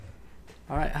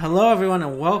Alright, hello everyone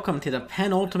and welcome to the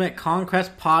Penultimate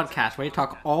Conquest Podcast, where we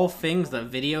talk all things the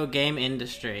video game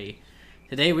industry.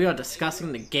 Today we are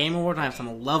discussing the Game Awards and I have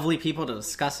some lovely people to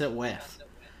discuss it with.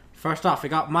 First off, we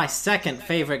got my second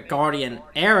favorite Guardian,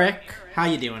 Eric. How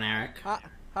you doing, Eric?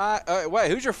 Hi. Wait,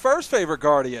 who's your first favorite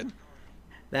Guardian?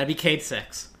 That'd be Cade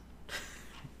 6.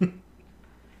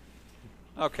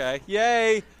 Okay,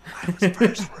 yay! I was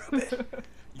first, Ruben.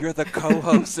 You're the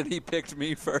co-host and he picked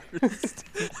me first.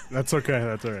 That's okay.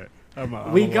 That's all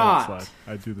right. We got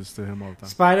I do this to him all the time.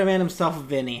 Spider-Man himself,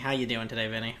 Vinny. How you doing today,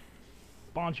 Vinny?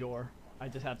 Bonjour. I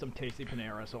just had some tasty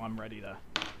Panera, so I'm ready to...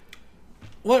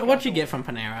 What'd you get from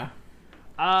Panera?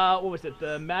 What was it?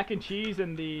 The mac and cheese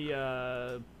and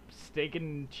the steak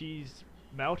and cheese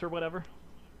melt or whatever?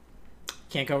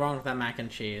 Can't go wrong with that mac and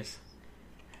cheese.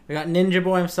 We got Ninja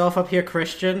Boy himself up here,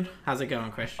 Christian. How's it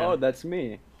going, Christian? Oh, that's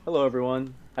me. Hello,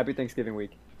 everyone. Happy Thanksgiving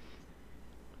week.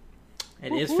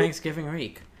 It is Thanksgiving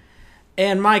week.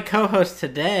 And my co-host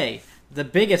today, the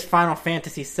biggest Final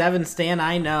Fantasy VII stan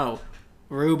I know,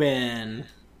 Ruben.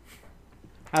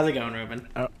 How's it going, Ruben?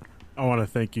 I want to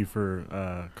thank you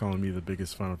for calling me the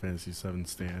biggest Final Fantasy VII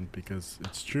stan, because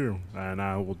it's true, and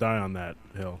I will die on that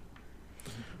hill.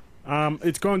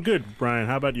 It's going good, Brian.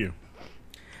 How about you?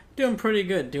 Doing pretty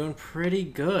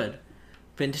good.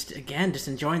 Been just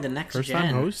enjoying the next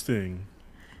gen.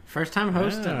 First time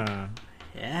hosting.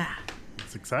 Yeah.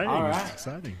 It's exciting. All right. It's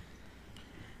exciting.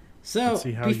 So, Let's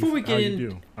see how before we get you in...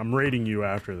 do. I'm rating you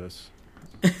after this.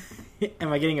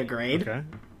 Am I getting a grade? Okay.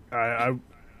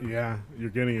 Yeah,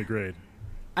 you're getting a grade.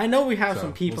 I know we have some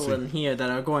we'll people see. in here that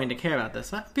are going to care about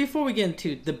this. Before we get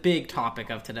into the big topic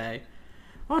of today,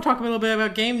 I want to talk a little bit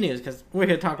about game news, because we're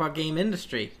here to talk about game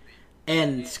industry.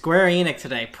 And Square Enix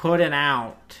today putting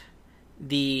out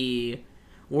the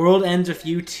World Ends With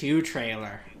You 2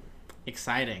 trailer.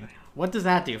 Exciting. What does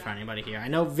that do for anybody here? I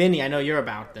know, Vinny, I know you're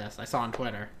about this. I saw on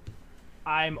Twitter.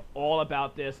 I'm all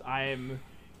about this.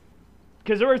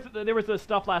 Because there was the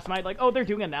stuff last night, like, oh, they're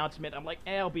doing an announcement. I'm like,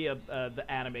 it'll be the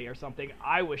anime or something.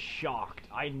 I was shocked.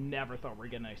 I never thought we were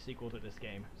getting a sequel to this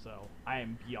game, so I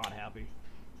am beyond happy.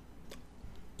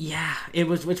 Yeah,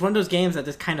 it's one of those games that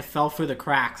just kind of fell through the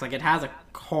cracks. Like, it has a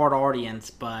hard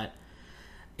audience, but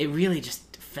it really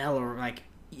just fell, like,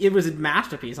 it was a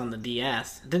masterpiece on the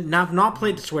DS. Not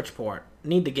played the Switch port.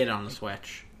 Need to get it on the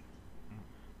Switch.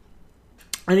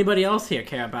 Anybody else here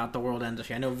care about the World Ends With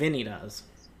You? I know Vinny does.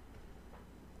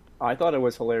 I thought it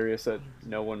was hilarious that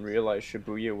no one realized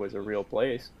Shibuya was a real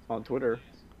place on Twitter.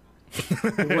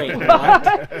 Wait,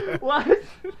 what? What?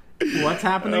 What's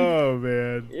happening? Oh,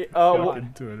 man.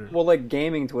 Twitter. Well, like,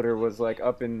 gaming Twitter was, like,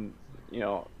 up in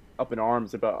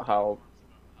arms about how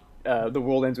The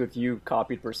World Ends With You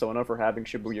copied Persona for having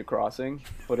Shibuya Crossing.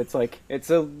 But it's like, it's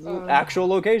a actual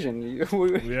location.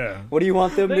 Yeah. What do you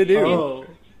want them to do? Oh.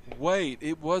 Wait,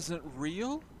 it wasn't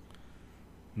real?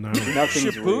 No.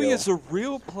 Nothing's Shibuya's real. a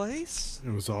real place? It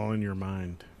was all in your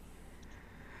mind.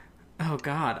 Oh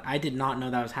god, I did not know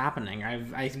that was happening.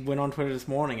 I went on Twitter this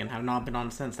morning and have not been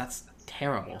on since. That's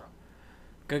terrible.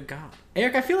 Good god.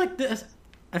 Eric, I feel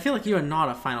like you are not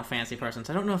a Final Fantasy person,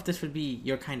 so I don't know if this would be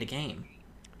your kind of game.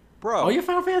 Bro. Oh, you're a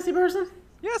Final Fantasy person?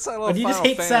 Yes, I love Or do you Final just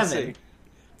hate Fantasy. 7?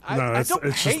 No,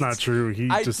 it's just not true.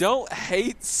 I don't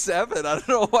hate 7. I don't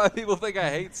know why people think I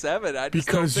hate 7. I just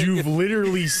Because don't think you've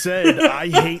literally said, I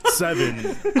hate 7 on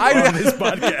this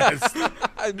podcast.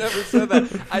 I've never said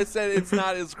that. I said it's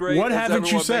not as great What as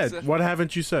haven't you everyone makes said? it. What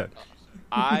haven't you said?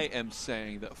 I am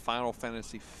saying that Final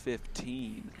Fantasy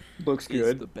 15 Looks is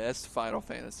good. the best Final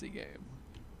Fantasy game.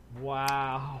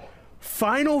 Wow.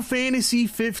 Final Fantasy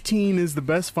 15 is the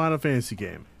best Final Fantasy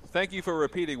game. Thank you for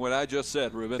repeating what I just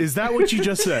said, Ruben. Is that what you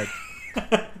just said?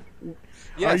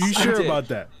 Yes, Are you I sure did. about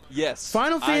that? Yes.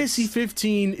 Final Fantasy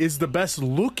 15 is the best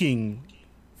looking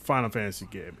Final Fantasy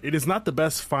game. It is not the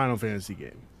best Final Fantasy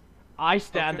game. I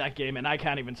stand that game, and I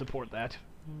can't even support that.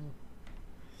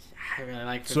 I really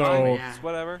like So- 15, yeah.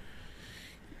 Whatever.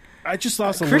 I just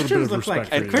lost a little bit Christians of look respect like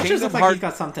for you. Kingdom Christians look like Hearts- he's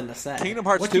got something to say. Kingdom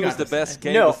Hearts What you 2 is got the to best say?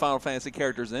 game No. with Final Fantasy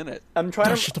characters in it. I'm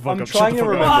trying Shut the to. fuck I'm up. trying Shut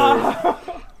to the fuck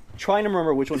remember. Trying to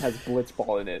remember which one has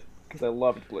Blitzball in it because I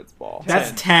loved Blitzball.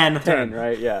 That's 10. 10,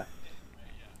 right? Yeah.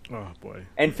 Oh, boy.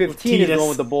 And 15 is the Tidus. one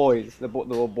with the boys, the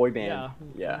little boy band.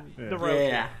 Yeah. Yeah. The road.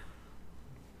 Yeah.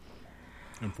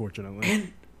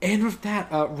 Unfortunately. And with that,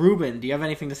 Ruben, do you have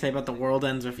anything to say about The World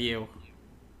Ends With You?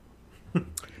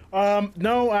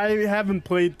 No, I haven't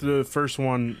played the first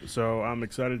one, so I'm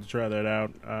excited to try that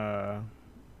out.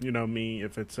 You know me,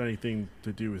 if it's anything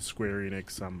to do with Square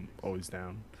Enix, I'm always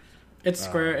down. It's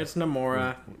Square, it's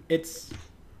Nomura, it's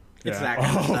that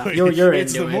kind of Oh, stuff. You're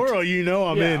it's into the it. moral, you know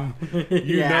I'm Yeah. in.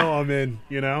 You Yeah. know I'm in,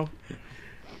 you know?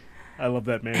 I love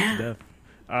that man to death.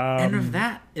 And with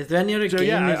that, is there any other So game?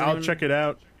 yeah, I'll anyone- check it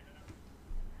out.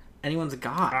 Anyone's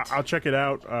got? I'll check it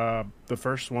out. The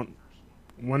first one.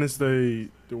 When is the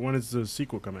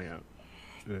sequel coming out?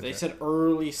 They said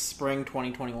early spring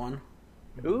 2021.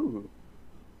 Ooh.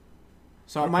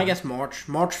 So my guess March.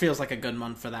 March feels like a good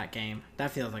month for that game.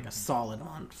 That feels like a solid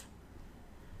month.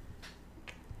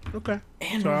 Okay.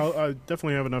 And So I'll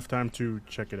definitely have enough time to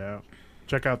check it out.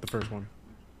 Check out the first one.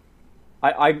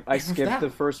 I with skipped that- the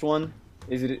first one.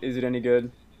 Is it any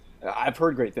good? I've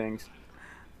heard great things.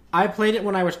 I played it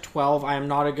when I was 12. I am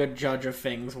not a good judge of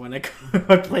things when it.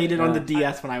 I played it on the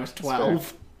DS when I was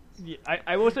 12. Yeah,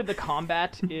 I will say the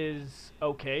combat is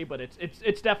okay, but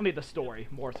it's definitely the story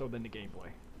more so than the gameplay.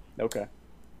 Okay.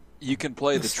 You can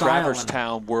play The the style Traverse in it.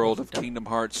 Town world of Kingdom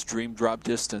Hearts Dream Drop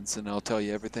Distance, and I'll tell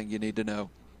you everything you need to know.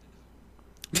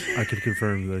 I can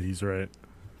confirm that he's right.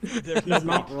 There's He's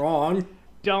not wrong.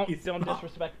 don't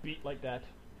disrespect Beat like that.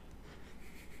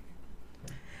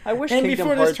 I wish And Kingdom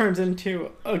before Hearts. this turns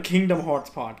into a Kingdom Hearts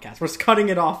podcast, we're cutting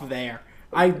it off there.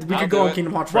 We I'll could do go on it.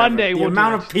 Kingdom Hearts One forever. day The we'll do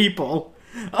amount it. of people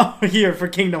here for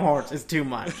Kingdom Hearts is too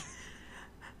much.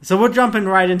 So we're jumping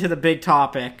right into the big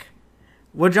topic.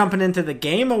 We're jumping into the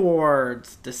Game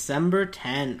Awards, December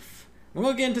 10th. We're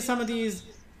gonna get into some of these.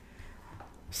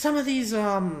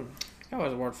 What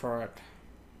was the word for it?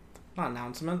 Not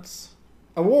announcements.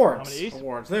 Awards. Nominees?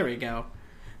 Awards. There we go.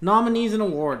 Nominees and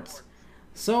awards.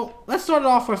 So let's start it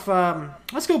off with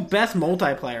let's go best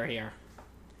multiplayer here.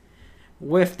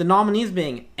 With the nominees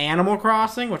being Animal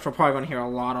Crossing, which we're probably going to hear a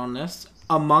lot on this,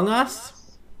 Among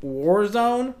Us,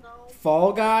 Warzone,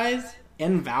 Fall Guys,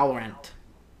 and Valorant.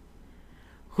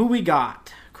 Who we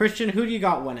got? Christian, who do you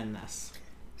got winning this?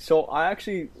 So I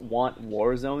actually want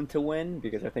Warzone to win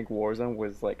because I think Warzone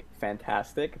was like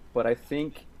fantastic, but I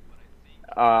think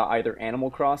either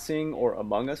Animal Crossing or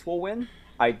Among Us will win.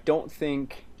 I don't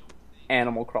think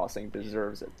Animal Crossing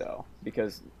deserves it though,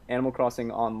 because Animal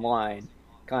Crossing Online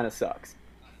kind of sucks.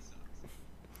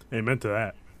 Amen to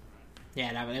that.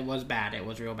 Yeah, it was bad. It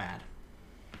was real bad.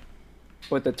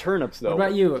 But the turnips though. What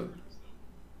about you?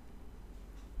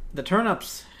 The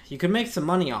turnips, you could make some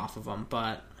money off of them,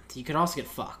 but you could also get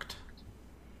fucked.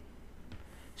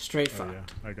 Straight Oh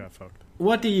fucked. yeah, I got fucked.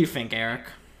 What do you think, Eric?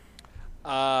 Who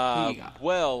you got?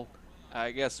 Well,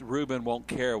 I guess Ruben won't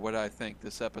care what I think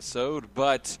this episode,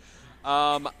 but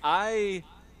I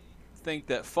think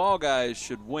that Fall Guys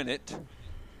should win it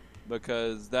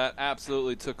because that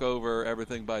absolutely took over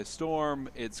everything by storm.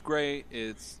 It's great.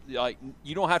 It's like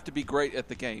you don't have to be great at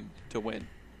the game to win.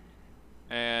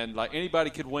 And like anybody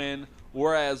could win,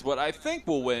 whereas what I think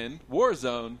will win,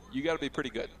 Warzone, you got to be pretty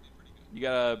good. You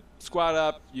got to squad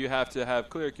up, you have to have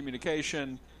clear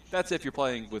communication. That's if you're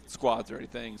playing with squads or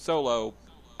anything. Solo,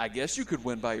 I guess you could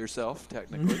win by yourself,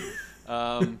 technically.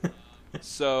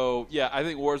 So, yeah, I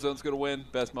think Warzone's going to win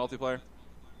best multiplayer.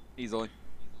 Easily.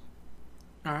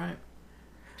 All right.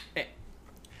 Hey,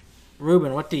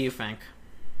 Ruben, what do you think?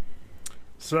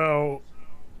 So,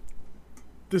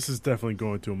 this is definitely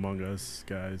going to Among Us,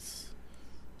 guys.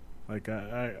 Like,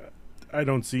 I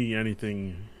don't see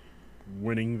anything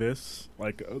winning this.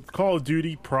 Like, Call of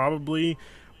Duty, probably,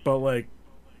 but, like,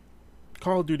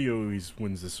 Call of Duty always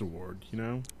wins this award, you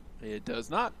know? It does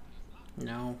not.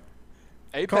 No.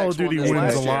 Apex Call of Duty won this wins a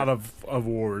last year. lot of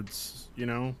awards, you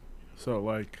know? So,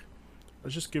 like,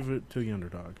 let's just give it to the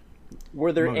underdog.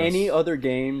 Were there Among any Us. other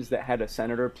games that had a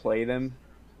senator play them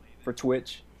for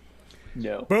Twitch?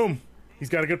 No. Boom! He's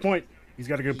got a good point. He's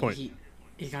got a good point.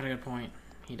 He got a good point.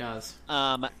 He does.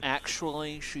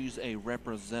 Actually, she's a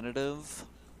representative.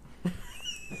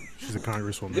 She's a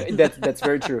congresswoman. That's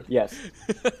very true. Yes,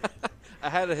 I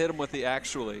had to hit him with the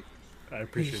actually. I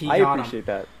appreciate He it. I got 'em. appreciate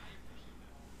that.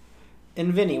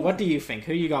 And Vinny, what do you think?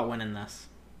 Who you got winning this?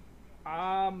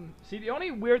 See, the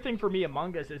only weird thing for me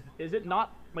Among Us is it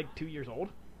not like 2 years old?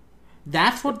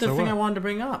 That's what the So thing what? I wanted to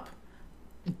bring up.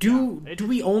 Do it-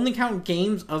 we only count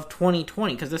games of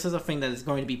 2020? Because this is a thing that is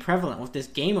going to be prevalent with this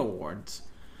Game Awards.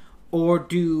 Or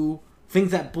do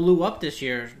things that blew up this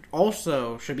year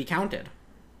also should be counted?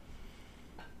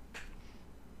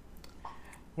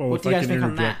 Well, What if do you I guys can think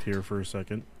on interject that? here for a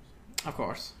second. Of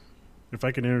course. If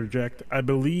I can interject, I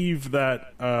believe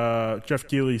that Jeff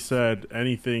Keighley said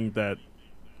anything that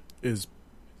is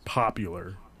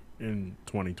popular in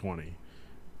 2020.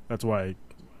 That's why,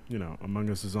 Among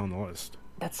Us is on the list.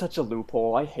 That's such a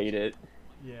loophole. I hate it.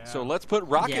 Yeah. So let's put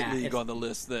Rocket Yeah, League it's- on the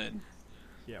list then.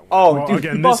 yeah. Oh, Well, dude,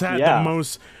 again, fuck this had yeah. the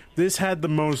most. This had the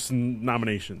most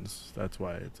nominations. That's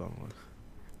why it's on the list.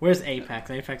 Where's Apex?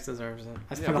 Apex deserves it. I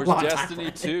Yeah, spent a where's lot of time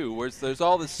Destiny playing. 2? There's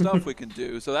all this stuff we can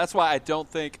do. So that's why I don't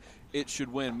think it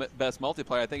should win Best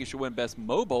Multiplayer. I think it should win Best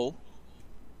Mobile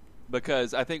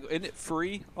because I think isn't it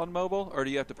free on mobile, or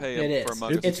do you have to pay It for a is.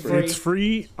 month? It's free. It's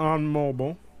free on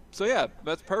mobile. So yeah,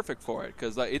 that's perfect for it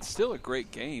because it's still a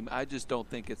great game. I just don't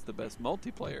think it's the best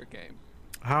multiplayer game.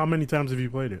 How many times have you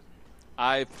played it?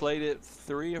 I've played it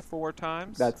 3 or 4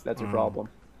 times. That's a problem.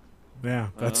 Yeah,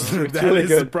 that's It's that really is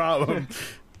the good. problem.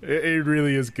 It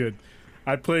really is good.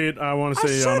 I play it. I want to I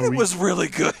say said on a it week. was really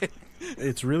good.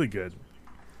 It's really good.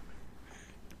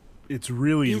 It's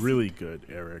really, really good,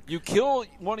 Eric. You kill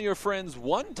one of your friends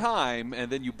one time,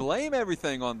 and then you blame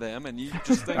everything on them, and you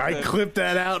just think I that clipped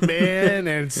that out, man,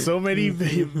 and so many.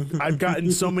 I've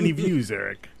gotten so many views,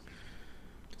 Eric.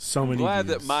 So many. glad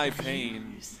views. that my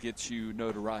pain gets you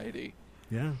notoriety.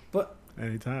 Yeah, But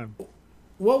anytime.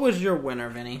 what was your winner,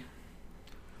 Vinny?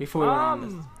 Before we went on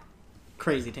this Um,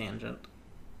 crazy tangent.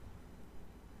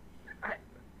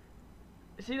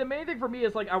 See, the main thing for me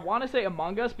is, like, I want to say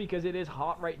Among Us because it is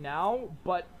hot right now,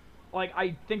 but, like,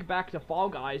 I think back to Fall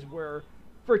Guys where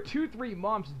for 2-3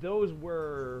 months those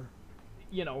were,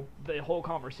 you know, the whole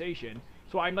conversation.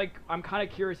 So I'm kind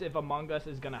of curious if Among Us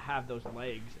is going to have those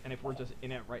legs and if we're just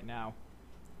in it right now.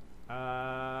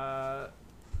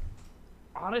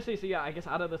 Honestly, so yeah, I guess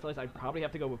out of this list I'd probably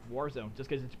have to go with Warzone just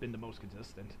because it's been the most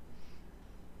consistent.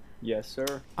 Yes,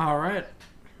 sir. All right.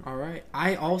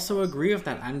 I also agree with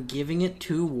that. I'm giving it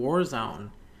to Warzone.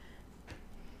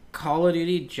 Call of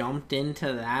Duty jumped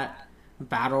into that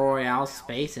battle royale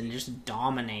space and just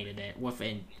dominated it with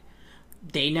it.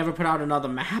 They never put out another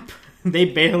map. They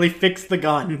barely fixed the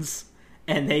guns,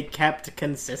 and they kept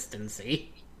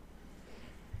consistency.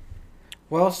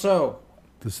 Well, so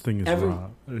This thing is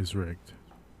is rigged.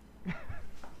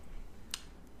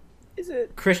 Is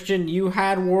it? Christian, you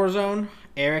had Warzone.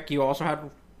 Eric, you also had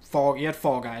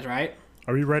Fall Guys, right?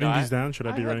 Are we writing No, these down? Should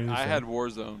I be writing these I down? had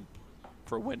Warzone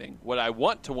for winning. What I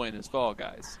want to win is Fall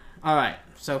Guys. All right,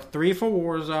 so 3 for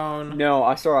Warzone. No,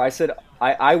 I said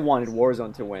I wanted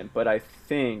Warzone to win, but I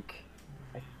think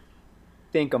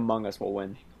Among Us will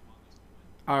win.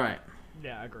 All right,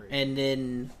 Yeah, I agree. and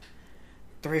then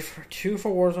 2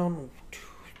 for Warzone,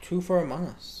 2 for Among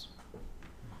Us.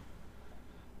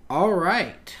 All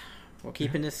right, we're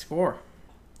keeping this score.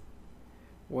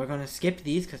 We're gonna skip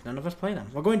these because none of us play them.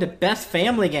 We're going to best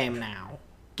family game now.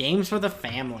 Games for the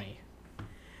family.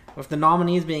 With the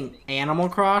nominees being Animal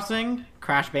Crossing,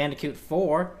 Crash Bandicoot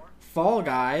 4, Fall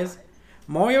Guys,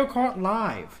 Mario Kart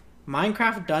Live,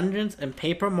 Minecraft Dungeons, and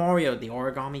Paper Mario: The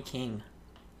Origami King.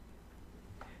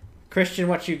 Christian,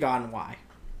 what you got and why?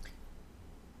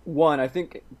 One, I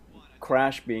think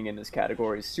Crash being in this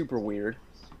category is super weird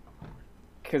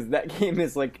because that game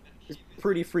is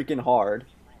pretty freaking hard.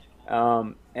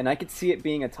 And I could see it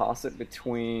being a toss-up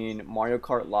between Mario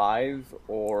Kart Live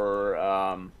or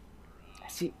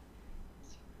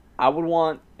I would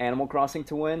want Animal Crossing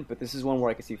to win, but this is one where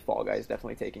I could see Fall Guys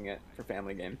definitely taking it for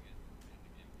family game.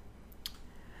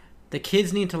 The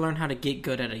kids need to learn how to get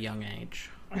good at a young age.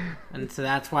 And so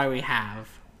that's why we have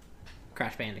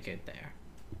Crash Bandicoot there.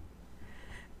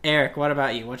 Eric, what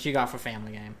about you? What you got for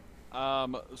family game?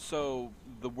 So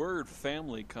the word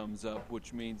family comes up,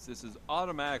 which means this is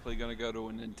automatically going to go to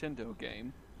a Nintendo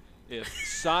game if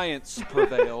science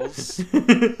prevails.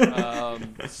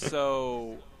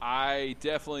 So I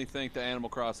definitely think that Animal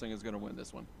Crossing is going to win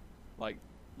this one. Like,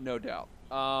 no doubt.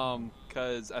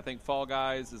 Because I think Fall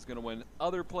Guys is going to win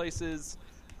other places.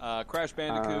 Crash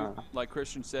Bandicoot, like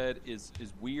Christian said, is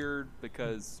weird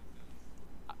because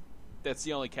that's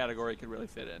the only category it could really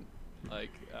fit in.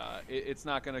 Like, it's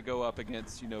not going to go up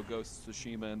against, Ghost of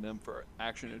Tsushima and them for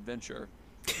action adventure.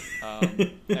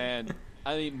 And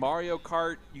I mean, Mario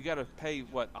Kart, you got to pay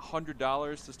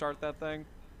 $100 to start that thing.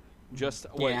 Just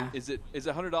Yeah. Is it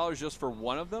 $100 just for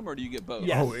one of them, or do you get both?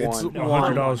 Yeah. Oh, it's One.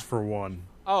 $100 for one.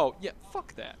 Oh yeah,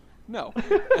 fuck that. No.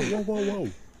 Whoa.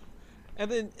 And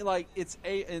then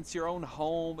it's your own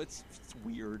home. It's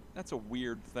weird. That's a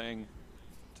weird thing.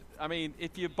 I mean,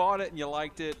 if you bought it and you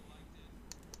liked it,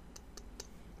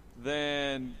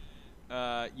 then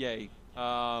yay.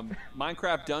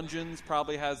 Minecraft Dungeons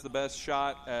probably has the best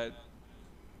shot at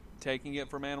taking it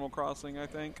from Animal Crossing, I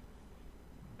think.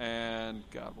 And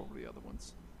God, what were the other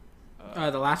ones?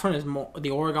 The last one is the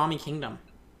Origami Kingdom.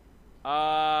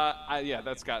 Yeah,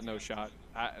 that's got no shot.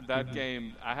 That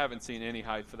game, I haven't seen any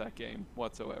hype for that game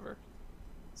whatsoever.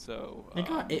 So,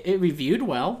 It reviewed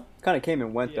well. Kind of came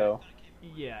and went though.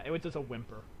 Yeah, it was just a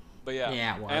whimper. but yeah,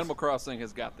 Yeah, it was. Animal Crossing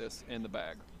has got this in the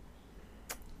bag.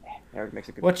 Eric makes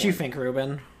a good What point. you think,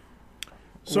 Ruben?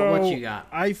 So what you got?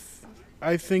 I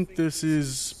think this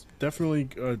is definitely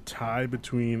a tie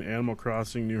between Animal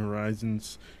Crossing, New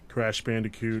Horizons, Crash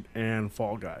Bandicoot, and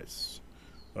Fall Guys.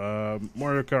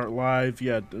 Mario Kart Live,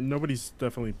 yeah, nobody's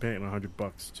definitely paying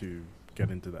 $100 to get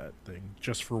into that thing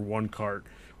just for one cart.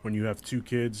 When you have two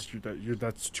kids,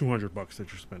 that's $200 that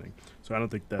you're spending. So I don't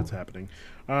think that's happening.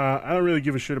 I don't really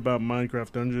give a shit about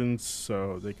Minecraft Dungeons,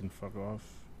 so they can fuck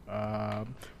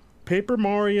off. Paper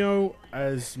Mario,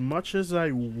 as much as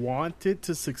I want it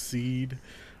to succeed,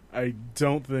 I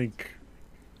don't think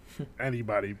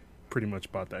anybody pretty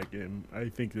much bought that game. I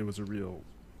think it was a real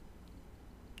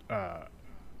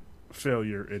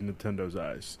failure in Nintendo's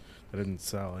eyes. That didn't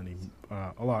sell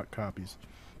a lot of copies.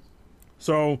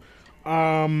 So,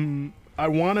 I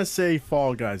want to say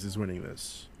Fall Guys is winning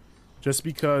this, just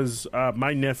because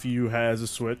my nephew has a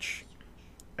Switch,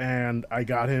 and I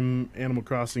got him Animal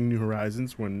Crossing New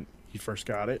Horizons when he first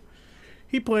got it.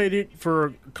 He played it for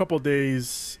a couple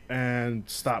days and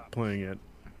stopped playing it.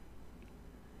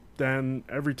 Then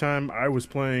every time I was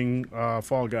playing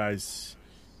Fall Guys,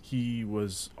 he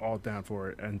was all down for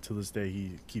it, and to this day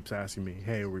he keeps asking me,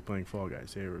 "Hey, are we playing Fall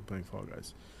Guys? Hey, are we playing Fall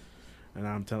Guys?" And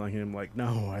I'm telling him, like,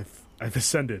 "No, I've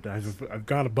ascended. I've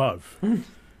gone above,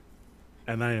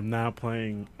 and I am now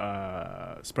playing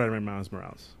Spider-Man Miles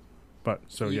Morales." But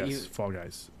so yes, Fall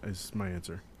Guys is my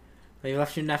answer. You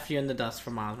left your nephew in the dust for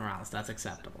Miles Morales. That's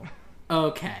acceptable.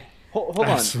 Okay. Hold on.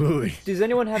 Absolutely. Does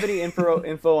anyone have any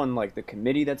info on like the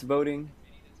committee that's voting?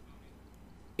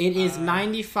 It is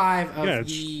 95 of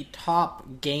the top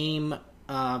game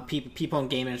people in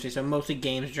game industry, so mostly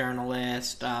games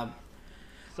journalists, Some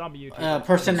YouTubers.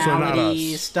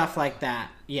 personalities, stuff like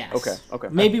that. Yes. Okay.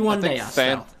 Maybe one day us.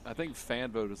 I think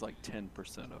fan vote is like 10%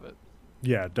 of it.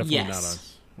 Yeah, definitely Yes. not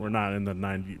us. We're not in the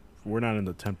 90. We're not in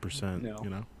the 10%. No. You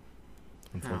know,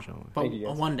 unfortunately. But Thank you,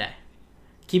 guys. one day.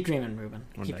 Keep dreaming, Ruben.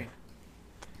 One Keep day. dreaming.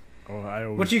 Oh, I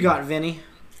always What you got, Vinny?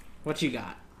 What you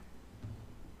got?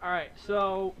 All right,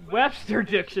 so Webster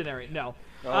Dictionary. No.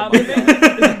 Oh The my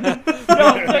amazing,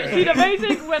 no, see, the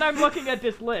amazing when I'm looking at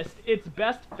this list, it's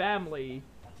best family.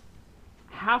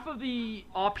 Half of the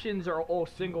options are all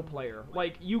single player.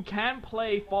 Like, you can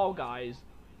play Fall Guys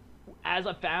as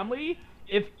a family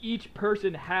if each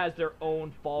person has their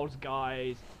own Fall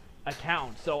Guys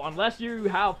account. So unless you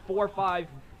have 4 or 5,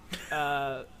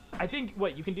 I think,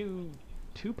 you can do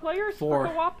 2 players 4.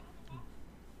 for co-op?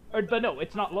 But no,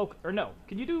 it's not local. Or no,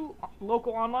 can you do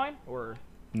local online? Or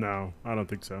No, I don't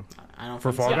think so. I don't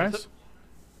For think Fall so. Guys?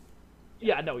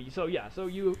 So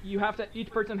you have to.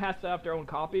 Each person has to have their own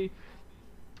copy.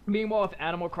 Meanwhile, with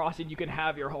Animal Crossing, you can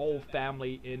have your whole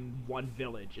family in one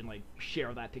village and like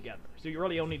share that together. So you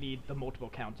really only need the multiple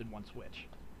accounts in one Switch.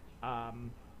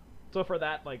 So for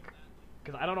that,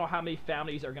 because I don't know how many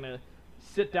families are gonna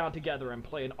sit down together and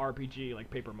play an RPG like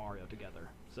Paper Mario together.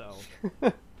 So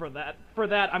for that,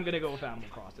 I'm gonna go with Animal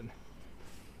Crossing.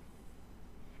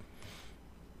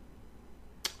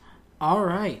 All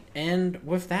right, and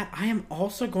with that, I am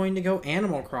also going to go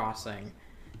Animal Crossing.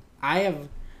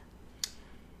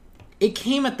 It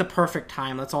came at the perfect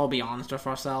time, let's all be honest with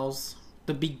ourselves.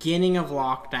 The beginning of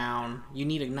lockdown, you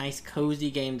need a nice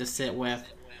cozy game to sit with.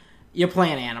 You're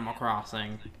playing Animal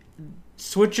Crossing.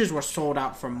 Switches were sold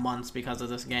out for months because of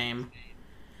this game.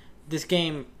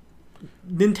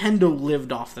 Nintendo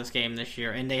lived off this game this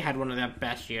year, and they had one of their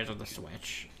best years with the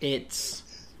Switch. It's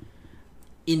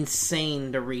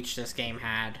insane the reach this game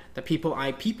had. The people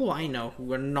I know who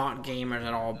were not gamers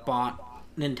at all bought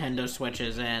Nintendo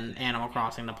Switches and Animal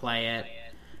Crossing to play it.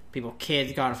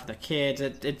 Kids got it for the kids.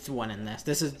 It's winning this.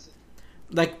 This is,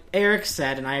 like Eric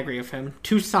said, and I agree with him,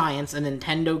 to science, a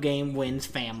Nintendo game wins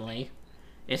family.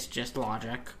 It's just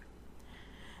logic.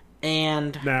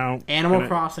 And Now, Animal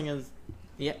Crossing is...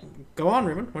 Yeah, go on,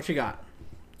 Ruben. What you got?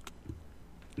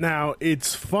 Now,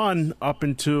 it's fun up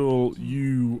until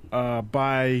you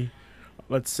buy,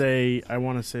 let's say, I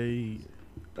want to say,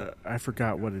 I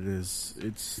forgot what it is.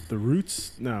 It's the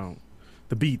roots? No.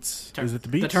 The beets. Is it the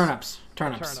beets? The turnips.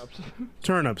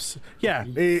 Turnips. Yeah,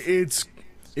 it's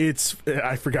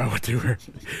I forgot what they were.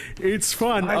 It's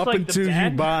fun It's up like the until you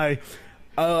band? buy,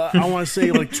 I want to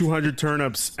say like 200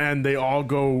 turnips, and they all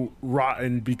go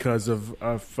rotten because of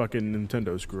fucking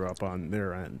Nintendo screw up on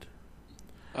their end.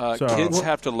 So- Kids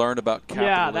have to learn about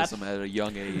Yeah, that's- capitalism at a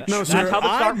young age. No, That's sir, how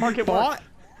the stock I market bought-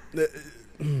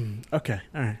 Okay,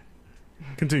 all right.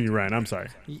 Continue, Ryan. I'm sorry.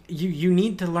 You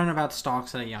need to learn about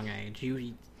stocks at a young age.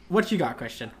 What you got,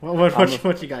 Christian?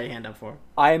 What you got your hand up for?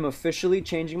 I am officially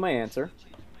changing my answer.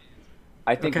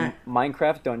 I think Okay.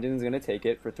 Minecraft Dungeons is going to take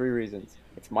it for 3 reasons.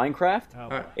 It's Minecraft,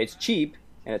 Oh, it's cheap,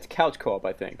 and it's couch co-op,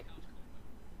 I think.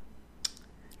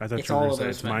 I thought It's you were all going of to say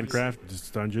those it's things. Minecraft, it's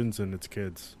Dungeons, and it's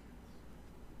kids.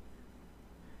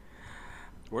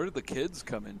 Where did the kids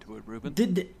come into it, Ruben?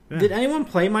 Did anyone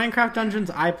play Minecraft Dungeons?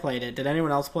 I played it. Did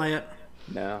anyone else play it?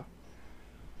 No.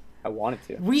 I wanted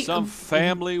to. Some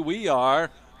family we are.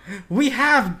 We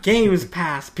have Games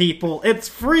Pass, people. It's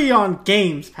free on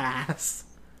Games Pass.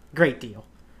 Great deal.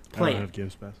 Play I don't it. have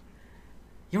Games Pass.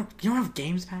 You don't have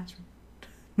Games Pass?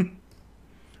 I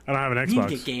don't have an You need to Xbox.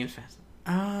 get Games Pass.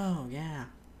 Oh, yeah.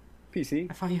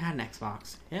 PC. I thought you had an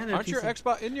Xbox. Yeah, they're Aren't your PC.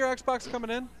 Xbox? Isn't your Xbox coming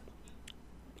in?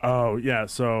 Oh yeah,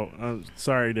 so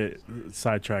sorry to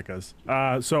sidetrack us.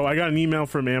 So I got an email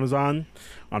from Amazon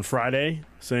on Friday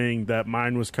saying that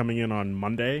mine was coming in on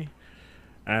Monday,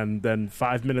 and then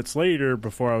 5 minutes later,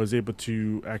 before I was able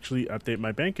to actually update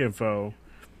my bank info,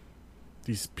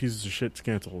 these pieces of shit's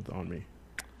canceled on me.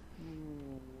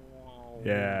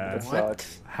 Yeah. That What?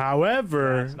 sucks.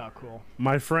 However, That's not cool.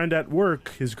 my friend at work,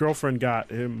 his girlfriend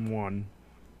got him one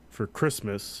for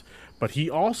Christmas, but he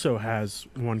also has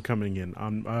one coming in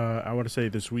on I want to say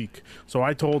this week. So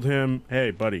I told him,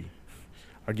 "Hey, buddy,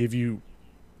 I'll give you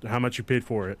how much you paid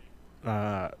for it.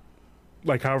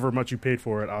 Like however much you paid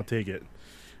for it, I'll take it."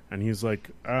 And he's like,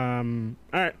 "All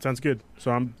right, sounds good."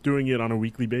 So I'm doing it on a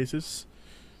weekly basis.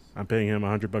 I'm paying him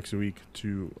 $100 a week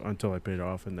until I pay it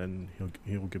off, and then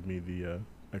he'll give me the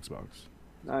Xbox,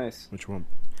 Nice. which won't.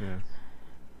 Yeah.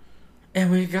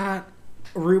 And we got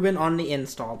Ruben on the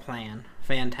install plan.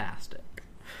 Fantastic.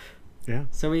 Yeah.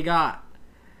 So we got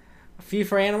a few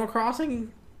for Animal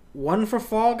Crossing, one for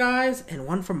Fall Guys, and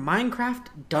one for Minecraft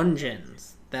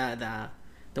Dungeons. The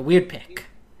weird pick.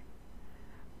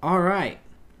 All right.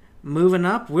 Moving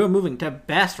up, we're moving to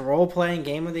Best Role-Playing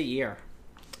Game of the Year.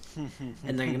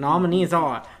 And the nominees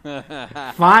are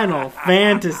Final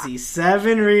Fantasy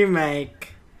VII Remake,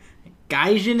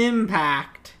 Gaijin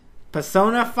Impact,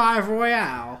 Persona 5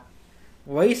 Royale,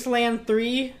 Wasteland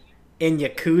 3, and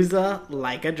Yakuza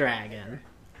Like a Dragon.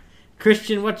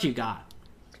 Christian, what you got?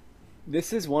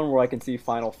 This is one where I can see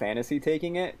Final Fantasy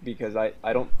taking it because I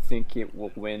don't think it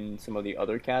will win some of the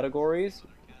other categories,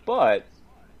 but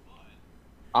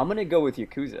I'm going to go with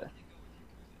Yakuza.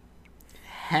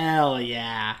 Hell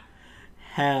yeah.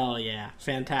 Hell yeah.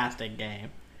 Fantastic game.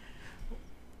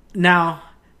 Now,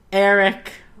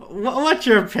 Eric, what's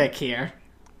your pick here?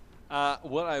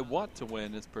 What I want to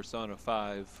win is Persona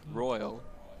 5 Royal,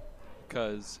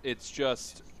 because it's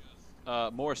just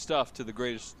more stuff to the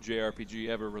greatest JRPG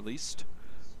ever released.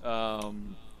 But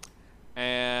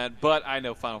I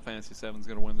know Final Fantasy VII is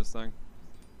going to win this thing.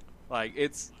 Like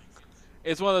it's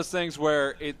one of those things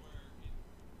where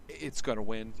it's going to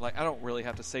win. Like, I don't really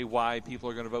have to say why people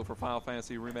are going to vote for Final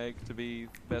Fantasy Remake to be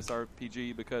best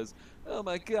RPG because, oh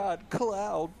my god,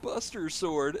 Cloud, Buster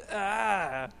Sword,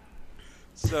 ah!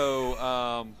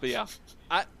 So, but yeah.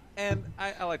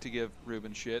 I like to give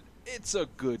Ruben shit. It's a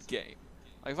good game.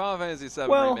 Like, Final Fantasy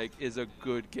VII Remake is a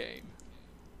good game.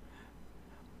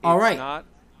 All It's right. not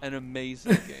an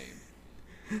amazing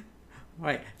game.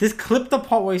 Right. Just clip the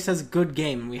part where he says good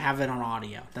game and we have it on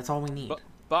audio. That's all we need.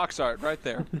 Box art right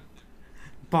there.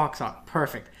 Box art.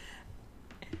 Perfect.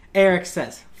 Eric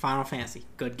says Final Fantasy.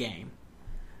 Good game.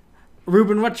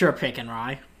 Ruben, what's your pick, and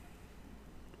Rye?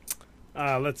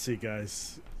 Let's see,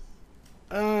 guys.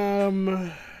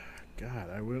 God,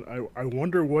 I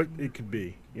wonder what it could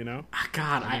be. You know,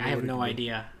 God, I have what it no could be.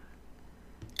 idea.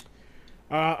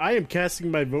 I am casting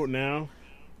my vote now.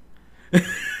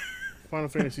 Final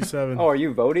Fantasy VII. Oh, are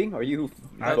you voting? Are you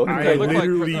voting? I look like-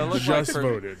 literally it look just like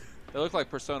voted. It looked like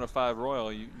Persona 5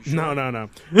 Royal. You sure? No.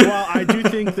 Well, I do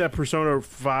think that Persona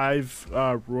 5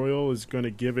 Royal is going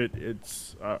to give it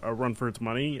its a run for its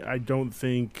money. I don't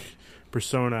think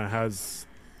Persona has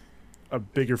a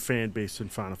bigger fan base than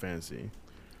Final Fantasy.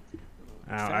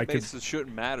 Fan bases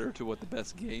shouldn't matter to what the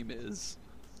best game is.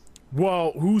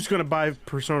 Well, who's going to buy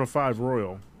Persona 5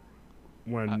 Royal?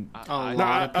 When A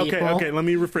lot of people. okay, let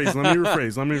me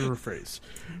rephrase.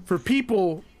 For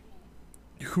people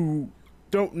who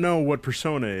don't know what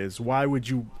Persona is, why would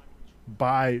you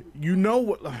buy? You know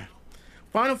what?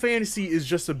 Final Fantasy is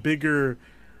just a bigger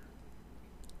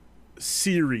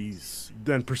series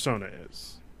than Persona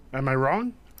is. Am I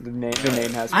wrong? The name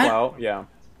has clout. Yeah.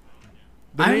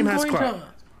 The name has clout.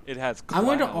 It has I'm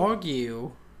going to cloud.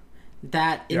 argue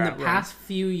that in Yeah, the right. past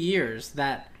few years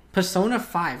that Persona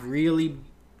 5 really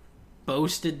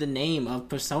boasted the name of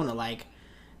Persona. Like,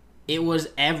 it was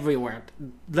everywhere.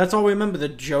 Let's all remember the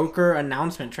Joker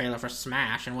announcement trailer for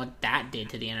Smash and what that did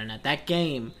to the internet. That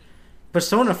game,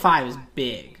 Persona 5 is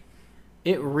big.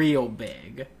 It real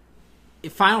big.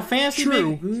 Final Fantasy,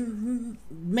 True.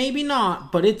 maybe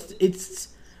not, but it's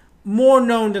more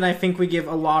known than I think we give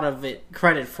a lot of it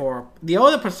credit for. The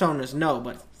other Personas, no,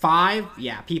 but 5,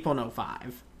 yeah, people know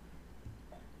 5.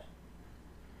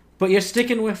 But you're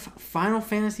sticking with Final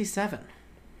Fantasy VII.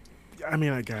 I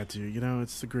mean, I got to. You know,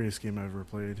 it's the greatest game I've ever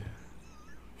played.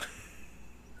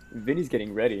 Vinny's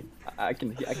getting ready. I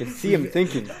can see him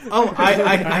thinking. Oh, I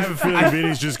have a feeling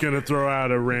Vinny's just gonna throw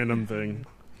out a random thing.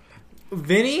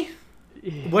 Vinny,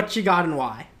 what you got and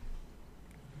why?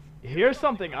 Here's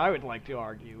something I would like to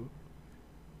argue.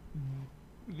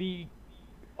 The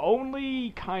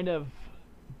only kind of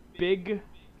big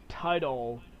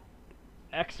title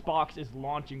Xbox is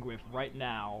launching with right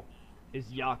now is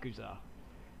Yakuza.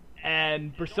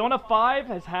 And Persona 5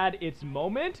 has had its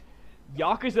moment.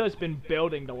 Yakuza has been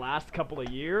building the last couple of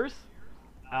years.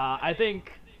 I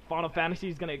think Final Fantasy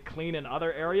is going to clean in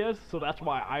other areas, so that's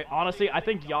why I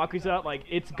think Yakuza, like,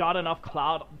 it's got enough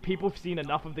clout. People have seen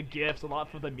enough of the GIFs, a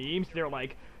lot of the memes. They're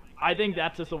like, I think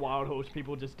that's just a wild host.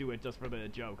 People just do it just for the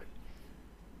joke.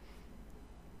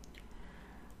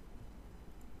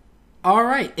 All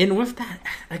right, and with that,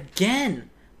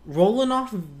 again, rolling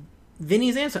off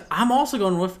Vinny's answer, I'm also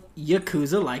going with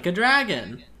Yakuza Like a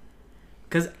Dragon.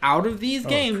 Because out of these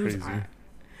games,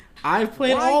 I've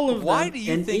played all of them. Why do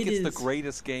you think it's the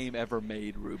greatest game ever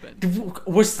made, Ruben?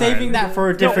 We're saving that for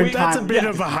a different time. That's a bit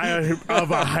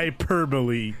of a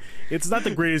hyperbole. It's not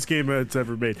the greatest game that's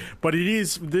ever made, but it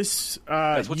is this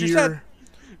That's what year. you said.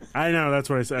 I know, that's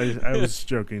what I said. I was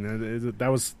joking. That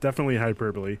was definitely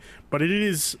hyperbole, but it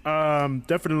is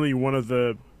definitely one of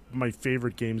my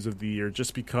favorite games of the year,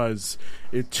 just because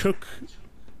it took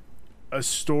a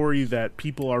story that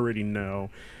people already know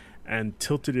and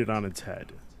tilted it on its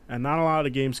head. And not a lot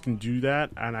of games can do that,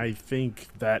 and I think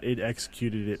that it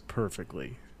executed it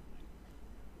perfectly.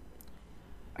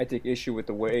 I take issue with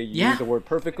the way you use the word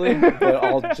perfectly, but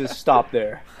I'll just stop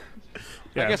there.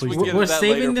 I guess we we're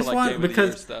saving this one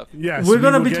because yes, we're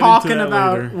going to be talking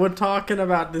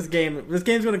about this game. This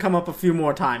game's going to come up a few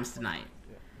more times tonight.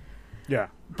 Yeah.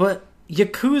 But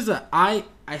Yakuza, I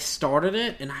started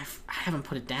it and I haven't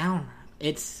put it down.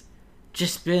 It's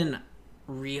just been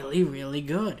really, really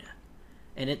good.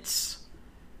 And it's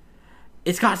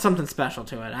got something special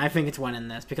to it. I think it's winning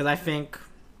this because I think,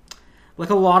 like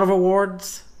a lot of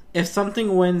awards, if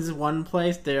something wins one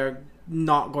place, they're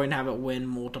not going to have it win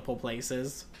multiple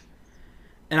places.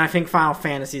 And I think Final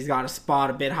Fantasy's got a spot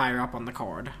a bit higher up on the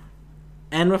card.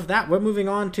 And with that, we're moving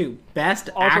on to Best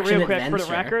Action real quick, Adventure. for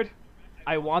the record,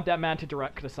 I want that man to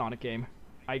direct the Sonic game.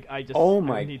 I just oh I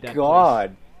my need that god.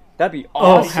 place. That'd be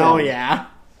Oh, awesome. hell yeah.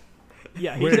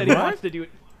 Yeah, he Wait, said he what? wants to do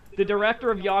it. The director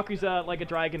of Yakuza Like a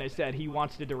Dragon has said he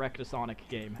wants to direct a Sonic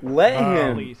game. Let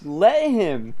him. Please. Let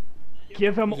him.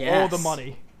 Give him all Yes. the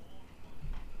money.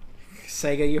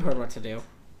 Sega, you heard what to do.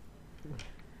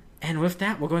 And with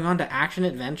that, we're going on to Action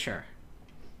Adventure.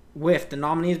 With the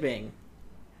nominees being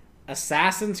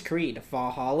Assassin's Creed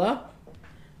Valhalla,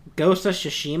 Ghost of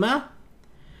Tsushima,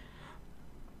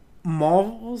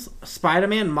 Marvel's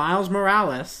Spider-Man Miles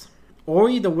Morales,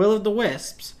 Ori the Will of the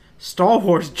Wisps, Star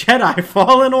Wars Jedi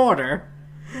Fallen Order,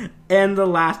 and The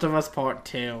Last of Us Part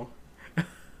 2.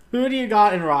 Who do you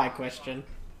got in Rye, Question?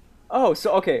 Oh,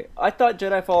 so okay. I thought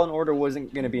Jedi Fallen Order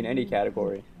wasn't going to be in any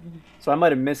category. So I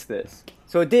might have missed this.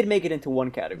 So it did make it into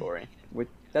one category.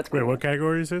 That's cool. Wait, what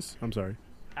category is this? I'm sorry.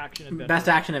 Action adventure. Best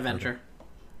Action Adventure.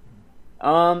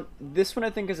 This one I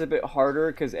think is a bit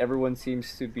harder because everyone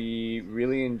seems to be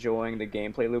really enjoying the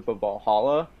gameplay loop of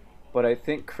Valhalla. But I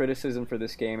think criticism for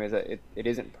this game is that it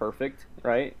isn't perfect,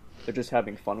 right? They're just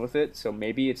having fun with it, so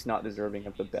maybe it's not deserving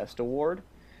of the best award.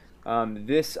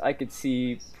 This I could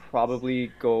see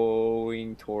probably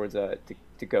going towards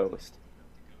to Ghost.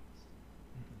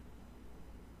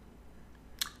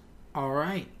 All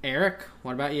right. Eric,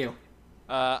 what about you?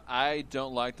 I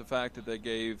don't like the fact that they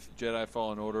gave Jedi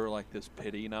Fallen Order like this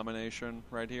pity nomination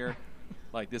right here.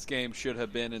 Like, this game should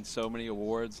have been in so many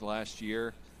awards last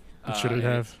year. Should it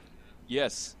have?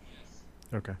 Yes.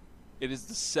 Okay. It is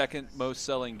the second most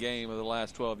selling game of the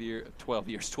last 12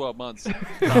 months.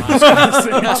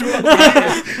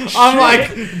 I'm like,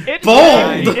 It's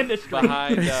bold! the industry.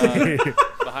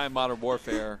 behind Modern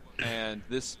Warfare, and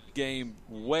this game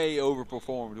way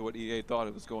overperformed what EA thought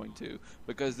it was going to,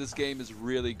 because this game is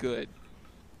really good.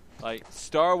 Like,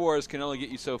 Star Wars can only get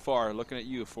you so far. Looking at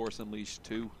you, Force Unleashed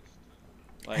 2.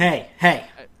 Like, Hey.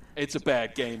 it's a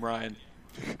bad game, Ryan.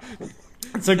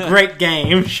 It's a great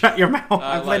game. Shut your mouth.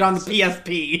 I like played on the so-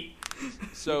 PSP.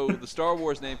 So the Star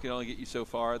Wars name can only get you so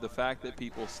far. The fact that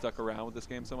people stuck around with this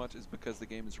game so much is because the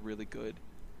game is really good.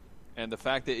 And the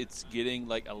fact that it's getting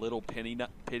like a little pity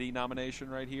nomination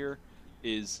right here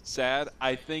is sad.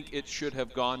 I think it should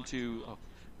have gone to,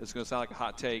 it's going to sound like a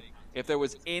hot take, if there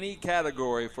was any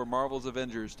category for Marvel's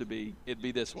Avengers to be, it'd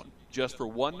be this one. Just for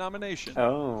one nomination,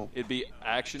 it'd be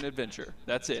Action Adventure.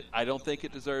 That's it. I don't think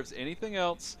it deserves anything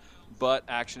else but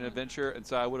Action Adventure, and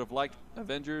so I would have liked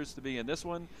Avengers to be in this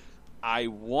one. I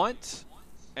want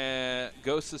and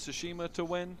Ghost of Tsushima to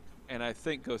win, and I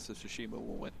think Ghost of Tsushima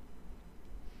will win.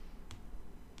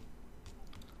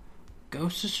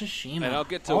 Ghost of Tsushima. And I'll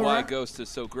get to All why right. Ghost is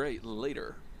so great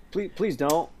later. Please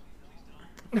don't.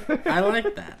 I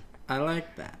like that. I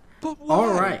like that. But why?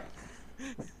 All right.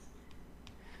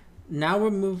 Now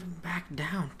we're moving back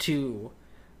down to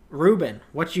Ruben.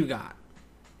 What you got?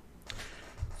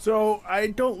 So I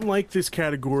don't like this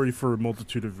category for a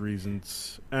multitude of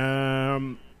reasons.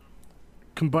 Combining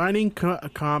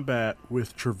combat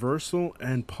with traversal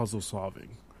and puzzle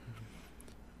solving.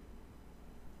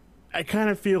 I kind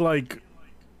of feel like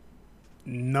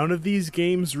none of these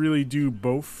games really do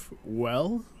both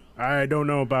well. I don't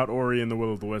know about Ori and the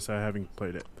Will of the Wisp. I haven't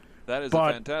played it. That is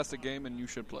But- a fantastic game, and you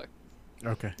should play.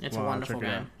 Okay, It's a I'll wonderful check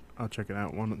it out. game. I'll check it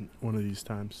out one of these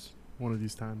times. One of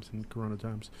these times in Corona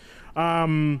times.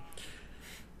 I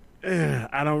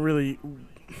don't really.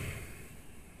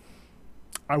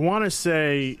 I want to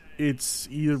say it's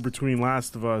either between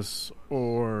Last of Us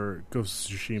or Ghost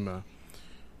of Tsushima,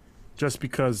 just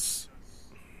because.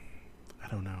 I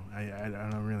don't know. I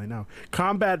don't really know.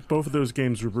 Combat, both of those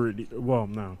games were pretty. Well,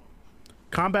 no.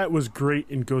 Combat was great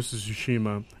in Ghost of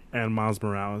Tsushima and Miles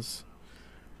Morales,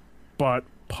 but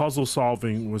puzzle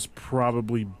solving was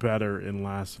probably better in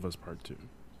Last of Us Part 2.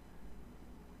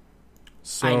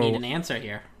 So I need an answer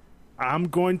here. I'm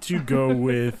going to go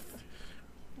with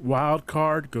Wild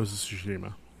Card Ghost of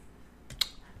Tsushima.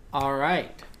 All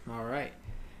right. All right.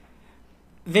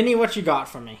 Vinny, what you got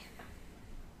for me?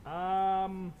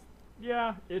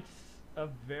 Yeah, it's a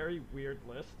very weird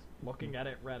list. Looking at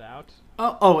it read out.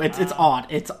 It's odd.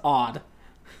 It's odd.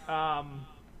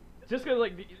 Just because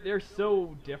like they're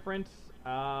so different.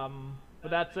 But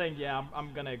that saying, yeah,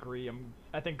 I'm gonna agree.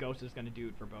 I think Ghost is gonna do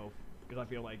it for both because I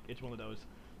feel like it's one of those.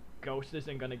 Ghost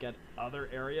isn't gonna get other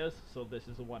areas, so this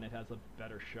is the one it has a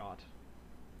better shot.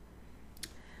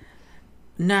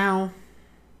 Now,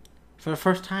 for the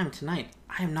first time tonight,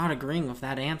 I am not agreeing with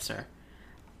that answer.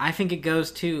 I think it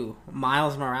goes to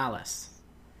Miles Morales.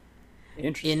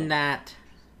 Interesting. In that,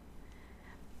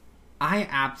 I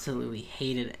absolutely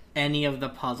hated any of the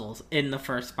puzzles in the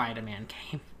first Spider-Man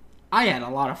game. I had a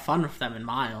lot of fun with them in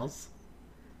Miles.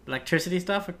 Electricity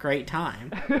stuff, a great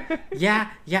time.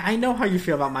 yeah, I know how you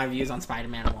feel about my views on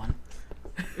Spider-Man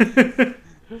 1.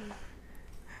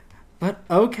 But,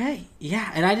 okay,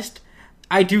 yeah, and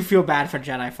I do feel bad for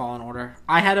Jedi Fallen Order.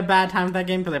 I had a bad time with that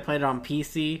game because I played it on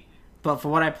PC, but for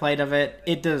what I played of it,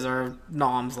 it deserved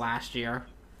noms last year.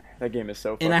 That game is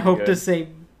so fucking And I hope good. to say,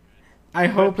 I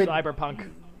hope it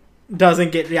Cyberpunk.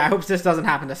 doesn't get. Yeah, I hope this doesn't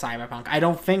happen to Cyberpunk. I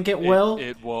don't think it will.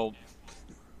 It won't.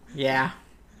 Yeah,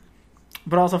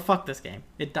 but also fuck this game.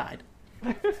 It died.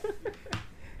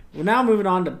 We're now moving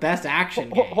on to best action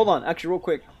game. Hold on, actually, real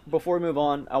quick. Before we move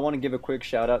on, I want to give a quick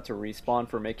shout out to Respawn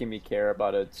for making me care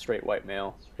about a straight white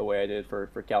male the way I did for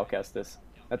Cal Kestis.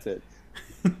 That's it.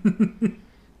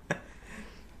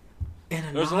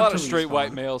 There's a lot of straight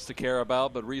white males to care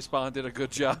about, but Respawn did a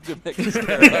good job to make us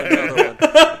care about another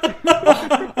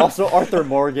one. Also, Arthur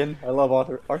Morgan. I love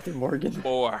Arthur Morgan.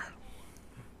 More.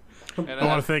 And I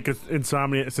want to thank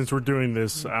Insomniac, since we're doing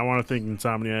this, I want to thank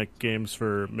Insomniac Games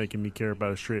for making me care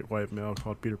about a straight white male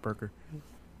called Peter Parker.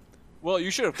 Well,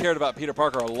 you should have cared about Peter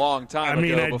Parker a long time I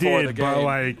mean, ago I before the did, game. but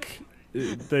like,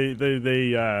 they did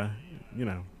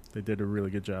a really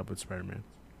good job with Spider-Man.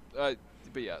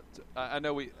 But yeah, I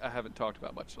know I haven't talked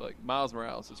about much. Like Miles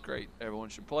Morales is great. Everyone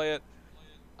should play it.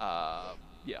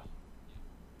 Yeah.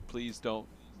 Please don't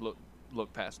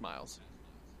look past Miles.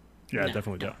 Yeah, No,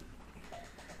 definitely no. don't.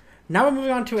 Now we're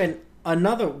moving on to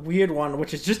another weird one,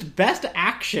 which is just best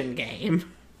action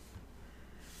game.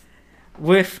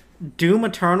 With Doom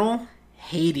Eternal,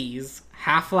 Hades,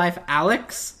 Half-Life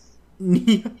Alyx,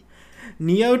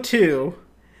 Neo 2,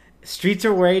 Streets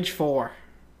of Rage 4.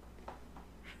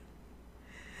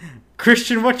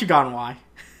 Christian, what you got and why?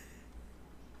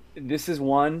 This is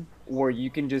one where you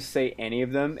can just say any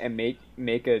of them and make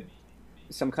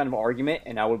some kind of argument,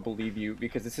 and I would believe you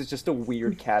because this is just a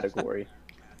weird category.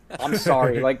 I'm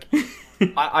sorry, like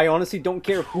I honestly don't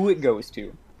care who it goes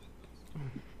to.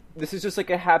 This is just like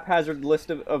a haphazard list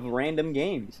of random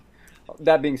games.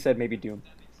 That being said, maybe Doom.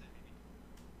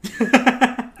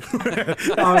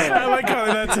 I like how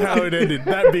that's how it ended.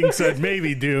 That being said,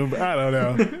 maybe Doom. I don't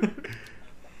know.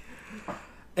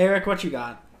 Eric, what you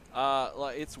got?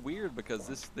 Like it's weird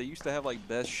because they used to have like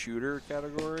best shooter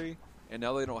category, and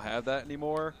now they don't have that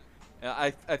anymore.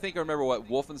 And I think I remember what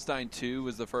Wolfenstein 2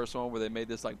 was the first one where they made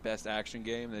this like best action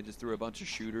game. And they just threw a bunch of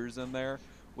shooters in there,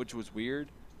 which was weird.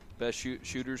 Best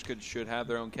shooters should have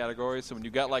their own category. So when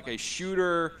you got like a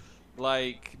shooter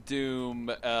like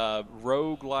Doom,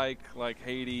 roguelike like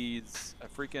Hades, a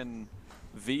freaking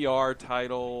VR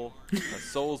title, a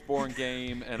Soulsborne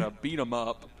game, and a beat 'em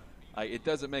up. It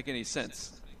doesn't make any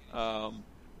sense.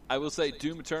 I will say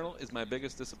Doom Eternal is my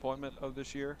biggest disappointment of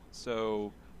this year.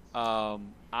 So I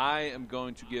am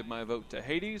going to give my vote to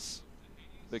Hades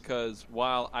because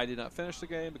while I did not finish the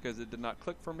game because it did not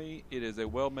click for me, it is a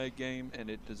well-made game and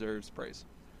it deserves praise.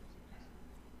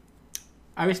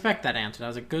 I respect that answer. That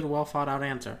was a good, well-thought-out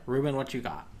answer. Ruben, what you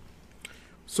got?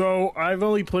 So I've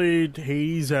only played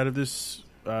Hades out of this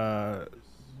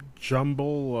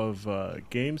jumble of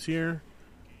games here,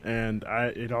 and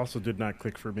it also did not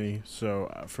click for me.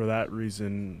 So for that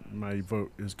reason, my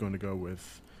vote is going to go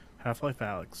with Half-Life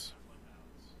Alyx.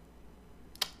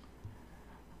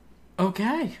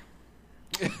 Okay.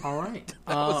 All right.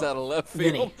 That was out of left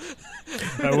field.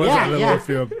 That was out of left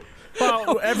field.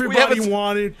 Well, everybody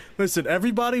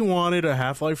wanted a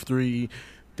Half-Life 3.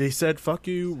 They said, fuck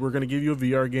you, we're going to give you a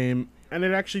VR game, and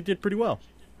it actually did pretty well.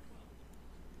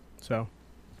 So,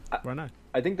 why not?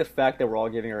 I think the fact that we're all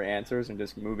giving our answers and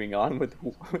just moving on with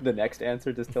the next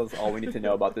answer just tells us all we need to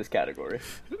know about this category.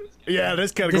 Yeah,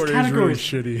 this category is really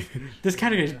shitty. This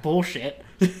category is bullshit.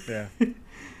 Yeah.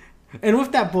 And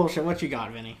with that bullshit, what you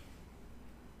got, Vinny?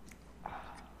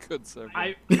 Good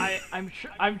segue.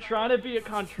 I'm trying to be a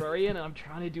contrarian and I'm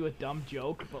trying to do a dumb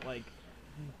joke, but like,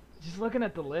 just looking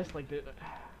at the list, like,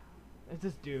 it's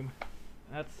just Doom.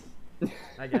 That's,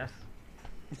 I guess.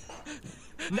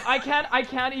 I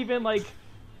can't even like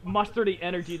muster the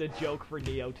energy to joke for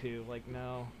Neo 2. Like,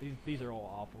 no, these are all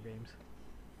awful games.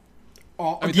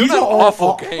 I mean, these are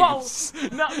awful games.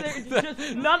 Well,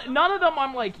 none of them.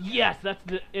 I'm like, yes,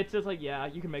 it's just like, yeah,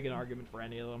 you can make an argument for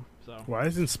any of them. So why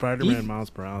isn't Spider-Man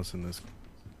Miles Morales in this?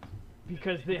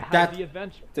 Because they have the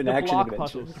adventure, the block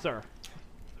puzzles, sir.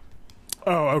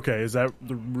 Oh, okay. Is that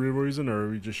the real reason, or are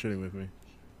we just shitting with me?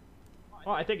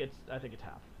 Well, I think it's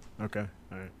half. Okay.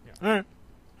 All right. Yeah. All right.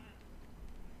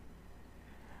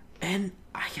 And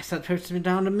I guess that puts me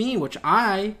down to me, which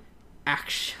I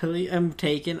actually am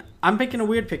taking. I'm picking a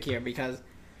weird pick here because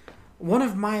one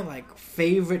of my like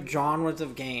favorite genres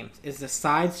of games is the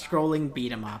side-scrolling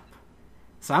beat 'em up.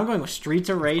 So I'm going with Streets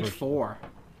of Rage 4.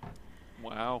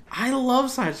 Wow. I love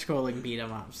side-scrolling beat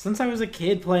 'em ups since I was a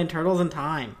kid playing Turtles in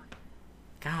Time.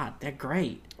 God, they're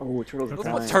great. Oh, Turtles in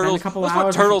Time. Let's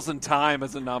put Turtles in Time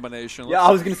as a nomination. Yeah, I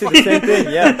was going to say the same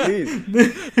thing. Yeah,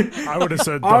 please. I would have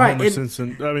said the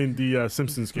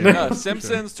Simpsons game. Yeah,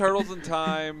 Simpsons, Turtles in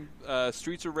Time,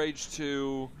 Streets of Rage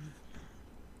 2.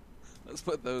 Let's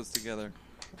put those together.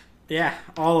 Yeah,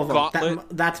 all of them. Gauntlet.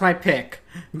 That's my pick.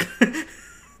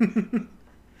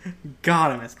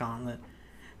 God, I miss Gauntlet.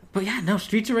 But yeah, no,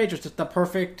 Streets of Rage was just the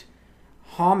perfect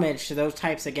homage to those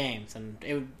types of games.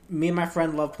 And me and my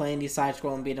friend loved playing these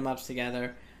side-scrolling beat-em-ups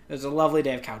together. It was a lovely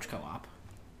day of couch co-op.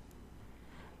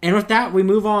 And with that, we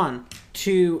move on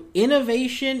to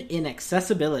innovation in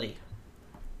accessibility.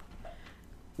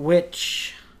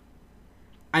 Which,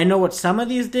 I know what some of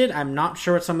these did. I'm not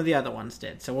sure what some of the other ones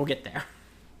did. So we'll get there.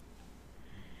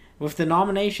 With the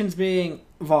nominations being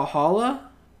Valhalla,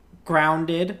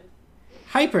 Grounded,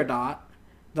 Hyperdot,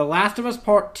 The Last of Us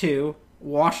Part 2,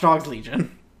 Watch Dogs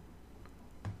Legion.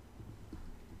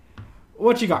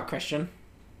 What you got, Christian?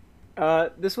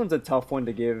 This one's a tough one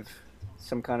to give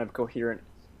some kind of coherent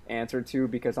answer to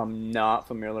because I'm not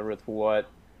familiar with what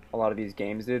a lot of these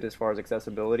games did as far as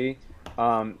accessibility.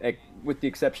 With the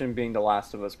exception being The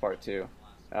Last of Us Part 2.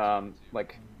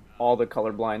 Like, all the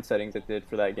colorblind settings it did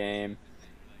for that game.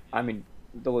 I mean,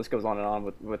 the list goes on and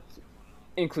on with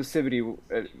inclusivity,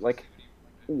 like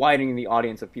widening the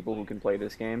audience of people who can play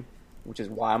this game, which is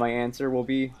why my answer will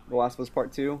be The Last of Us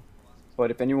Part 2. But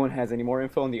if anyone has any more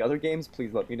info on the other games,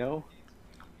 please let me know.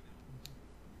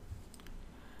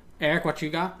 Eric, what you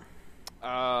got?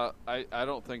 I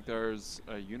don't think there's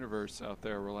a universe out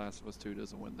there where Last of Us 2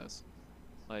 doesn't win this.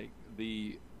 Like,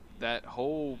 that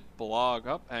whole blog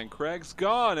up, and Craig's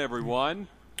gone, everyone.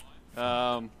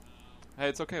 Hey,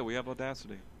 it's okay. We have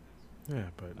Audacity. Yeah,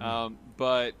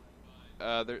 but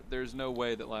there's no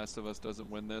way that Last of Us doesn't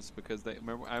win this because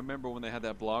I remember when they had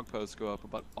that blog post go up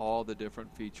about all the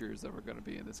different features that were going to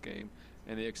be in this game,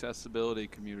 and the accessibility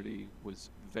community was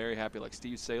very happy. Like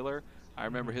Steve Saylor, I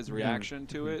remember his reaction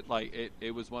to it. Like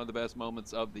it was one of the best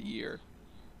moments of the year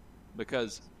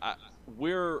because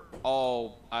we're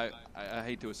all I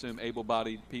hate to assume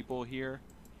able-bodied people here,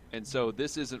 and so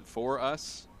this isn't for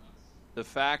us. The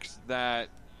fact that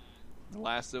The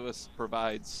Last of Us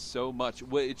provides so much,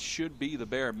 well, it should be the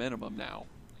bare minimum now.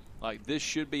 Like, this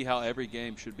should be how every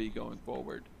game should be going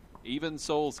forward. Even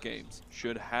Souls games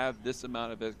should have this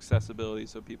amount of accessibility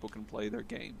so people can play their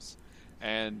games.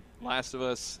 And Last of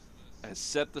Us has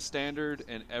set the standard,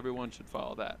 and everyone should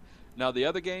follow that. Now, the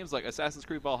other games, like Assassin's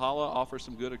Creed Valhalla, offer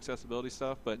some good accessibility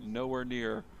stuff, but nowhere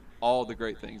near all the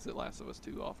great things that Last of Us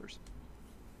 2 offers.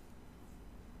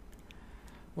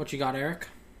 What you got, Eric?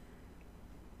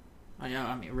 Oh, yeah,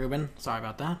 I mean, Ruben. Sorry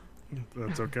about that.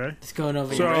 That's okay. Just going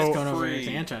over So- Eric's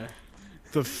answer.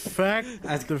 The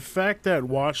fact that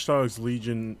Watch Dogs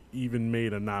Legion even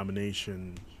made a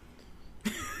nomination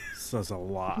says a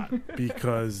lot,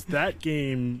 because that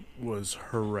game was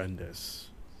horrendous.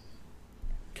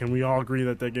 Can we all agree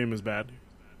that that game is bad?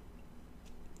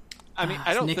 I mean,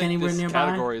 I don't Nick think anywhere this nearby?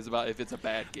 category is about if it's a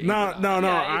bad game. No. or not.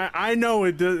 Yeah, I know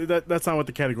that's not what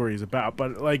the category is about.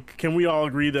 But like, can we all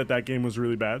agree that that game was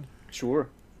really bad? Sure.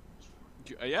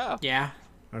 Yeah. Yeah.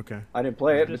 Okay. I didn't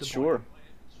play it, but sure.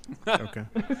 Okay.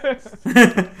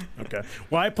 Okay.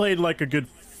 Well, I played like a good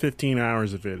 15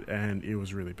 hours of it, and it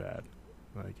was really bad.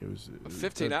 Like it was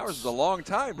 15 hours is a long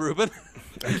time, Ruben.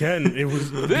 Again, it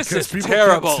was. This because is people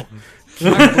terrible.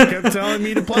 People kept telling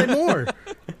me to play more.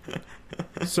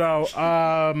 So,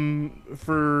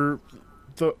 for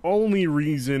the only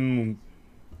reason,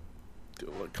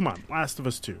 come on, Last of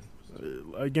Us 2.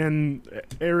 Again,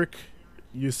 Eric,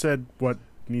 you said what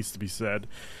needs to be said.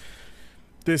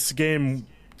 This game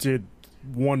did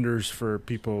wonders for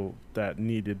people that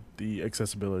needed the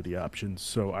accessibility options,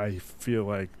 so I feel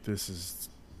like this is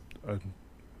a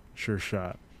sure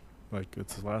shot. Like,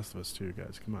 it's The Last of Us 2,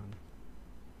 guys. Come on.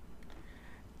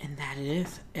 And that it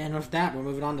is. And with that, we're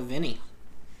moving on to Vinny.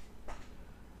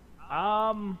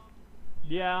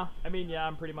 Yeah, I mean, yeah,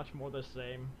 I'm pretty much more the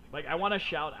same. Like, I want to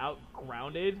shout out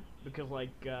Grounded, because, like,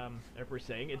 like we're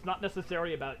saying, it's not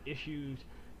necessarily about issues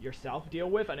yourself deal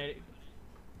with, and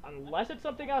unless it's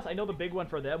something else. I know the big one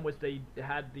for them was they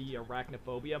had the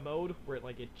arachnophobia mode, where,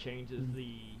 like, it changes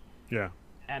the Yeah.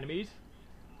 enemies,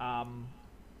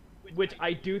 which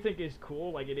I do think is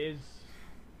cool. Like,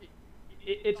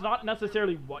 it's not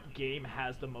necessarily what game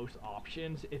has the most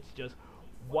options, it's just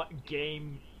what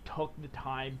game took the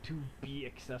time to be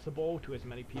accessible to as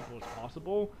many people as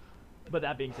possible. But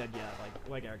that being said, yeah,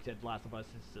 like Eric said, Last of Us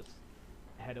is just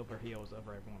head over heels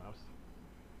over everyone else.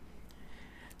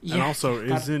 Yeah, And also,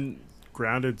 that- isn't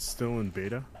Grounded still in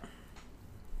beta?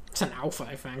 it's an alpha,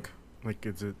 I think. Like,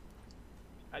 is it?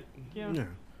 Yeah. Yeah.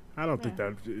 I don't think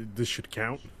that this should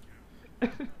count.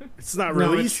 It's not No,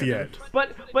 it released yet. shouldn't.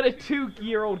 But a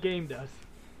 2-year-old game does.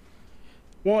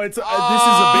 Well, it's this is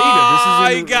a beta. This is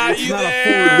I got it's you not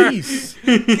there. a full release.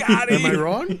 Got Am I it.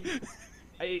 wrong?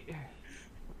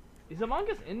 Is Among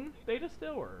Us in beta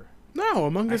still, or? No,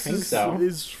 Among Us think is, so.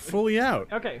 is fully out.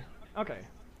 Okay.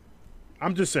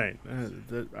 I'm just saying.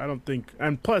 That I don't think.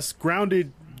 And plus,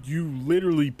 Grounded, you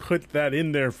literally put that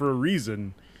in there for a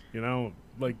reason. You know,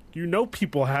 like,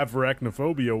 people have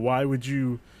arachnophobia. Why would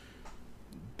you?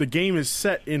 The game is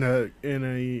set in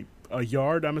a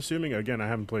yard. I'm assuming. Again, I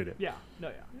haven't played it. Yeah. No.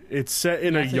 Yeah. It's set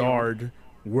in Yeah, a it's a yard. yard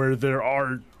where there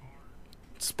are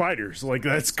spiders. Like,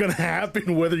 that's gonna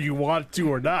happen whether you want to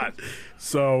or not.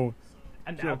 So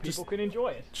And Yeah, now just- people can enjoy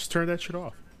it. just turn that shit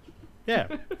off. Yeah.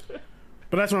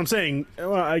 But that's what I'm saying.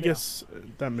 Well, I guess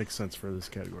that makes sense for this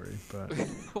category. But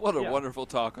What a Yeah. wonderful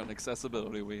talk on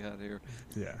accessibility we had here.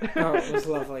 yeah. Oh, it was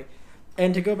lovely.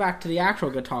 And to go back to the actual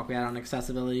good talk we had on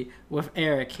accessibility with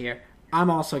Eric here, I'm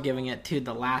also giving it to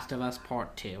The Last of Us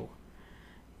Part 2.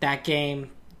 That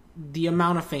game, the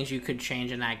amount of things you could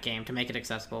change in that game to make it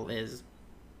accessible is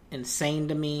insane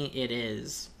to me. It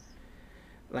is,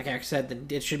 like Eric said,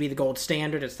 it should be the gold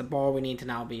standard. It's the bar we need to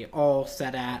now be all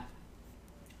set at.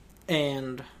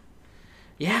 And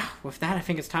yeah, with that, I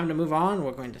think it's time to move on.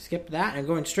 We're going to skip that and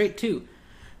going straight to,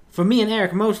 for me and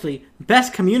Eric mostly,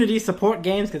 best community support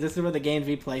games, because this is where the games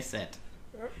we play sit.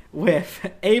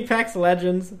 With Apex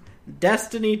Legends,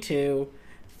 Destiny 2,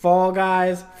 Fall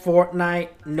Guys, Fortnite,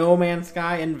 No Man's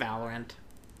Sky, and Valorant.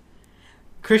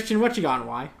 Christian, what you got and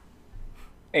why?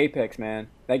 Apex, man.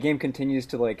 That game continues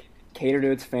to, like, cater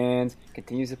to its fans,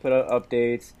 continues to put out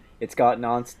updates. It's got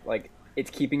it's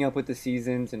keeping up with the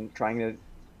seasons and trying to,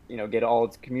 get all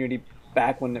its community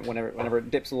back whenever it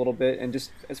dips a little bit. And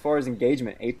just as far as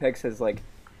engagement, Apex has, like,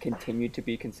 continued to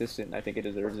be consistent, and I think it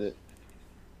deserves it.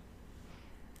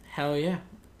 Hell yeah.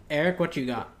 Eric, what you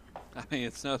got? I mean,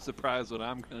 it's no surprise what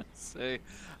I'm going to say.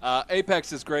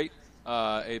 Apex is great.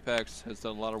 Apex has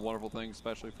done a lot of wonderful things,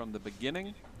 especially from the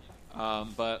beginning.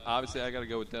 But obviously, I got to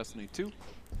go with Destiny 2.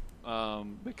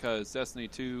 Because Destiny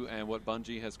 2 and what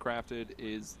Bungie has crafted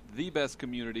is the best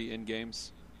community in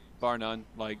games, bar none.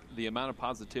 Like, the amount of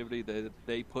positivity that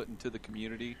they put into the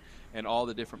community and all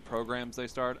the different programs they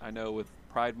start. I know with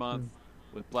Pride Month,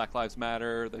 with Black Lives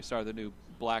Matter. They started the new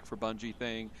Black for Bungie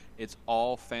thing. It's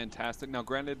all fantastic. Now,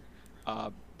 granted,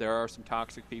 there are some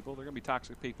toxic people. There are going to be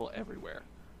toxic people everywhere.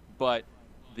 But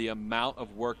the amount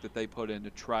of work that they put in to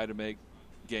try to make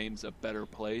games a better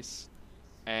place,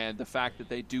 and the fact that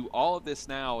they do all of this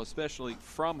now, especially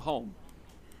from home,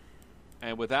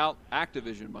 and without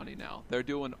Activision money now, they're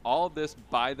doing all of this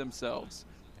by themselves.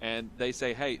 And they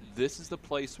say, hey, this is the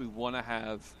place we want to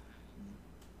have.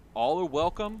 All are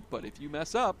welcome, but if you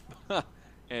mess up,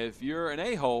 if you're an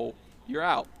a-hole, you're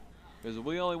out. Because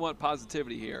we only want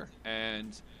positivity here.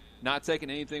 And not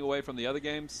taking anything away from the other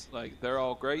games. Like, they're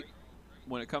all great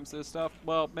when it comes to this stuff.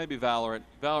 Well, maybe Valorant.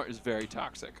 Valorant is very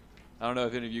toxic. I don't know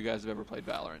if any of you guys have ever played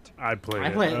Valorant. I play it. I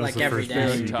play it That was like the every first day.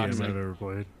 PC game Toxic. I've ever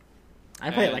played. I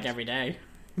play it And- like every day.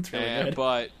 It's really good.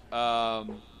 But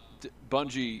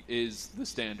Bungie is the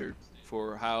standard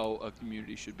for how a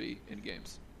community should be in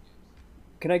games.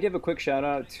 Can I give a quick shout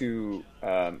out to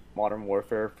Modern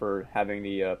Warfare for having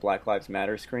the Black Lives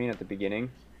Matter screen at the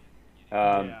beginning?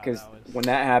 Because that was- when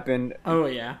that happened, Oh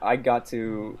yeah. I got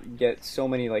to get so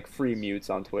many like free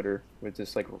mutes on Twitter with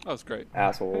just like That was great.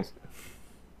 assholes.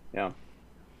 Yeah.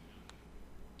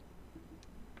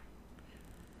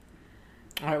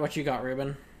 All right, what you got,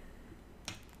 Ruben?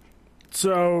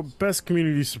 So, best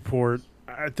community support.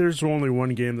 There's only one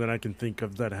game that I can think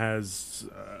of that has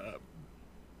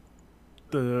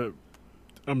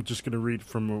I'm just going to read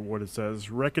from what it says.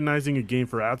 Recognizing a game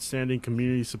for outstanding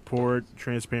community support,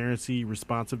 transparency,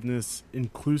 responsiveness,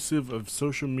 inclusive of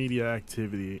social media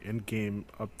activity, and game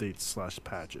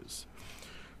updates/patches.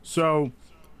 So,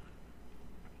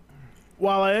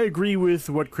 while I agree with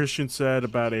what Christian said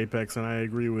about Apex, and I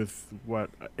agree with what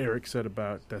Eric said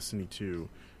about Destiny 2,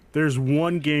 there's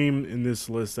one game in this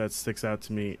list that sticks out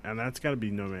to me, and that's got to be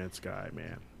No Man's Sky,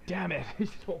 man. Damn it.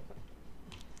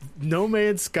 No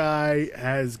Man's Sky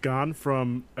has gone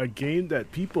from a game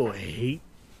that people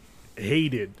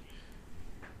hated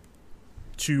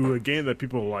to a game that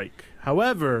people like.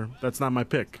 However, that's not my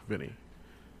pick, Vinny.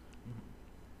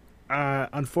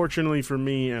 Unfortunately for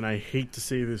me, and I hate to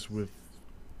say this with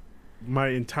my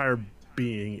entire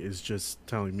being is just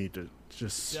telling me to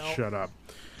just Don't. shut up.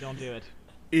 Don't do it.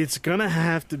 It's gonna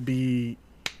have to be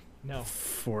No.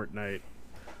 Fortnite.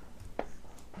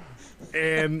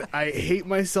 And I hate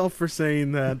myself for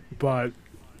saying that, but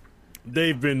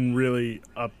they've been really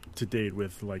up to date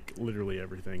with like literally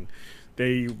everything.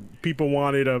 People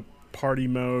wanted a party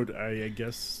mode, I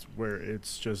guess, where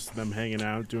it's just them hanging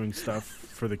out doing stuff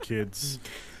for the kids.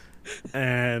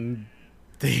 And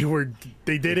they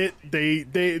did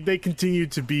it. They continue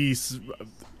to be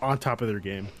on top of their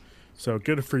game. So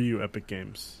good for you, Epic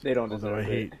Games. They don't Although deserve I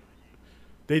hate. it.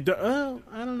 They do.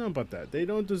 I don't know about that. They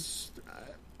don't just.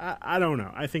 I don't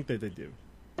know. I think that they do.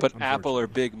 But Apple are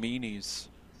big meanies,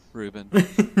 Ruben.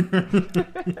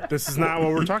 This is not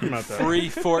what we're talking about, though. Free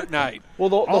Fortnite. Well,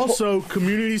 the Also,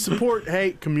 community support.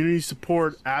 Hey, community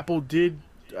support. Apple did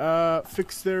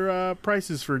fix their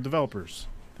prices for developers.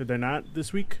 Did they not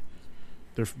this week?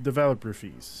 Their developer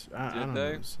fees. I don't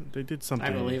they? know. They did something.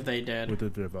 I believe they did. with the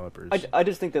developers. I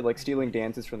just think that like stealing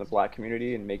dances from the black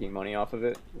community and making money off of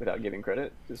it without giving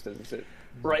credit just doesn't sit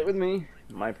right with me.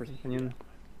 My personal opinion.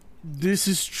 This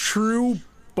is true,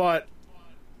 but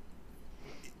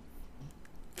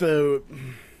the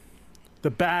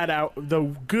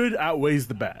good outweighs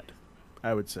the bad,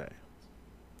 I would say.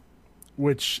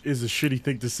 Which is a shitty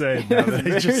thing to say now that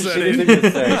I just said Shitty it. thing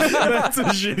to say. That's a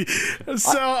shitty.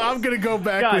 So I'm gonna go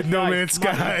back Guys, with No guys, Man's come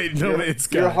on. Sky. No Man's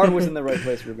Sky. Your heart was in the right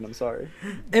place, Ruben. I'm sorry.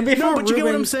 And before No, but you get what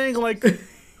Ruben- I'm saying. Like,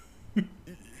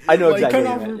 I know Like, exactly cut what you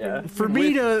off meant.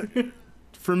 Yeah.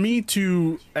 for me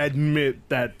to admit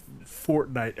that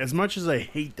Fortnite, as much as I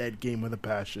hate that game with a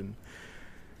passion,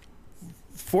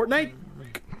 Fortnite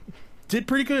did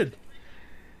pretty good.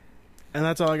 And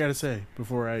that's all I gotta say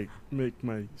before I make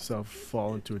myself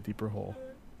fall into a deeper hole.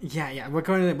 Yeah, we're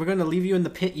going to leave you in the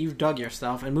pit you've dug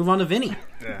yourself and move on to Vinny.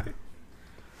 Yeah.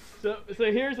 So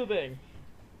here's the thing.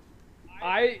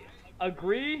 I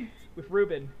agree with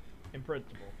Ruben in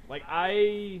principle. Like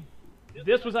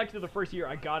this was actually the first year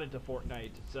I got into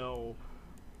Fortnite, so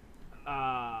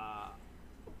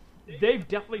they've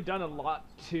definitely done a lot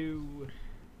to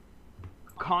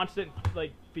constant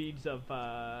like feeds of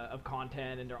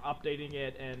content, and they're updating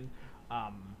it. And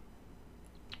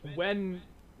when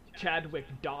Chadwick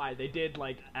died, they did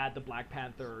like add the Black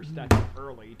Panther statue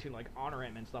early to like honor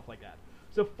him and stuff like that.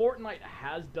 So Fortnite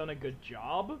has done a good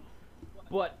job,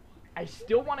 but I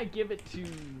still want to give it to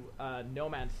No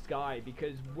Man's Sky,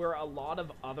 because where a lot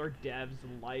of other devs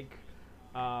like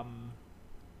I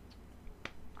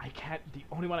The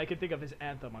only one I can think of is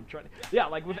Anthem. Yeah,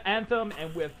 like with Anthem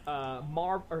and with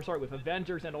with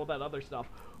Avengers and all that other stuff,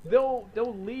 they'll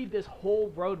lead this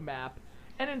whole roadmap,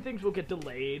 and then things will get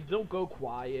delayed. They'll go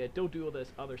quiet. They'll do all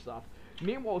this other stuff.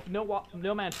 Meanwhile, with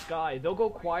No Man's Sky, they'll go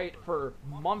quiet for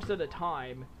months at a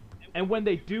time, and when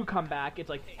they do come back, it's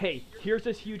like, hey, here's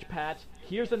this huge patch.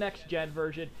 Here's the next gen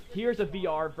version. Here's a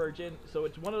VR version. So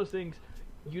it's one of those things.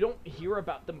 You don't hear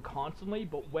about them constantly,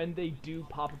 but when they do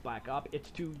pop back up, it's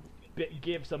to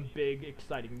give some big,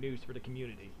 exciting news for the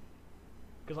community.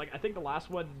 Because, like, I think the last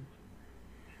one,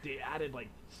 they added, like,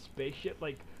 spaceship.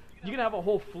 Like, you can have a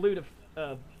whole fleet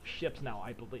of ships now,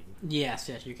 I believe. Yes,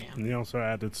 you can. And they also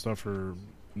added stuff for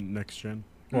next gen.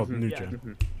 Well, new gen.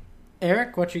 Mm-hmm.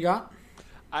 Eric, what you got?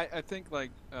 I think, like,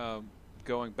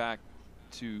 going back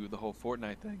to the whole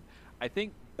Fortnite thing, I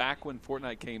think back when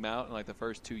Fortnite came out in like the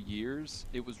first 2 years,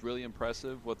 it was really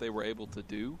impressive what they were able to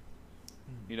do,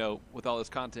 you know, with all this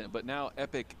content. But now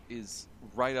Epic is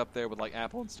right up there with like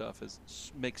Apple and stuff,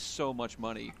 makes so much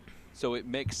money. So it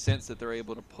makes sense that they're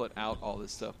able to put out all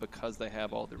this stuff because they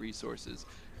have all the resources.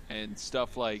 And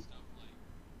stuff like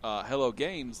Hello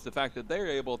Games, the fact that they're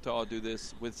able to all do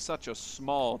this with such a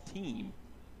small team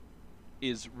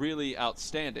is really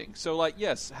outstanding. So, like,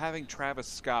 yes, having Travis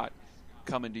Scott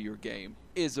come into your game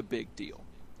is a big deal.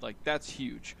 Like, that's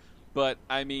huge. But,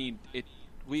 I mean,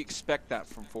 we expect that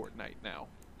from Fortnite now.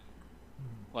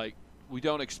 Like, we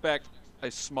don't expect a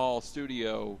small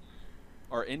studio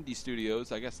or indie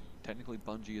studios. I guess technically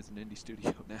Bungie is an indie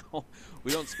studio now.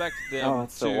 We don't expect them Oh,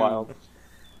 it's so wild.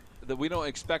 that we don't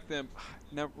expect them,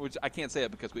 which I can't say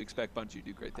it because we expect Bungie to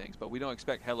do great things, but we don't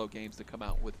expect Hello Games to come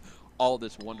out with all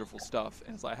this wonderful stuff.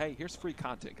 And it's like, hey, here's free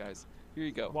content, guys. Here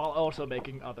you go. While also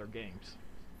making other games.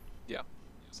 Yeah.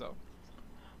 So,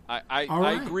 I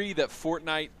right. agree that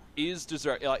Fortnite is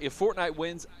deserved. Like, if Fortnite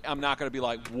wins, I'm not going to be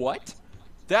like, what?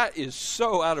 That is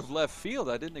so out of left field.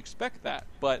 I didn't expect that.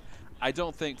 But I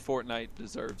don't think Fortnite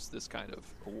deserves this kind of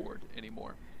award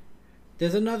anymore.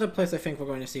 There's another place I think we're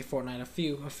going to see Fortnite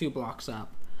a few blocks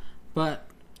up, but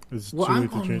Is it Well, too I'm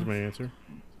late to on change with- my answer?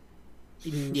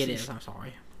 it is. I'm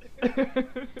sorry.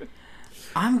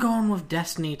 I'm going with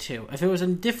Destiny 2. If it was a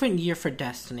different year for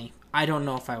Destiny, I don't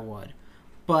know if I would,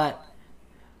 but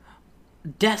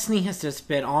Destiny has just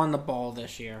been on the ball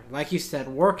this year. Like you said,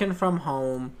 working from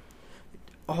home,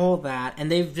 all that,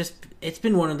 and it's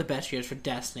been one of the best years for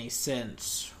Destiny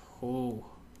since,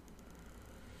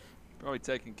 Probably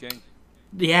Taken King.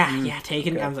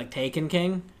 Taken. Okay. I was like Taken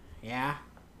King, yeah.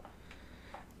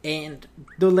 And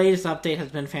the latest update has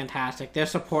been fantastic. Their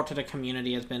support to the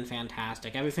community has been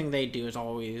fantastic. Everything they do is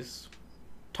always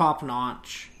top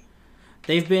notch.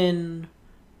 They've been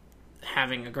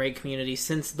having a great community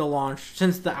since the launch,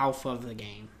 since the alpha of the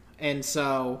game. And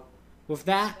so, with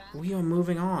that, we are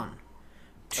moving on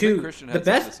I think Christian had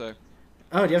something to say.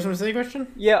 Oh, do you have something to say, Christian?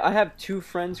 Yeah, I have two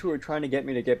friends who are trying to get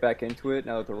me to get back into it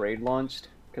now that the raid launched.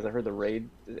 Because I heard the raid,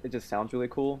 it just sounds really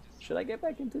cool. Should I get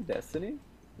back into Destiny?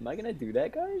 Am I gonna do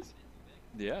that, guys?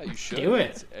 Yeah, you should. Do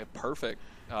it. It's perfect.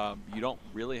 You don't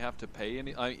really have to pay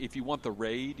any. If you want the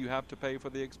raid, you have to pay for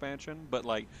the expansion. But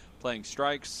like playing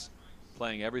strikes,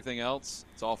 playing everything else,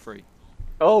 it's all free.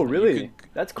 Oh, really? You can-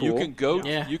 That's cool. You can go.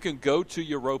 Yeah. You can go to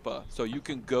Europa, so you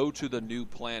can go to the new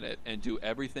planet and do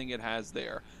everything it has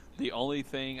there. The only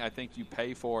thing I think you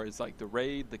pay for is like the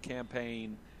raid, the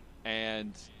campaign,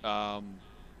 and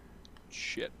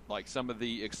like some of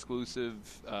the exclusive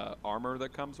armor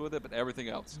that comes with it. But everything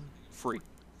else, free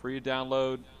to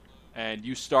download. And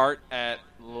you start at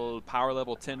power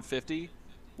level 1050,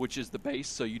 which is the base,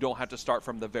 so you don't have to start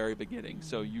from the very beginning.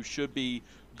 So you should be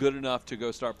good enough to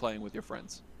go start playing with your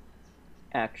friends.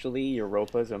 Actually,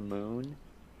 Europa's a moon.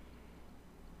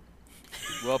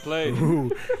 Well played. Ooh,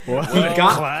 what Well a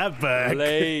got- clap back.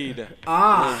 Played.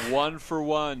 We're 1 for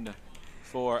 1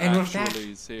 for And with that,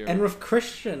 actualies here. and with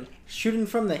Christian shooting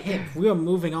from the hip, we are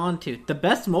moving on to the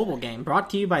best mobile game, brought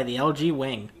to you by the LG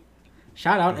Wing.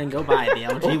 Shout out and go buy the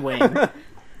LG Wing.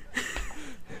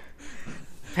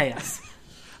 Pay us.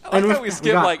 I like and how we we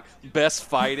skip got- like best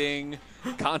fighting,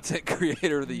 content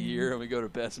creator of the year, and we go to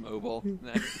best mobile.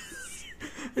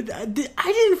 I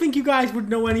didn't think you guys would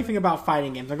know anything about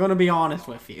fighting games. I'm going to be honest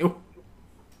with you.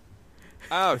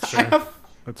 Ouch.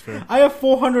 That's fair. I have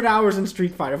 400 hours in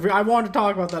Street Fighter. If I wanted to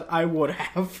talk about that, I would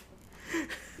have.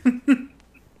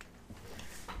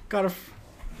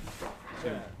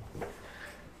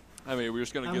 I mean, we're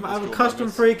just gonna give I have this a to custom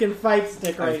Among Us. freaking fight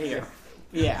stick right here.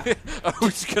 Yeah. Are we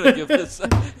just gonna give this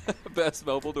best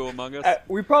mobile to Among Us?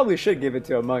 We probably should give it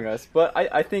to Among Us, but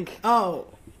I think Oh.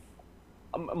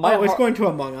 my It's heart- going to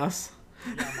Among Us.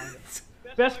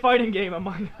 Best fighting game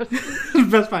Among Us.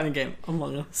 Best fighting game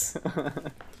Among Us.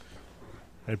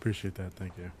 I appreciate that.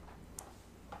 Thank you.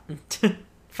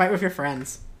 Fight with your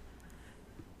friends.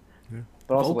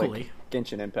 But also Vocally. like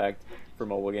Genshin Impact for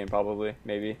mobile game, probably,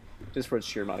 maybe, just for its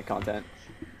sheer amount of content.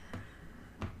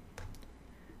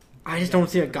 I just don't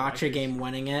see a gotcha game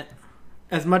winning it.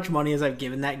 As much money as I've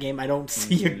given that game, I don't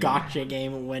see a gotcha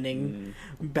game winning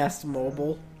best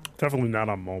mobile. Definitely not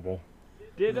on mobile.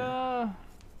 Did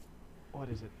what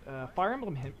is it? Fire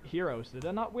Emblem Heroes. Did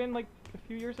that not win like a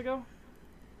few years ago?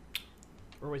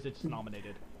 Or was it just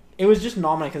nominated? It was just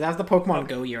nominated because that was the Pokemon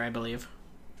Go year, I believe.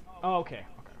 Oh, okay.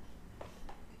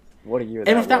 What a year!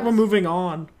 And with that, was. we're moving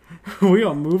on. We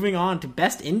are moving on to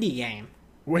best indie game.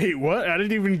 Wait, what? I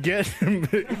didn't even get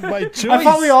my choice. I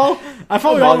thought we all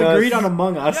Among Us. agreed on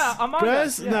Among Us. Yeah, Among Us.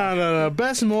 Best? Yeah. No.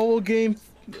 Best mobile game.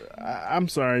 I'm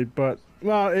sorry, but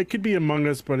well, it could be Among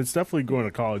Us, but it's definitely going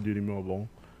to Call of Duty Mobile.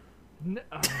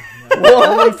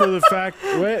 Only for the fact.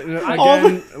 Wait,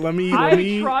 again, let me.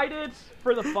 I tried it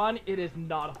for the fun. It is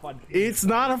not a fun game. It's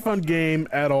not a fun game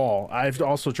at all. I've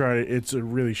also tried it. It's a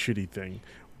really shitty thing.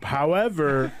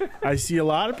 However, I see a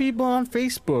lot of people on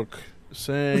Facebook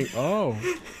saying, "Oh,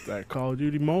 that Call of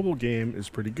Duty mobile game is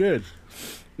pretty good."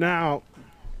 Now,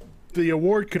 the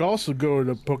award could also go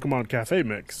to Pokemon Cafe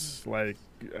Mix. Like,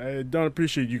 I don't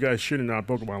appreciate you guys shitting on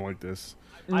Pokemon like this.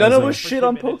 None of I us for shit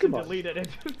on 2 minutes and Pokemon. deleted it.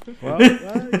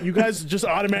 Well, you guys just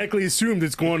automatically assumed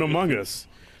it's going Among Us.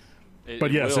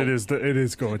 But yes, will. it is. It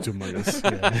is going to Among Us.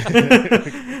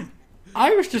 Yeah.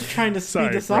 I was just trying to speed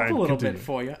Sorry, this up Brian, a little continue. bit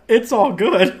for you. It's all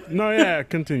good. No, yeah.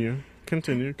 Continue.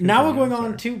 Now we're going I'm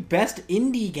on sorry. to best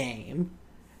indie game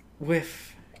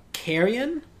with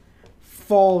Carrion,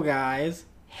 Fall Guys,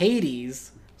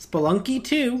 Hades, Spelunky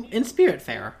 2, and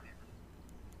Spiritfarer.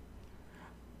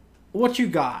 What you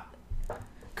got,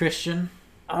 Christian?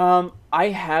 I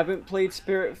haven't played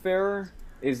Spiritfarer.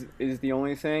 Is the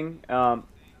only thing.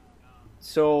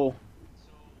 So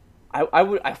I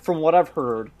would, from what I've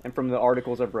heard and from the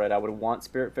articles I've read, I would want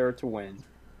Spiritfarer to win,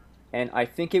 and I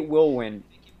think it will win.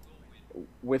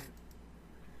 With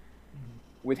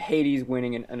Hades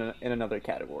winning in another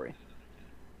category,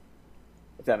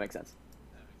 if that makes sense.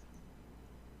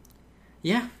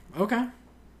 Yeah, okay.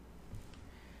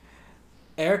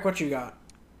 Eric, what you got?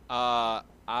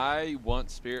 I want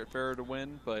Spiritfarer to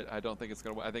win, but I don't think it's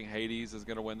going to win. I think Hades is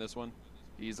going to win this one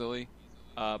easily.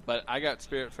 But I got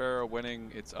Spiritfarer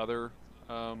winning its other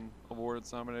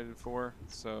awards nominated for.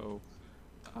 So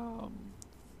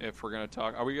if we're going to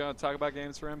talk... Are we going to talk about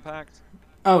Games for Impact?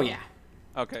 Oh, yeah.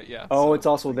 Okay, yeah. Oh, so- it's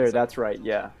also there. That's right.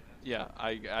 Yeah. Yeah,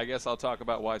 I guess I'll talk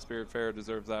about why Spiritfarer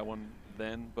deserves that one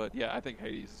then. But yeah, I think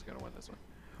Hades is going to win this one.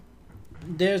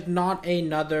 There's not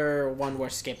another one we're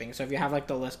skipping, so if you have like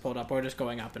the list pulled up, we're just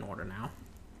going up in order now.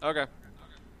 Okay.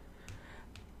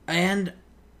 And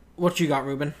what you got,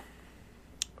 Ruben?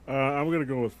 I'm gonna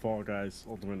go with Fall Guys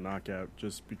Ultimate Knockout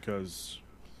just because.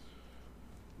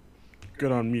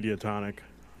 Good on Mediatonic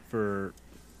for.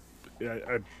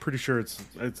 I'm pretty sure it's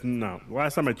no.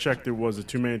 Last time I checked, it was a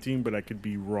 2-man team, but I could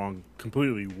be wrong,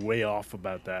 completely way off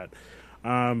about that.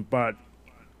 But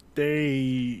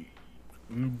they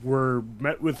were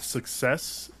met with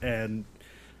success, and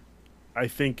I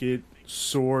think it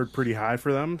soared pretty high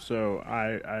for them. So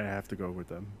I have to go with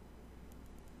them.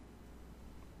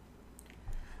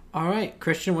 All right,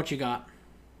 Christian, what you got?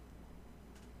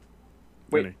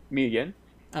 Wait, Vinny. me again?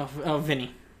 Oh,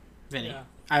 Vinny. Yeah.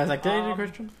 I was like, did I do Um,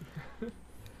 Christian?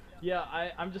 Yeah,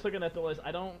 I'm just looking at the list.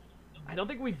 I don't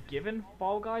think we've given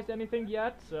Fall Guys anything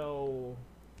yet, so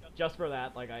just for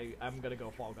that, like I'm gonna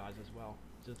go Fall Guys as well.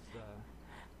 Just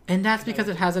And that's because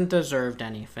it hasn't deserved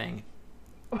anything.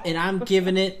 And I'm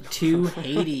giving it to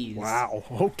Hades. Wow.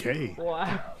 Okay.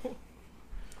 wow.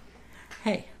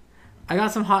 Hey, I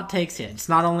got some hot takes here. It's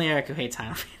not only Eric who hates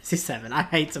Final Fantasy VII. I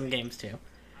hate some games too.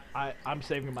 I'm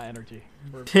saving my energy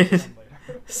for some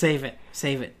later. Save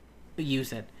it,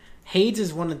 use it. Hades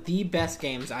is one of the best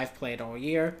games I've played all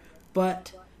year,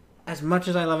 but as much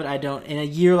as I love it, I don't. In a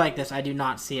year like this, I do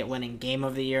not see it winning Game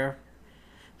of the Year.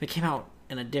 If it came out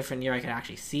in a different year, I could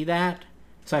actually see that.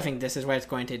 So I think this is where it's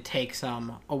going to take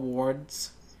some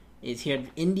awards. Is here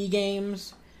indie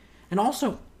games, and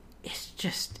also it's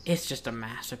just a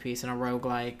masterpiece and a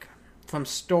roguelike. From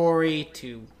story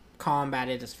to combat,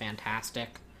 it is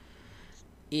fantastic.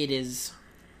 It is,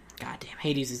 goddamn,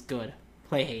 Hades is good.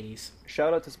 Play Hades.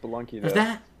 Shout out to Spelunky though. There's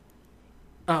that.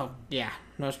 Oh yeah,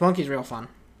 no, Spelunky's real fun.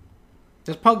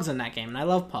 There's pugs in that game, and I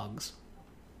love pugs.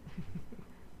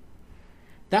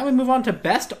 That we move on to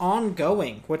best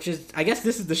ongoing, which is, I guess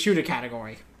this is the shooter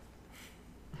category.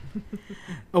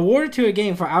 Awarded to a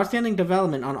game for outstanding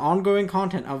development on ongoing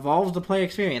content evolves the play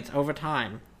experience over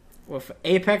time. With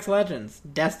Apex Legends,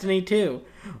 Destiny 2,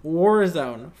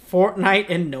 Warzone, Fortnite,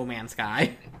 and No Man's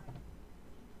Sky.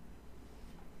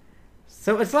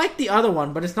 So it's like the other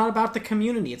one, but it's not about the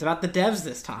community. It's about the devs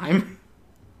this time.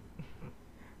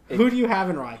 Who do you have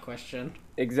in Rye question?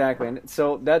 Exactly, and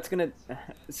so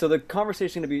the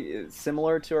conversation gonna be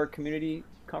similar to our community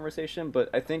conversation, but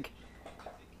I think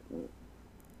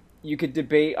you could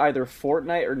debate either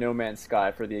Fortnite or No Man's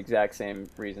Sky for the exact same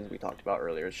reasons we talked about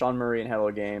earlier. Sean Murray and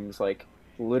Hello Games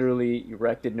literally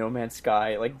erected No Man's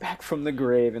Sky back from the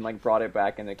grave and brought it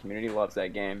back, and the community loves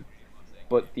that game.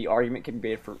 But the argument can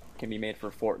be made for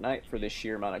Fortnite for the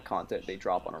sheer amount of content they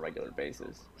drop on a regular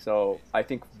basis. So I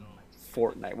think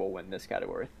Fortnite will win this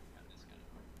category.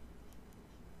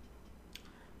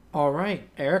 All right,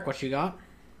 Eric, what you got?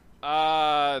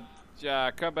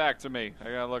 Yeah, come back to me. I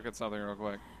gotta look at something real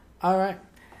quick. All right.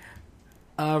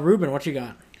 Ruben, what you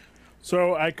got?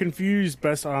 So I confused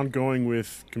best ongoing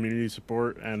with community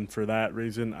support, and for that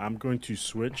reason, I'm going to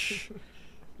switch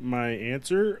my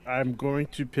answer. I'm going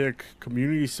to pick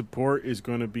community support is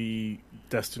going to be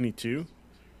Destiny 2,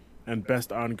 and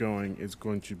best ongoing is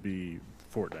going to be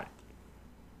Fortnite.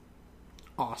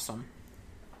 Awesome.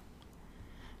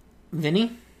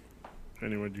 Vinny?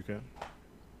 Anyone you got?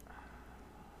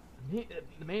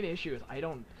 The main issue is I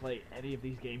don't play any of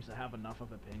these games to have enough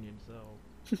of opinion.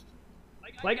 So,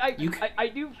 I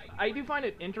do find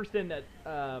it interesting that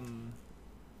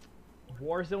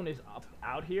Warzone is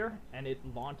out here and it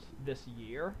launched this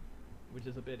year, which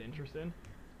is a bit interesting.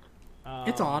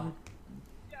 It's odd.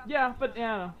 Yeah, but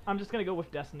yeah, I'm just gonna go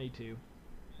with Destiny 2.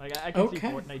 I can see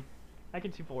Okay. Fortnite. I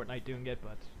can see Fortnite doing it,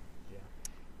 but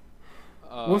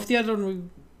yeah. What's the other one?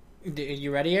 Are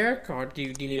you ready, Eric, or do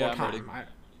you need more I'm time? ready.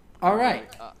 All right.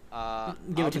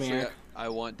 Give it to me, Obviously, Eric. I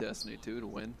want Destiny 2 to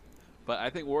win, but I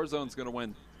think Warzone's going to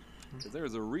win. Because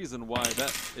there's a reason why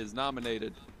that is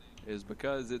nominated, is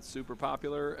because it's super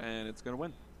popular and it's going to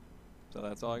win. So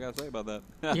that's all I got to say about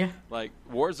that. Yeah.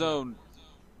 Warzone,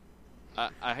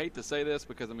 I hate to say this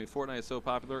because, Fortnite is so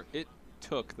popular, it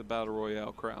took the Battle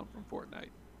Royale crown from Fortnite.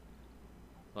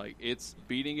 It's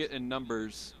beating it in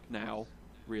numbers now,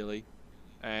 really,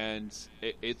 and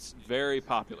it's very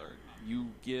popular. You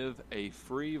give a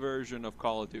free version of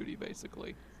Call of Duty,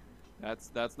 basically.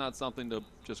 That's not something to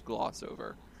just gloss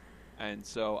over. And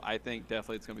so I think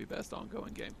definitely it's going to be best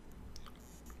ongoing game.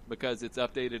 Because it's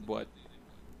updated,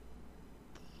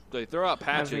 they throw out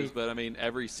patches, but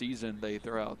every season they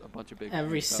throw out a bunch of big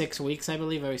Every new stuff. 6 weeks, I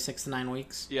believe. Every 6 to 9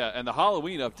 weeks. Yeah, and the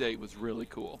Halloween update was really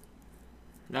cool.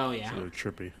 Oh, yeah. It's really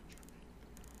trippy.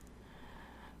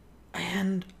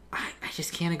 And I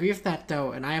just can't agree with that,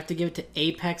 though. And I have to give it to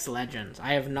Apex Legends.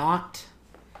 I have not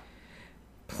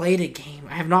played a game.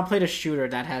 I have not played a shooter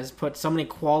that has put so many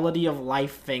quality of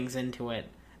life things into it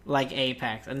like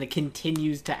Apex. And it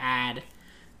continues to add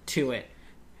to it.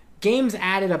 Games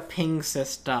added a ping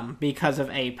system because of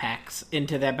Apex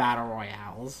into their battle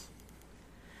royales.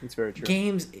 It's very true.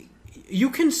 Games, you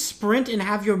can sprint and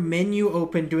have your menu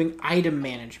open doing item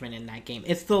management in that game.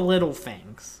 It's the little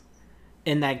things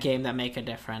in that game that make a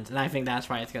difference, and I think that's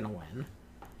why it's going to win.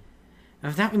 And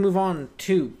with that, we move on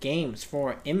to games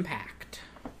for Impact.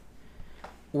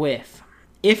 With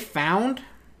If Found,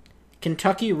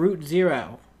 Kentucky Route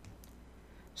Zero,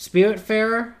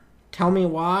 Spiritfarer, Tell Me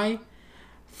Why,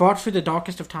 Fought Through the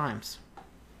Darkest of Times.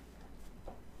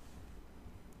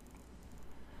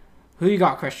 Who you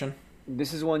got, Christian?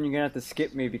 This is one you're gonna have to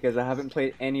skip me because I haven't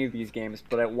played any of these games,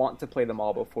 but I want to play them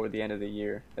all before the end of the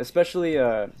year. Especially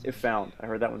If Found. I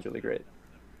heard that one's really great.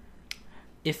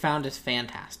 If Found is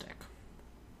fantastic.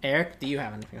 Eric, do you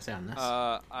have anything to say on this?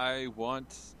 I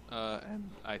want, and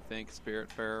I think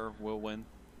Spiritfarer will win,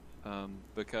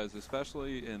 because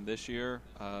especially in this year,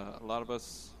 a lot of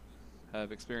us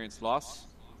have experienced loss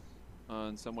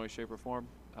in some way, shape, or form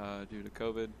due to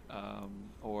COVID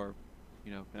or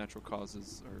natural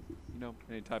causes or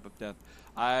any type of death.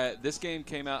 This game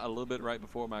came out a little bit right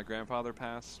before my grandfather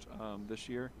passed this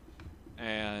year,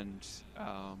 and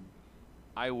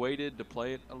I waited to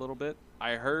play it a little bit.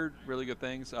 I heard really good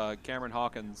things. Cameron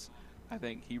Hawkins, I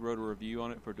think he wrote a review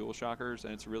on it for DualShockers,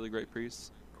 and it's a really great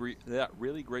piece.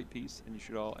 Really great piece, and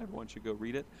everyone should go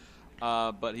read it.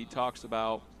 But he talks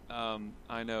about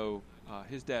I know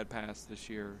his dad passed this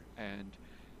year, and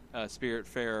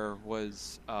Spiritfarer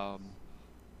was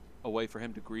a way for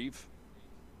him to grieve,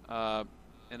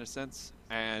 in a sense,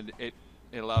 and it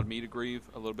allowed me to grieve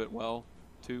a little bit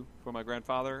too, for my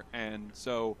grandfather. And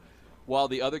so while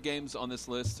the other games on this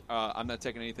list, I'm not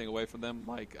taking anything away from them,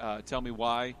 like Tell Me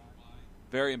Why,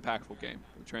 very impactful game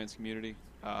for the trans community,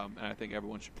 and I think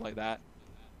everyone should play that.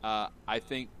 I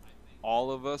think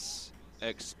all of us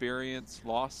experience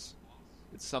loss.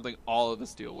 It's something all of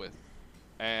us deal with.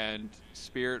 And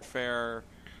Spiritfarer,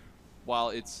 while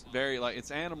it's very like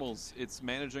it's animals, it's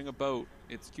managing a boat,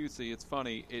 it's cutesy, it's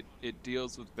funny, it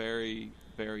deals with very,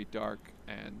 very dark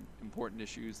and important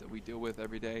issues that we deal with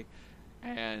every day.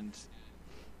 And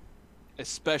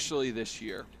especially this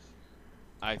year,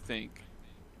 I think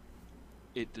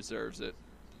it deserves it,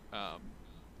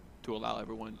 to allow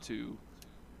everyone to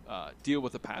deal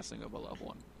with the passing of a loved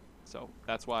one. So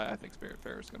that's why I think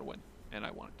Spiritfarer is going to win, and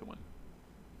I want it to win.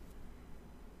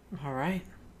 All right.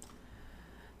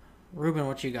 Ruben,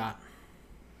 what you got?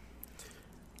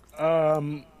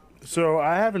 So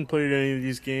I haven't played any of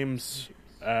these games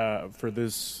for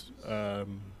this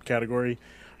category.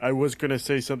 I was gonna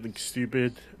say something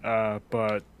stupid,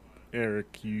 but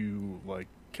Eric, you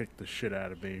kicked the shit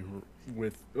out of me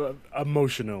with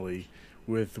emotionally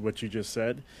with what you just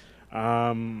said.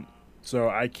 So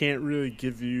I can't really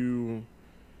give you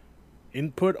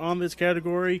input on this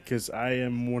category because I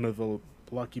am one of the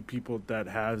lucky people that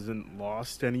hasn't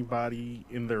lost anybody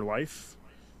in their life,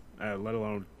 let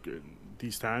alone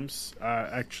these times.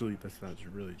 Actually, that's not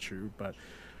really true, but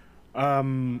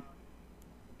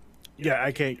yeah,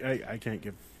 I can't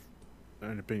give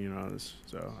an opinion on this,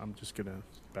 so I'm just gonna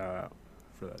bow out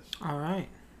for this. All right,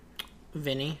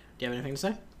 Vinny, do you have anything to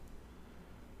say?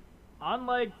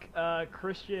 Unlike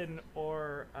Christian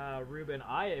or Ruben,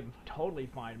 I am totally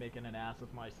fine making an ass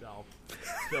of myself.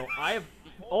 So I have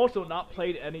also not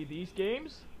played any of these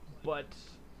games, but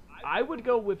I would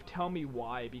go with Tell Me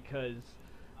Why, because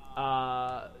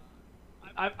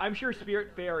I'm sure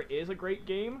Spiritfarer is a great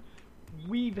game.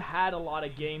 We've had a lot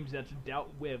of games that's dealt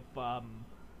with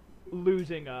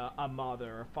losing a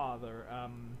mother or father.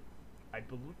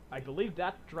 I believe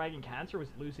that Dragon Cancer was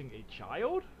losing a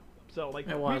child. So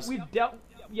we've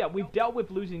dealt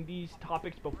with losing these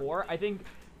topics before. I think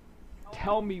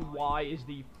Tell Me Why is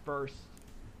the first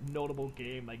notable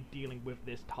game dealing with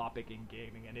this topic in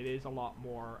gaming, and it is a lot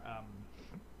more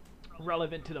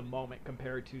relevant to the moment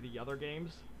compared to the other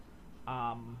games.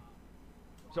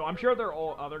 So I'm sure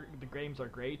the games are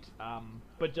great,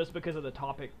 but just because of the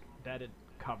topic that it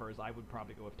covers, I would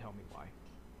probably go with Tell Me Why.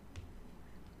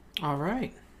 All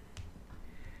right.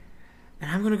 And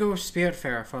I'm going to go with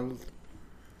Spiritfarer for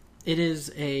it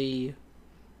is a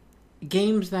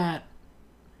games that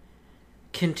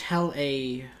can tell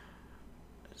a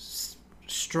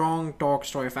strong dark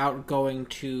story without going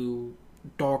to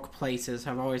dark places.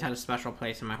 I've always had a special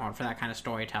place in my heart for that kind of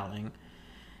storytelling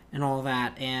and all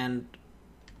that. And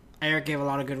Eric gave a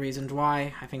lot of good reasons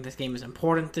why. I think this game is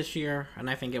important this year, and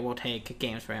I think it will take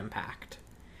Games for Impact.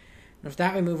 And with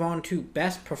that, we move on to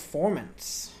Best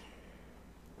Performance.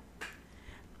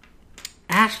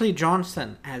 Ashley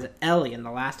Johnson as Ellie in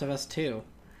The Last of Us 2.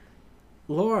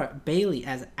 Laura Bailey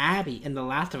as Abby in The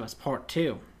Last of Us Part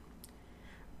 2.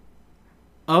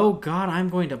 Oh god, I'm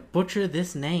going to butcher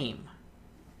this name.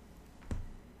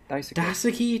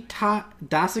 Daisuke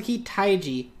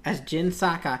Taiji as Jin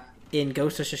Saka in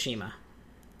Ghost of Tsushima.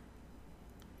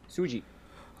 Suji,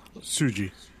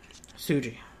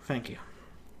 thank you.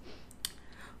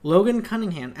 Logan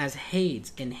Cunningham as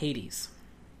Hades in Hades.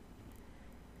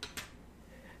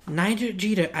 Nigel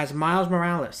Jeter as Miles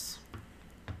Morales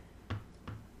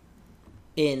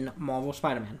in Marvel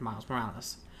Spider-Man, Miles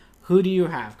Morales. Who do you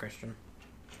have, Christian?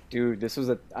 Dude,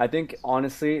 I think,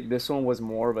 honestly, this one was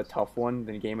more of a tough one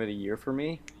than Game of the Year for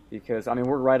me, because,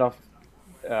 we're right off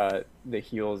the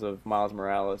heels of Miles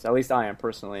Morales. At least I am,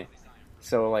 personally.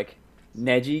 So,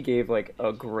 Neji gave,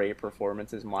 a great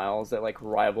performance as Miles that,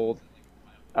 rivaled,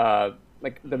 the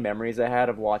memories I had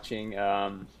of watching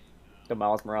the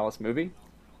Miles Morales movie,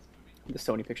 the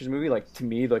Sony Pictures movie. To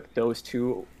me, those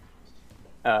two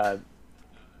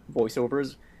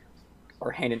voiceovers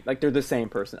are they're the same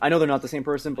person. I know they're not the same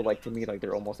person, but to me,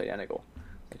 they're almost identical.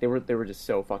 They were just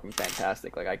so fucking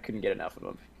fantastic. I couldn't get enough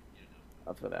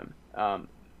of them.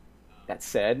 That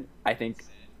said, I think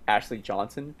Ashley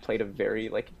Johnson played a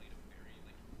very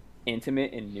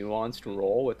intimate and nuanced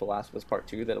role with The Last of Us Part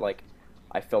 2 that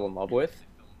I fell in love with.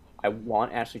 I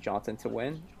want Ashley Johnson to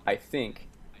win. I think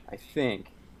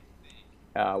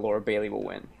Laura Bailey will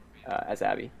win as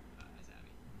Abby.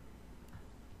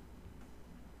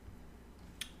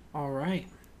 All right.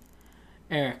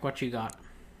 Eric, what you got?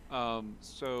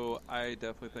 So I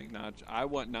definitely think I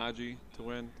want Najee to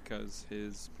win because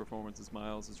his performance as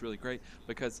Miles is really great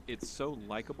because it's so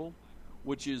likable,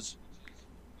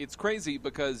 it's crazy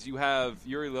because you have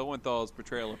Yuri Lowenthal's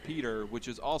portrayal of Peter, which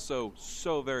is also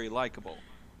so very likable.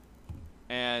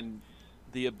 And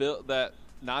that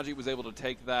Najee was able to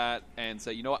take that and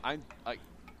say, you know what,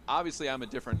 obviously I'm a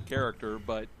different character,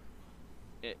 but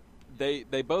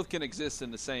they both can exist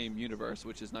in the same universe,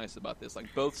 which is nice about this.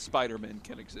 Like, both Spider-Men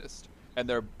can exist, and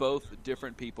they're both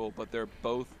different people, but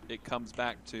it comes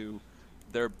back to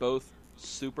they're both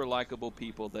super likable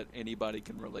people that anybody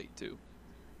can relate to.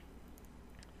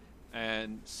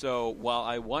 And so while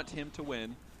I want him to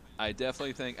win, I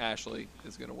definitely think Ashley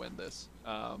is going to win this,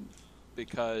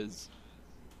 because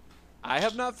I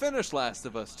have not finished Last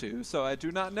of Us 2, so I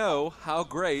do not know how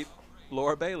great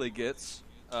Laura Bailey gets.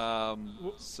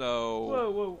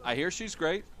 Whoa. I hear she's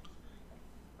great.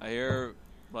 I hear,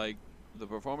 like, the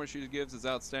performance she gives is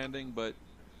outstanding, but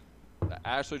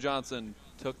Ashley Johnson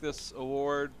took this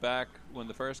award back when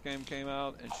the first game came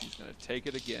out, and she's going to take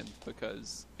it again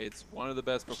because it's one of the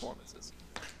best performances.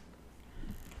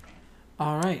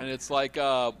 All right. And it's like,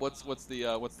 what's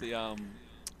the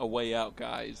A Way Out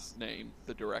guy's name?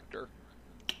 The director.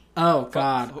 Oh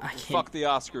God, I can't. Fuck the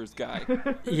Oscars guy.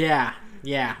 Yeah.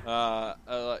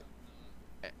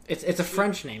 It's a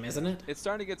French name, isn't it? It's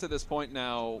starting to get to this point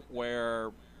now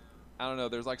where, I don't know,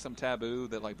 there's like some taboo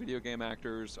that like video game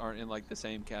actors aren't in like the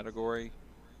same category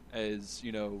as,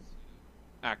 you know,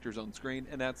 actors on screen,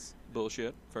 and that's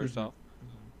bullshit. First off,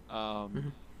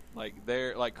 like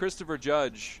they're like Christopher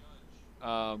Judge,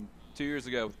 2 years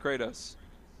ago with Kratos.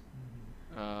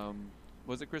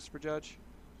 Was it Christopher Judge?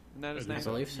 Isn't that his name? I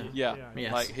believe so. Yeah.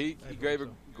 Yes. Like he gave a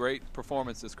great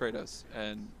performance as Kratos,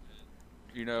 and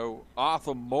you know,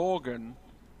 Arthur Morgan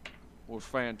was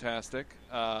fantastic.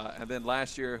 And then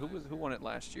last year, who won it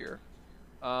last year?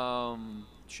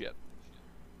 Shit.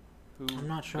 I'm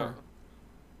not sure.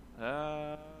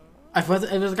 Uh, It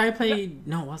was the guy who played.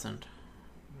 No, it wasn't.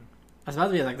 I was about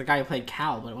to be like the guy who played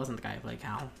Cal, but it wasn't the guy who played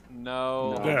Cal.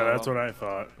 no. Yeah, that's what I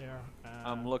thought. Yeah.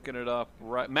 I'm looking it up.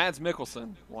 Right, Mads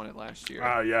Mikkelsen won it last year.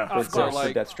 Yeah. Of Of course. course,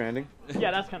 like- Death Stranding.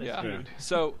 Yeah, that's kind of Yeah. skewed.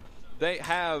 So they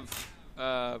have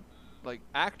like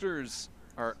actors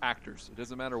are actors. It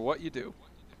doesn't matter what you do.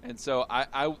 And so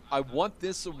I want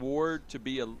this award to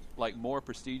be like more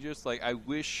prestigious. Like I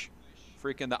wish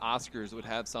freaking the Oscars would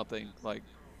have something like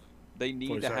they need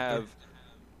Voice to actor. have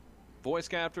voice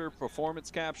capture, performance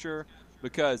capture,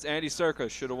 because Andy Serkis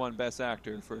should have won Best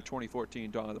Actor for 2014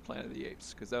 Dawn of the Planet of the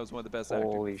Apes, because that was one of the best acting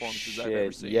Holy performances I've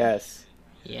ever shit! seen. Yes.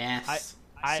 Yes.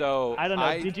 I don't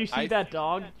know. Did you see that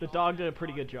dog? The dog did a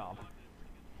pretty good job.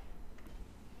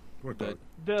 What The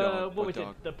the? dog, What was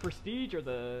dog? it? The Prestige or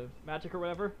the Magic or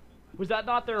whatever? Was that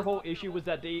not their whole issue? Was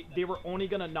that they were only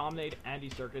gonna nominate Andy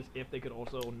Serkis if they could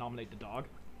also nominate the dog?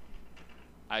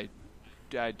 I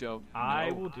don't know.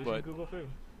 I will do some but, Google too.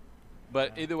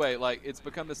 But either way, like it's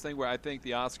become this thing where I think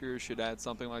the Oscars should add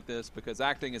something like this, because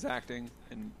acting is acting,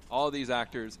 and all of these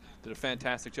actors did a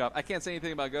fantastic job. I can't say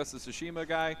anything about Ghost of Tsushima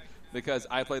guy because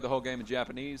I played the whole game in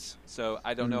Japanese, so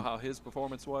I don't know how his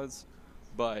performance was.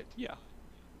 But yeah,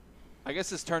 I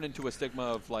guess it's turned into a stigma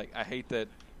of like I hate that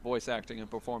voice acting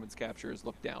and performance capture is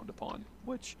looked down upon,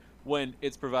 which when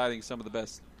it's providing some of the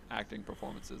best acting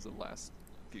performances of the last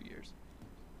few years.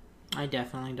 I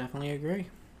definitely agree.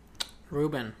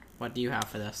 Ruben, what do you have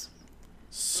for this?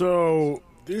 So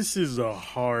this is a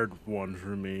hard one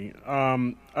for me.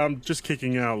 I'm just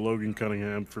kicking out Logan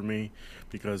Cunningham for me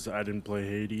because I didn't play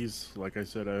Hades. Like I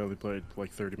said, I only played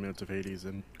like 30 minutes of Hades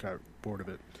and got bored of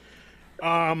it.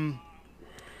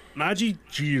 Najee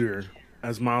Jeter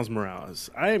as Miles Morales.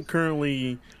 I am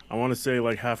currently, I want to say,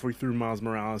 like halfway through Miles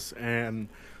Morales, and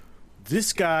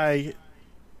this guy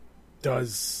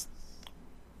does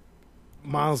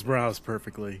Miles Morales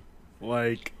perfectly.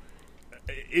 Like,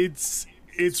 it's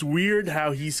weird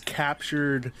how he's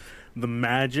captured the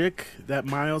magic that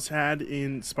Miles had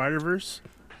in Spider-Verse.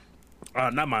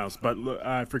 Not Miles, but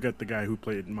I forget the guy who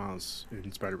played Miles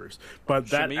in Spider-Verse. But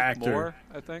that Shameik actor, Moore,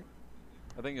 I think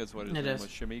that's what his It name is.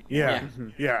 was. Shameik. yeah,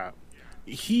 yeah,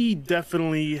 he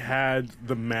definitely had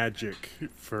the magic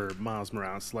for Miles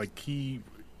Morales. Like, he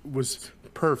was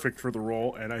perfect for the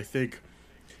role, and I think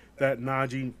that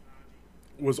Najee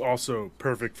was also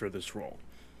perfect for this role.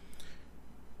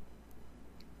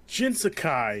 Jin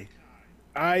Sakai,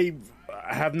 I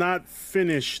have not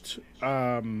finished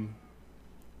the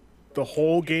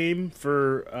whole game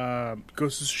for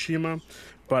Ghost of Tsushima,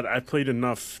 but I played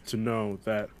enough to know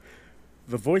that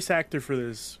the voice actor for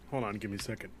this... Hold on, give me a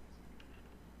second.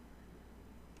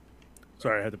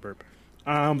 Sorry, I had to burp.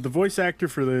 The voice actor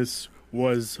for this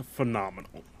was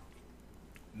phenomenal.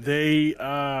 They...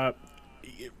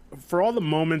 for all the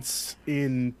moments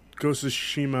in Ghost of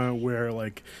Tsushima where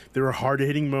like there were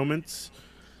hard-hitting moments,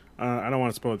 I don't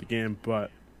want to spoil the game,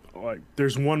 but like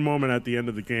there's one moment at the end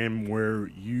of the game where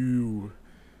you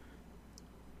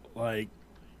like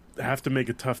have to make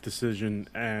a tough decision,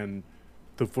 and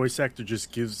the voice actor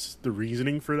just gives the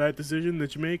reasoning for that decision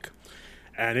that you make,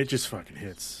 and it just fucking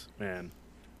hits, man.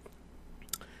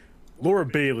 Laura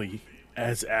Bailey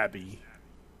as Abby.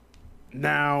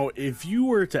 Now, if you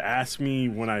were to ask me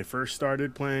when I first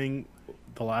started playing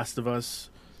The Last of Us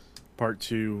Part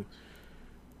 2,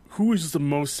 who is the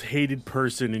most hated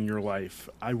person in your life,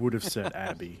 I would have said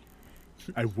Abby.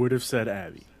 I would have said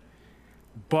Abby.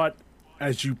 But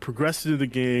as you progress through the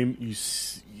game,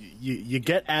 you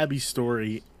get Abby's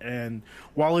story, and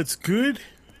while it's good,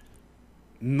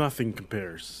 nothing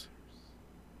compares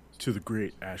to the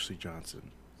great Ashley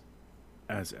Johnson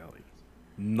as Ellie.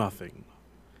 Nothing.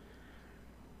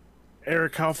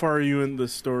 Eric, how far are you in the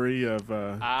story of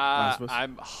Last of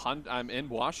Us? I'm in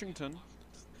Washington.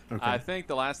 Okay. I think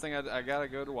the last thing I gotta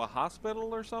go to a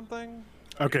hospital or something.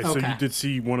 Okay, so Okay. you did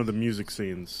see one of the music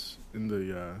scenes in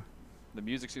the. The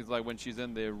music scene's like when she's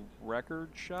in the record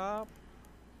shop.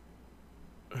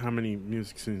 How many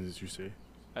music scenes did you see?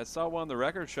 I saw one in the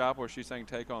record shop where she sang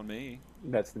 "Take on Me."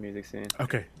 That's the music scene.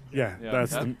 Okay, yeah, Yeah,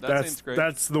 that's that scene's great.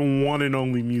 that's the one and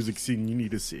only music scene you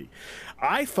need to see.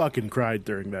 I fucking cried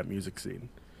during that music scene,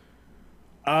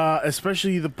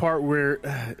 especially the part where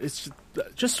it's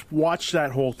just watch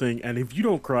that whole thing, and if you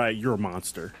don't cry, you're a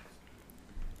monster.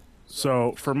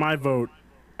 So for my vote,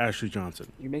 Ashley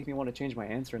Johnson. You make me want to change my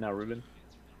answer now, Ruben.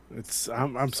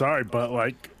 I'm sorry, but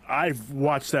like I've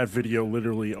watched that video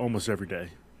literally almost every day,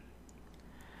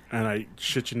 and I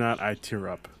shit you not, I tear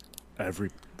up every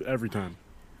time.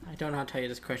 I don't know how to tell you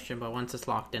this, Christian, but once it's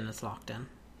locked in, it's locked in.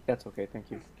 That's okay,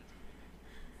 thank you.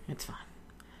 It's fine.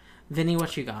 Vinny,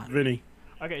 what you got? Vinny,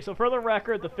 Okay, so for the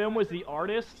record, the film was The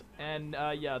Artist, and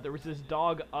yeah, there was this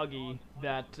dog, Uggy,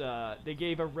 that they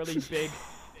gave a really big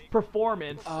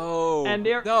performance. Oh, And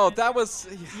they're- no, that was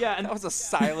and- that was a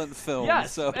silent film.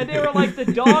 Yes, so. and they were like, the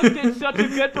dog did such a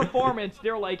good performance.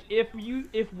 They were like, if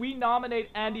we nominate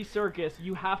Andy Serkis,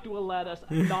 you have to let us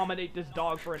nominate this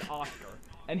dog for an Oscar.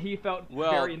 And he felt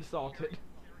Well- very insulted.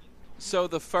 So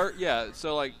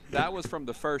so like that was from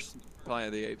the first Planet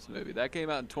of the Apes movie. That came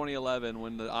out in 2011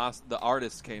 when the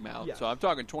Artist came out. Yeah. So I'm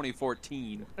talking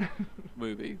 2014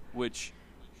 movie, which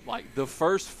like the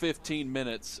first 15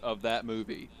 minutes of that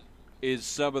movie is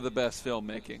some of the best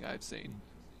filmmaking I've seen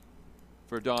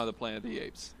for Dawn of the Planet of the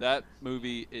Apes. That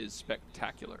movie is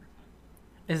spectacular.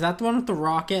 Is that the one with the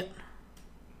rocket?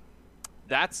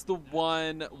 That's the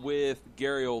one with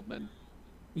Gary Oldman.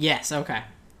 Yes, okay.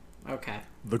 Okay.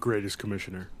 the greatest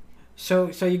commissioner. So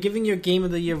you're giving your Game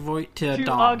of the Year vote to a To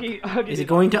dog. Uggy Is the it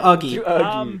going to Uggy? To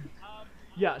Uggy.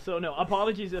 Yeah, so no,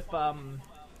 apologies if I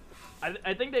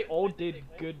think they all did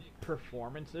good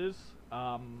performances.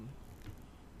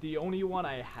 The only one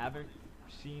I haven't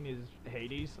seen is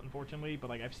Hades, unfortunately, but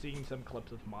like I've seen some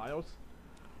clips of Miles.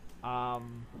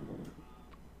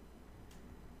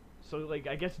 So like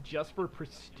I guess just for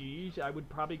prestige, I would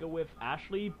probably go with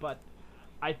Ashley, but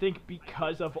I think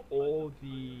because of all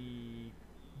the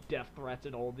death threats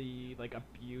and all the like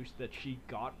abuse that she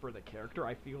got for the character,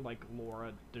 I feel like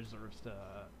Laura deserves to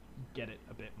get it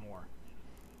a bit more.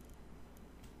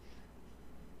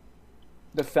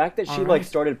 The fact that she Alright. like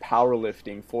started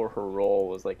powerlifting for her role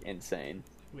was like insane.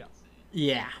 Yeah.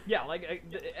 Yeah. Yeah, like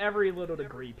every little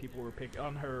degree people were picking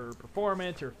on her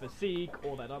performance, her physique,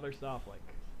 all that other stuff. Like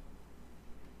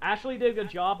Ashley did a good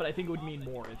job, but I think it would mean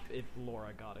more if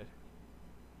Laura got it.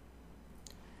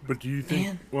 But do you think?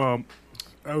 Man. Well,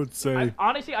 I would say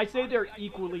Honestly, I'd say they're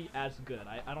equally as good.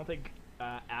 I don't think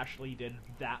Ashley did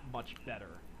that much better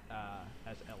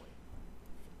as Ellie.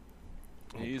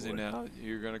 Easy boy. now.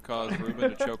 You're going to cause Ruben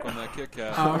to choke on that Kit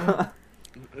Kat.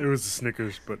 it was a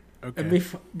Snickers, but okay.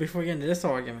 Before we get into this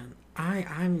argument,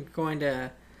 I'm going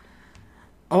to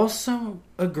also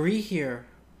agree here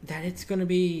that it's going to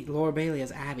be Laura Bailey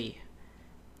as Abby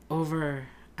over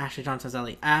Ashley Johnson as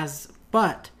Ellie.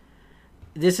 But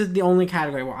this is the only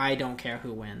category where I don't care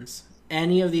who wins.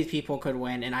 Any of these people could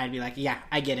win, and I'd be like, yeah,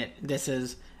 I get it.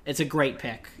 It's a great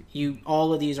pick.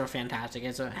 All of these are fantastic.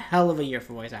 It's a hell of a year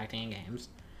for voice acting in games.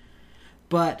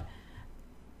 But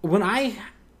when I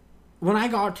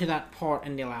got to that part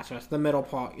in The Last of Us, the middle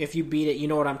part, if you beat it, you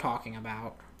know what I'm talking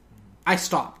about. I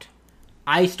stopped.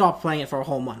 I stopped playing it for a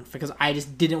whole month because I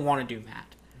just didn't want to do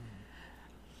that.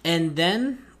 And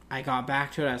then I got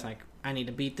back to it. I was like, I need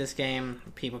to beat this game.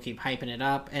 People keep hyping it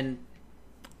up, and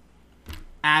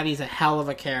Abby's a hell of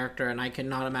a character, and I could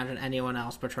not imagine anyone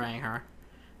else portraying her.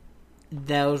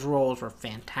 Those roles were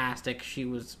fantastic. She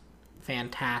was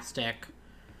fantastic.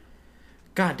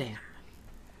 Goddamn.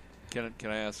 Can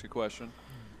I ask a question?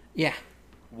 Yeah.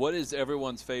 What is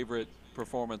everyone's favorite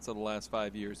performance of the last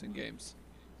 5 years in games?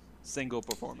 Single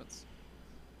performance.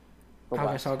 I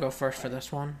guess I'll go first for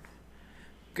this one.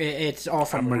 It's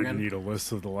Arthur I'm gonna Morgan. need a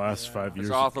list of the last 5 years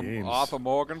It's of games. Arthur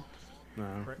Morgan. No.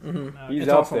 He's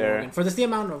It's up Arthur there. Morgan. For just the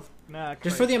amount of Nah,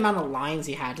 just for the amount of lines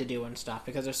he had to do and stuff,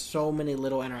 because there's so many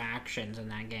little interactions in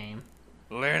that game.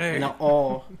 Lenny.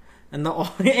 And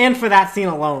and for that scene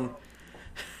alone.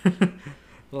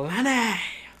 Lenny.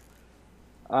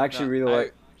 I actually No, really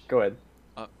like. Go ahead.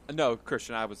 No,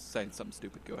 Christian, I was saying something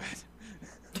stupid. Go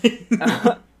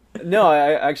ahead. No,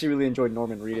 I actually really enjoyed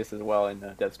Norman Reedus as well in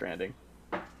Death Stranding.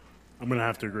 I'm gonna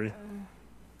have to agree.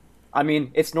 I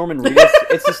mean, it's Norman Reedus.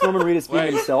 It's just Norman Reedus being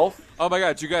Wait. himself. Oh my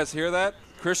God! Did you guys hear that?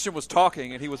 Christian was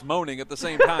talking and he was moaning at the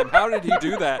same time. How did he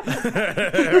do that?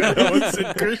 What's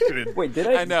it, Christian? Wait, did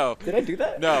I? I know. Did I do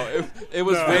that? No, it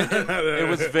was No. it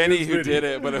was Vinny It was who Vinny. did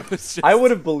it, but it was just. I would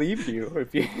have believed you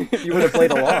if you would have played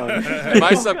along. Am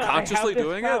I God, subconsciously I have this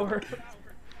doing power. it?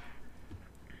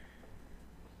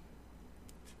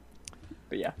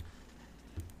 But yeah,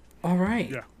 All right.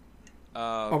 Yeah.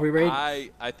 Are we ready?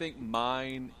 I think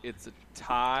mine. It's a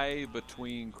tie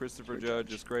between Christopher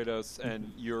Judge as Kratos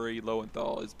and Yuri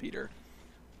Lowenthal as Peter.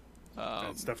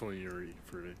 It's definitely Yuri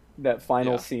for me. that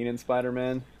final Yeah. scene in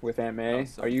Spider-Man with Aunt May. Oh,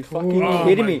 so- Are you fucking Oh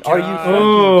kidding my me? Are you God. fucking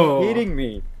Oh. kidding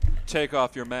me? Take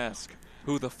off your mask.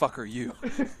 Who the fuck are you?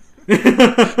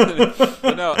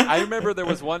 But no, I remember there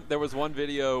was one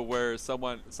video where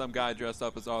some guy dressed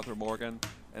up as Arthur Morgan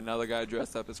and another guy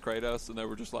dressed up as Kratos, and they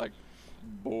were just like,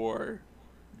 boy.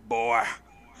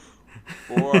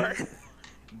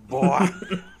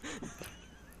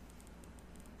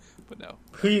 But no.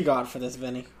 Who you got for this,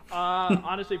 Vinny?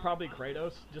 Honestly, probably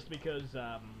Kratos, just because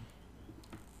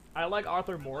I like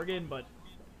Arthur Morgan, but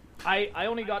I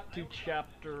only got to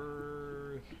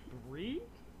chapter 3.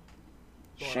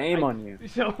 Shame on you.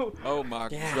 So Oh my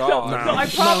Yeah. God. So I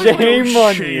probably Shame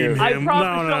on Shame you. him. I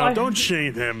probably- no, so I- don't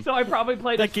shame him. so I probably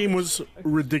played That game was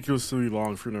ridiculously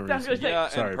long for no That's reason. what Yeah,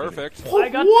 Sorry, and Vinny. perfect. I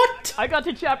got What? I got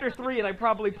to chapter 3 and I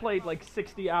probably played like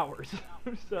 60 hours.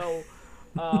 So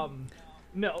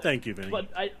no. Thank you, Vinny. But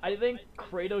I think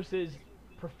Kratos'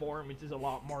 performance is a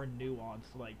lot more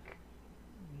nuanced, like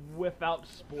without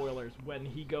spoilers, when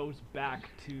he goes back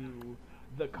to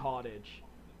the cottage.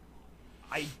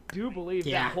 I do believe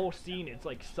Yeah. that whole scene is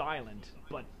like silent,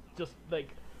 but just like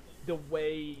the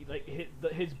way, like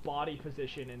his body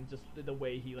position and just the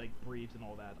way he like breathes and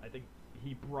all that. I think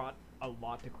he brought a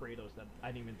lot to Kratos that I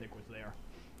didn't even think was there.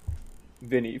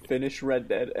 Vinny, finish Red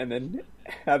Dead and then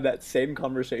have that same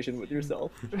conversation with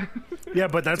yourself. Yeah,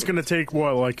 but that's gonna take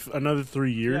what, like another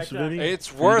 3 years, exactly. Vinny? It's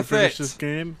for you to worth finish it. This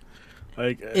game,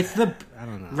 like It's the I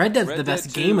don't know. Red Dead's Red the Dead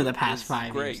best 2 game of the past is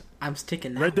 5 great. years. I'm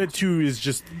sticking that. Red Dead 2 is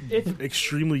just It's-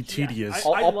 extremely tedious.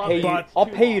 I love pay it. you. But- I'll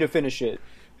pay you to finish it.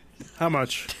 How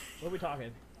much? What are we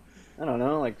talking? I don't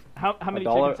know, like How many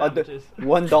 $1, chicken sandwiches?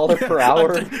 $1 per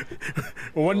hour.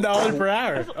 $1 per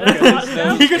hour.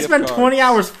 No You could gift spend cards. 20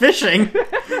 hours fishing.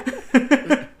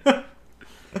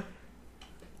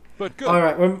 But good. All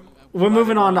right, we're glad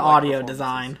moving on to everyone liked audio performances.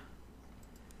 design.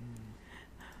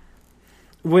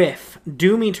 With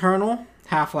Doom Eternal,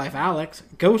 Half-Life Alyx,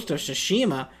 Ghost of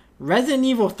Tsushima, Resident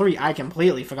Evil 3, I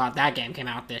completely forgot that game came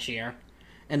out this year,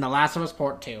 and The Last of Us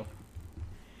Part 2.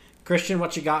 Christian,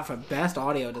 what you got for best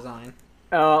audio design?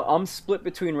 I'm split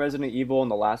between Resident Evil and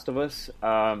The Last of Us.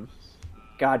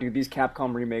 God, dude, these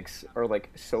Capcom remakes are like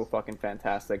so fucking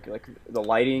fantastic. Like the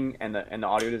lighting and the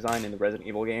audio design in the Resident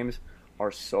Evil games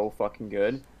are so fucking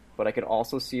good. But I could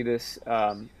also see this,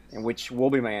 and which will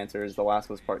be my answer, is The Last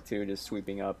of Us Part 2 just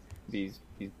sweeping up these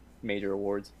major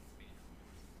awards.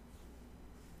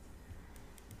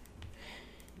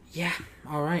 Yeah,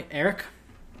 all right, Eric.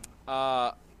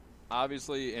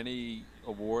 Obviously, any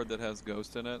award that has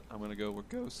Ghost in it, I'm gonna go with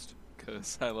Ghost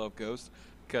because I love Ghost.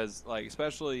 Because like,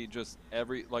 especially just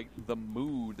the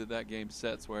mood that game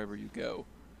sets wherever you go,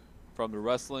 from the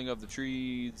rustling of the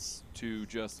trees to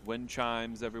just wind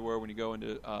chimes everywhere when you go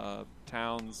into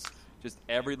towns. Just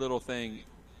every little thing,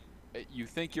 you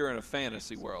think you're in a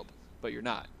fantasy world, but you're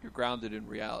not. You're grounded in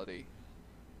reality,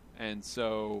 and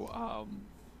so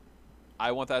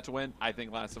I want that to win. I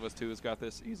think Last of Us 2 has got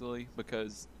this easily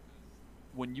because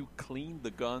when you clean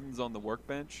the guns on the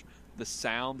workbench, the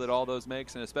sound that all those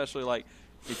makes, and especially like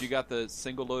if you got the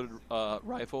single loaded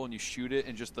rifle and you shoot it,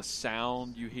 and just the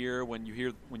sound you hear when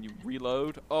you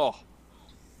reload,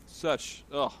 such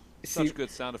See- good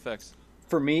sound effects.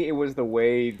 For me, it was the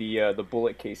way the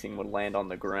bullet casing would land on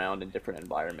the ground in different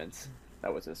environments.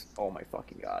 That was just, oh my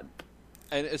fucking god.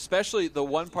 And especially the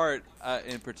one part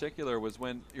in particular was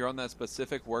when you're on that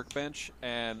specific workbench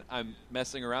and I'm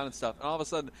messing around and stuff, and all of a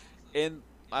sudden,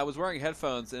 I was wearing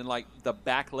headphones, and like the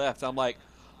back left, I'm like,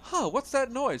 what's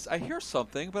that noise? I hear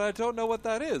something, but I don't know what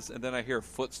that is. And then I hear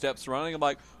footsteps running. I'm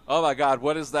like, oh my God,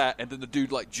 what is that? And then the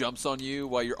dude like jumps on you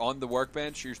while you're on the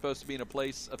workbench. You're supposed to be in a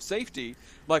place of safety.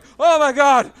 I'm like, oh my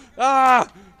God,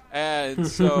 ah! And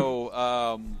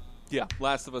so, yeah,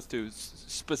 Last of Us 2,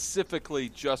 specifically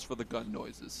just for the gun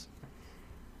noises.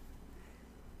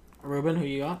 Ruben, who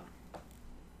you got?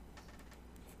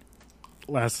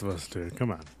 Last of Us 2.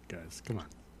 Come on, guys. Come on.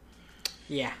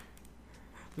 Yeah.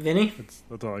 Vinny?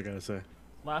 That's all I gotta say.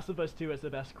 Last of Us 2 is the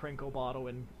best crinkle bottle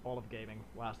in all of gaming.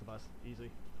 Last of Us, easy.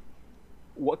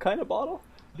 What kind of bottle?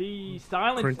 The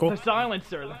Crinkle?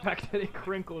 silencer, the fact that it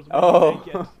crinkles when Oh. you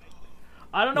make it.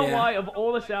 I don't know Yeah. why, of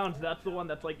all the sounds, that's the one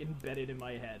that's like embedded in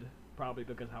my head. Probably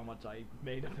because how much I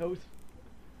made of those.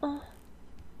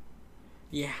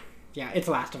 Yeah. Yeah, it's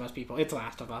Last of Us, people. It's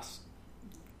Last of Us.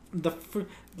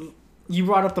 You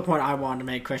brought up the point I wanted to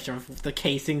make, Christian. The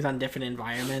casings on different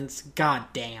environments. God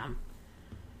damn.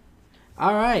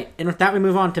 Alright, and with that we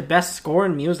move on to Best Score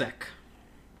in Music.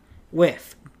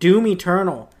 With Doom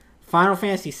Eternal, Final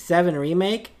Fantasy VII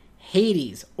Remake,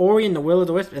 Hades, Ori and the Will of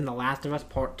the Wisp, and The Last of Us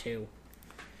Part 2.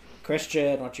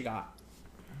 Christian, what you got?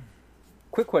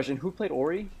 Quick question: who played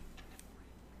Ori?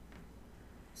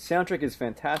 Soundtrack is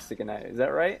fantastic in that. Is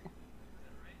that right?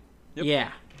 Yep.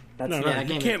 Yeah. That's No, yeah, no, that you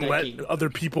game is can't let decade. other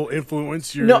people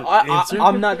influence your No, answer.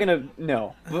 I'm not gonna.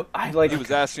 No, I like. He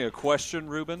was asking a question,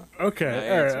 Ruben. Okay,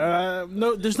 Yeah, all answer. right.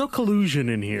 No, there's no collusion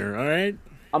in here. All right.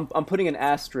 I'm putting an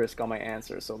asterisk on my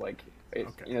answer, so like, Okay.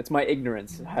 you know, it's my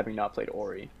ignorance having not played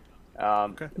Ori.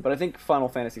 Okay. But I think Final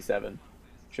Fantasy VII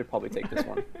should probably take this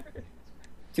one.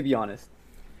 To be honest,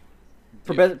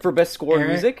 for best score in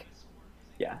Eric? music,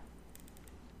 yeah.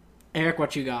 Eric,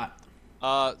 what you got?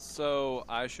 So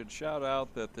I should shout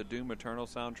out that the Doom Eternal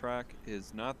soundtrack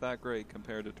is not that great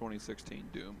compared to 2016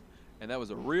 Doom, and that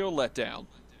was a real letdown.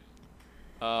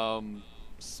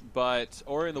 But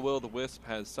Ori and the Will of the Wisp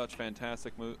has such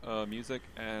fantastic music,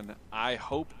 and I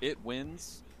hope it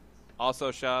wins.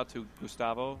 Also, shout out to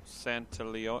Gustavo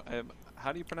Santaolalla.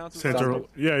 How do you pronounce his last Santa. name?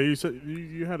 Yeah, you said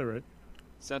you had it right.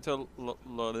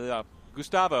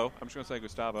 Gustavo. I'm just going to say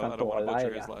Gustavo. I don't want to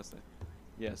butcher his Santaolalla. last name.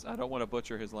 Yes, I don't want to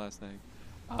butcher his last name.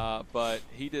 But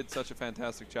he did such a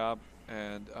fantastic job,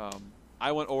 and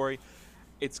I went Ori.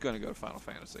 It's going to go to Final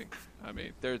Fantasy. I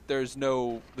mean, there's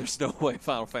no way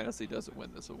Final Fantasy doesn't win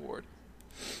this award.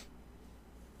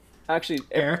 Actually,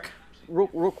 Eric?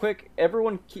 real quick,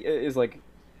 everyone is like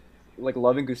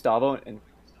loving Gustavo, and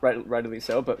rightly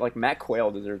so. But like Matt Quayle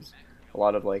deserves a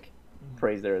lot of like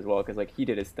praise there as well, because like he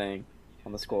did his thing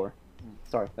on the score.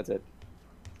 Sorry, that's it.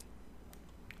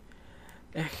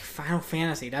 Final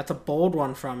Fantasy. That's a bold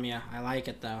one from you. I like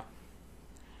it, though.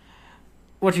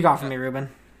 What you got for me, Ruben?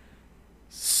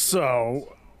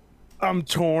 So, I'm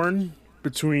torn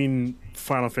between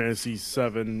Final Fantasy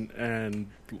VII and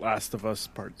Last of Us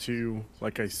Part 2.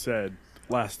 Like I said,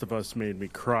 Last of Us made me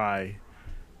cry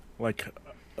like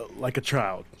a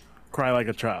child. Cry like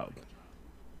a child.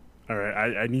 All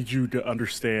right, I need you to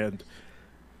understand.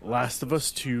 Last of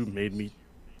Us 2 made me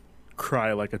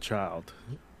cry like a child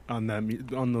on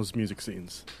those music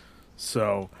scenes.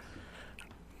 So,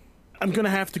 I'm going to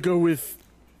have to go with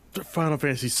Final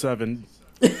Fantasy VII.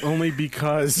 only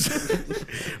because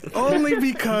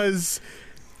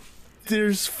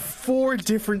there's 4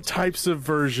 different types of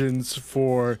versions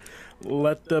for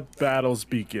Let the Battles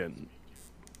Begin.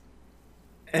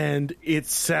 And it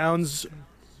sounds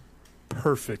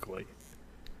perfectly.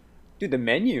 Dude, the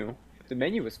menu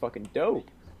was fucking dope.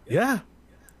 Yeah.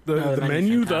 The the menu's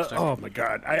menu, fantastic. oh my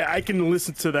god. I can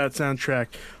listen to that soundtrack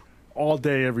all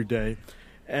day, every day.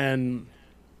 And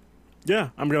yeah,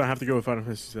 I'm going to have to go with Final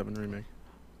Fantasy VII Remake.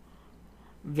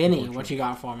 Vinny, what you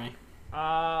got for me?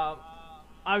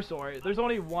 I'm sorry. There's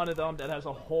only one of them that has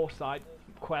a whole side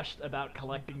quest about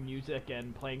collecting music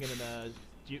and playing it in a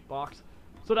jukebox.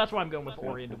 So that's why I'm going with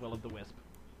Ori and the Will of the Wisp.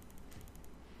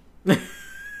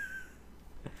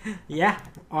 Yeah,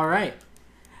 alright.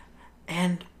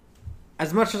 And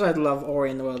as much as I love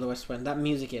Ori and the Will of the Wisp, that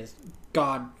music is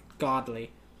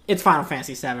godly. It's Final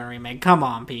Fantasy VII Remake. Come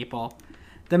on, people.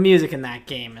 The music in that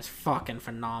game is fucking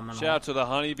phenomenal. Shout out to the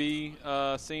honeybee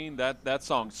scene. That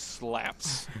song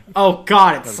slaps. Oh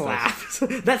god, it slaps.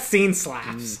 That scene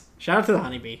slaps. Shout out to the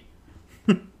honeybee.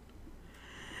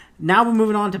 Now we're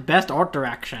moving on to Best Art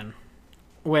Direction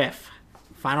with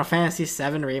Final Fantasy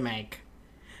VII Remake,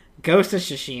 Ghost of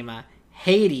Tsushima,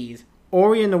 Hades,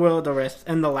 Ori and the Will of the Wisps,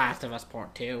 and The Last of Us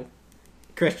Part 2.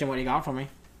 Christian, what do you got for me?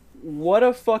 What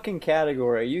a fucking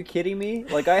category. Are you kidding me?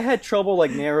 Like, I had trouble, like,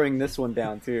 narrowing this one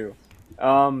down, too.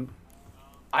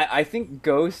 I think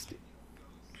Ghost,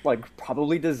 like,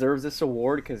 probably deserves this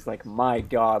award, because, like, my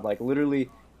god, like,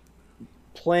 literally,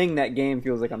 playing that game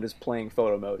feels like I'm just playing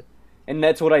photo mode. And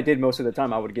that's what I did most of the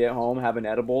time. I would get home, have an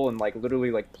edible, and like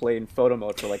literally like play in photo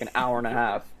mode for like an hour and a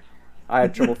half. I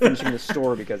had trouble finishing the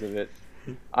story because of it.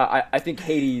 I think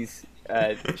Hades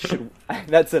should.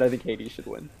 That's it. I think Hades should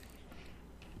win,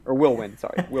 or will win.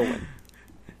 Sorry, will win.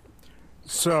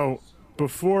 So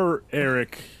before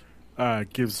Eric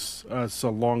gives us a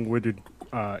long-winded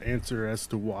answer as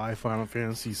to why Final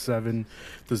Fantasy VII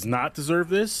does not deserve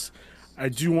this, I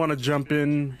do want to jump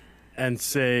in and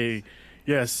say,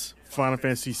 yes, Final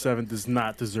Fantasy VII does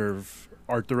not deserve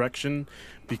art direction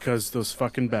because those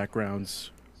fucking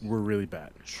backgrounds were really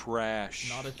bad. Trash.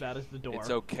 Not as bad as the door. It's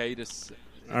okay to.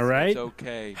 All right? It's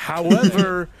okay.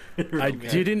 However, I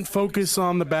didn't focus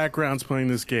on the backgrounds playing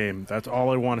this game. That's all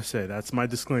I want to say. That's my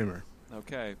disclaimer.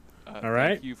 Okay. All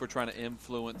right. Thank you for trying to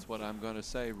influence what I'm going to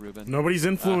say, Ruben. Nobody's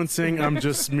influencing. I'm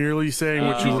just merely saying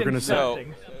what you were going to say. No,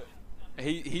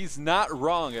 he's not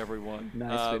wrong, everyone.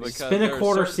 Nice, because Spin a there are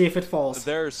quarter, certain- see if it falls.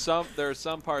 There are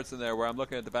some parts in there where I'm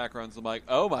looking at the backgrounds. I'm like,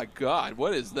 oh my god,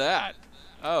 what is that?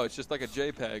 Oh, it's just like a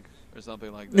JPEG or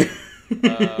something like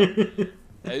that.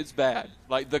 It's bad.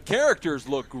 Like the characters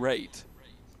look great.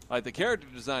 Like the character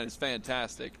design is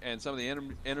fantastic, and some of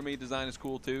the enemy design is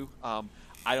cool too.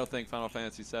 I don't think Final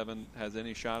Fantasy VII has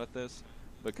any shot at this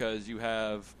because you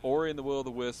have Ori and the Will of the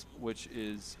Wisp, which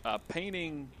is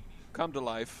painting come to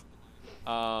life.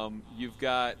 You've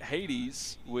got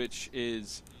Hades, which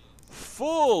is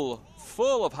full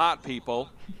of hot people.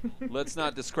 Let's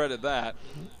not discredit that.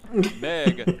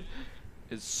 Meg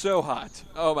is so hot.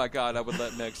 Oh my god, I would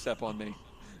let Meg step on me.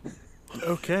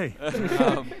 Okay.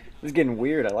 This is getting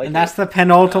weird. I like And it. that's the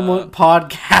penultimate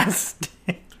podcast.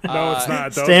 No, it's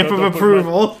not. Stamp of don't put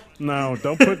approval.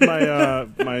 don't put my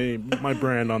my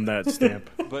brand on that stamp.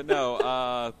 But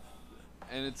no,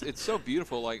 and it's so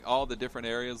beautiful. Like all the different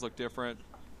areas look different.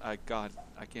 God,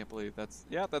 I can't believe that's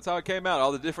how it came out.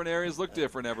 All the different areas look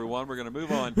different. Everyone, we're gonna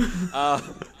move on.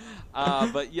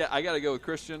 But yeah, I gotta go with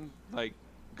Christian. Like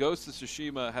Ghost of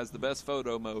Tsushima has the best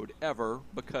photo mode ever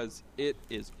because it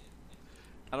is.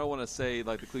 I don't want to say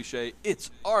like the cliche, it's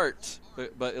art,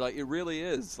 but like it really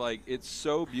is. Like it's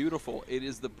so beautiful. It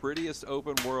is the prettiest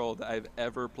open world I've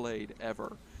ever played,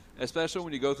 ever. Especially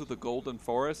when you go through the Golden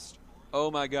Forest. Oh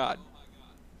my god,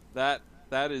 that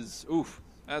is oof.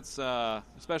 That's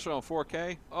especially on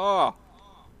 4K. Oh,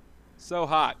 so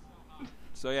hot.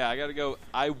 So yeah, I gotta go.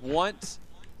 I want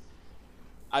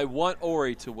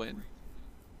Ori to win,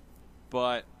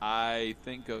 but I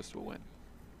think Ghost will win.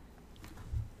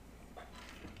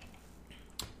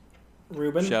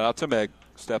 Ruben? Shout out to Meg.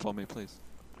 Step on me, please.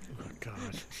 Oh,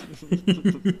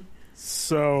 God.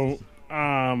 So,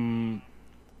 I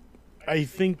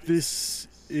think this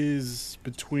is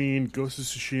between Ghost of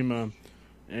Tsushima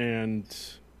and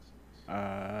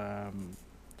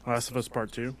Last of Us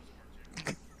Part 2.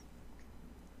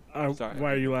 Sorry.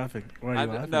 Why are you laughing? Why are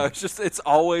you laughing? No, it's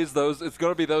always those. It's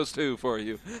going to be those two for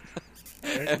you.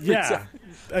 Yeah. time.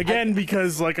 Again,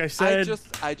 because like I said,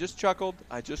 I just chuckled.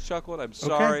 I'm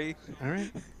sorry. All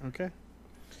right. Okay.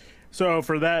 So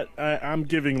for that, I'm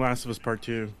giving Last of Us Part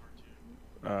 2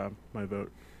 my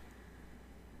vote.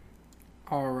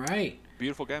 All right.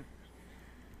 Beautiful game.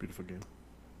 Beautiful game.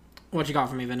 What you got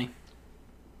for me, Vinny?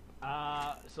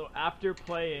 So after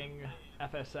playing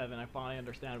FS7, I finally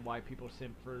understand why people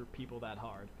simp for people that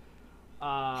hard.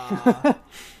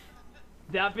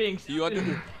 That being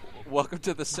said, Welcome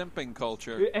to the simping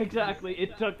culture. exactly,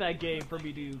 it took that game for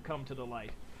me to come to the light.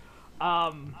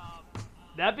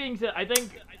 That being said, I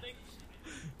think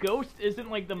Ghost isn't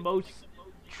like the most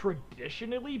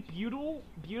traditionally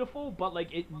beautiful, but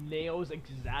like it nails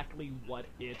exactly what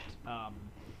it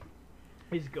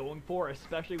is going for,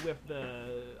 especially with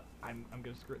the I'm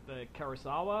gonna screw the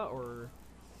Kurosawa or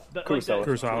the Kurosawa.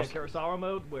 Kurosawa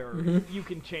mode where you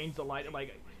can change the light.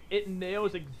 Like it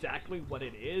nails exactly what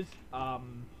it is.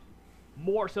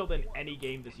 More so than any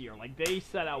game this year. Like they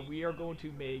set out, we are going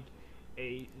to make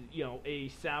a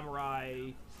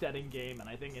samurai setting game, and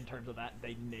I think in terms of that,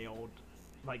 they nailed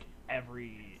like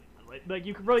every like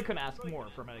you really couldn't ask more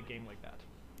from a game like that.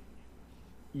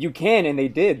 You can, and they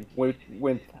did with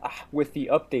the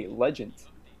update Legends.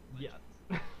 Yeah.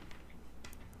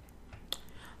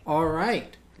 All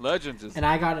right. Legends is And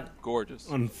I got it. gorgeous.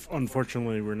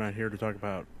 Unfortunately, we're not here to talk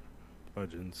about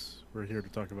Legends. We're here to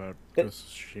talk about Ghost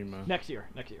of Tsushima. Next year.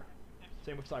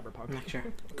 Same with Cyberpunk. Sure.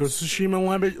 Ghost of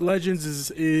Tsushima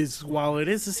Legends is while it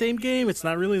is the same game, it's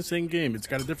not really the same game. It's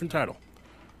got a different title.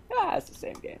 Ah, it's the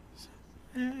same game.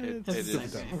 It That's the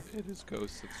is. same. It is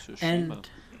Ghost of Tsushima. And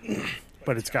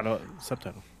But it's got a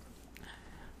subtitle.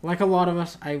 like a lot of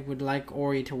us, I would like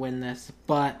Ori to win this,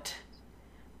 but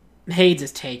Hades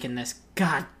is taking this.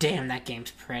 God damn, that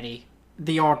game's pretty.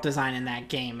 The art design in that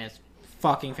game is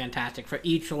fucking fantastic. For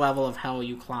each level of hell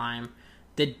you climb,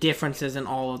 the differences in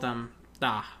all of them,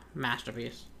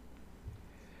 masterpiece.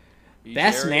 Each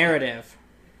Best area- narrative.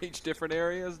 Each different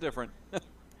area is different.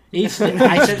 I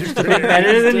said just a bit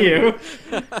better than you.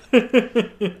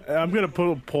 I'm gonna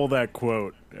pull that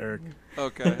quote, Eric.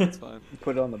 Okay, that's fine.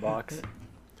 Put it on the box.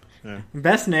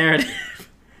 Best narrative.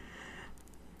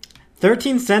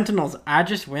 13 Sentinels, I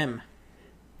Just Whim.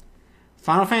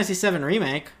 Final Fantasy VII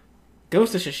Remake.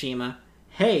 Ghost of Tsushima.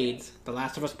 Hades. The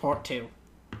Last of Us Part 2.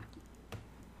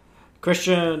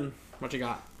 Christian, what you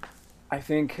got? I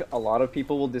think a lot of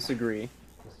people will disagree.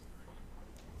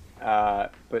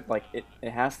 But like it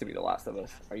has to be The Last of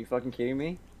Us. Are you fucking kidding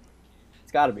me?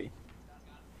 It's gotta be.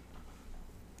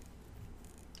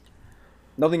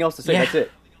 Nothing else to say, Yeah. that's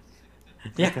it.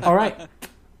 Yeah, alright.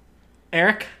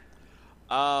 Eric?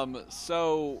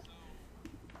 So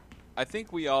I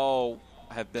think we all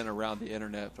have been around the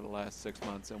internet for the last 6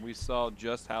 months, and we saw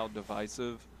just how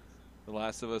divisive The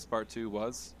Last of Us Part 2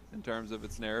 was in terms of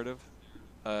its narrative.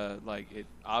 Like, it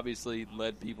obviously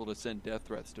led people to send death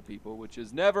threats to people, which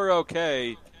is never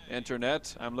okay,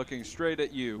 internet. I'm looking straight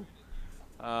at you.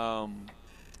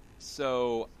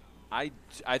 So I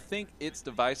think its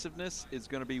divisiveness is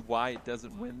going to be why it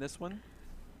doesn't win this one.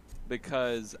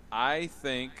 Because I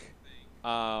think,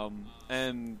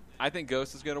 and I think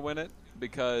Ghost is going to win it,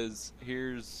 because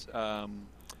here's,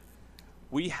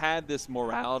 we had this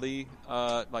morality,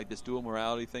 like this dual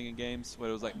morality thing in games, where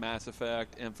it was like Mass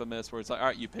Effect, Infamous, where it's like, all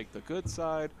right, you pick the good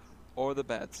side or the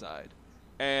bad side.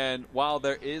 And while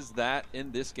there is that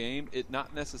in this game, it's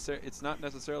not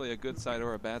necessarily a good side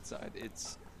or a bad side.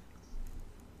 It's,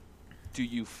 do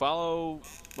you follow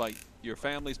like your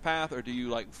family's path, or do you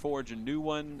like forge a new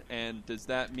one? And does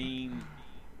that mean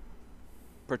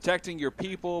protecting your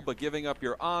people but giving up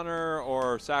your honor,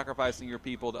 or sacrificing your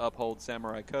people to uphold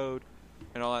samurai code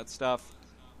and all that stuff?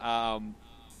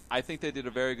 I think they did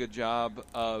a very good job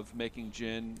of making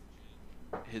Jin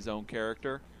his own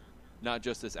character, not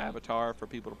just this avatar for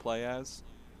people to play as.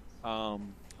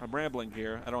 I'm rambling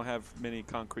here. I don't have many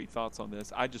concrete thoughts on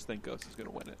this. I just think Ghost is going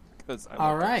to win it.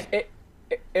 All right.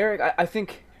 Eric, I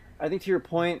think to your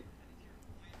point,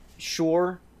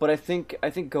 sure, but I think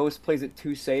Ghost plays it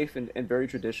too safe and very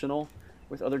traditional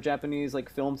with other Japanese like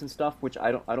films and stuff, which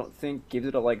I don't think gives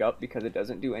it a leg up, because it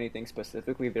doesn't do anything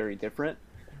specifically very different.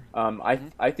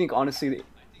 I think honestly,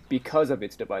 because of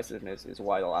its divisiveness, is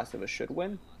why The Last of Us should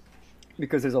win,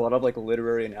 because there's a lot of like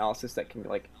literary analysis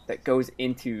that goes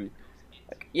into,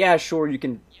 like, yeah, sure, you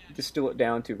can distill it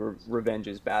down to revenge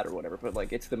is bad or whatever, but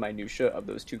like it's the minutia of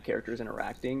those two characters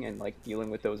interacting and like dealing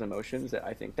with those emotions that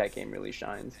I think that game really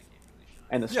shines,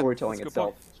 and the storytelling that's a good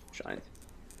itself shines.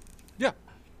 Yeah,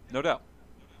 no doubt.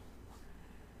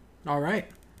 All right.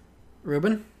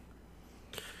 Ruben?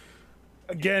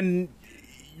 Again,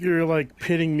 you're like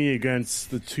pitting me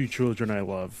against the two children I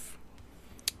love.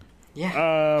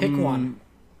 Yeah, pick one.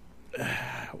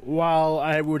 While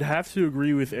I would have to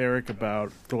agree with Eric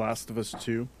about The Last of Us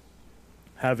 2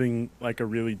 having like a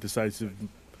really decisive,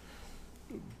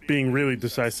 being really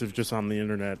decisive just on the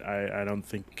internet, I don't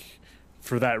think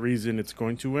for that reason it's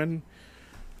going to win.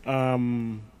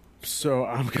 So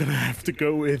I'm gonna have to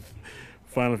go with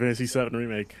Final Fantasy VII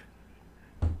Remake.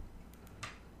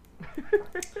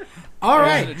 All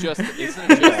right. Isn't it just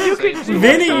the same story?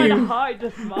 Vinny, trying you- to hide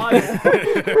the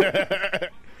smile.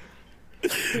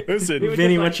 Listen,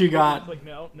 Vinny, what you got? Like,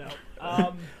 no.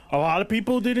 a lot of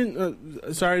people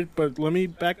didn't. Sorry, but let me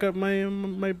back up my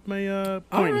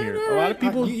point here. A lot of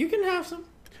people, You can have some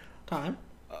time.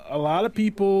 a lot of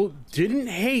people didn't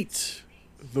hate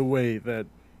the way that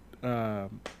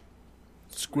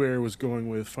Square was going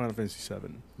with Final Fantasy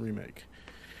VII Remake,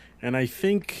 and I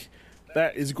think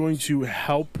that is going to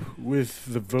help with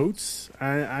the votes.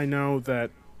 I know that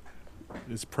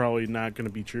is probably not going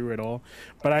to be true at all,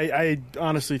 but I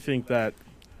honestly think that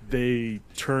they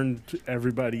turned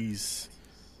everybody's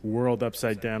world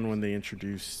upside down when they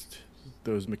introduced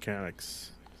those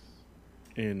mechanics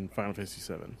in Final Fantasy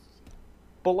VII.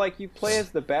 But like, you play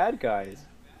as the bad guys,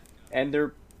 and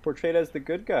they're portrayed as the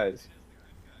good guys,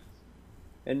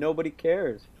 and nobody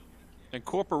cares. And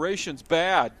corporations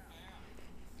bad.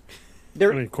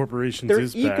 They're I mean, corporations they're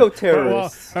is bad.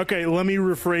 eco-terrorists. Well, okay, let me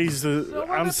rephrase So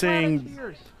are the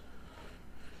Planeteers.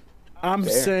 I'm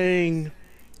Fair. saying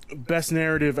best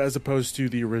narrative as opposed to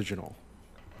the original.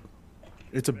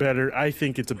 I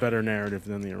think it's a better narrative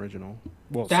than the original.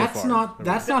 Well, That's so far.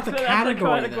 that's not the That's the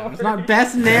category, though. category. It's not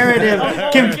best narrative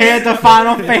compared to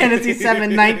Final Fantasy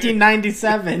VII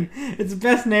 1997. It's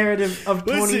best narrative of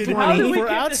Listen, How do 2020. we for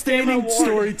get the same outstanding award?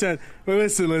 storytelling. But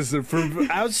listen. For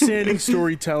outstanding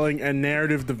storytelling and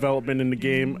narrative development in the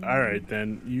game, all right,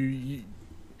 then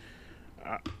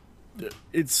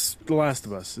it's The Last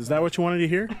of Us. Is that what you wanted to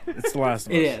hear? It's The Last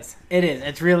of Us. It is. It is.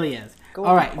 It really is. Go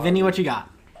All with right, the Vinny, flow. what you got?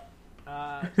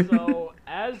 So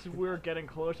as we're getting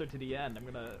closer to the end, I'm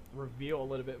gonna reveal a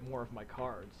little bit more of my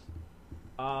cards.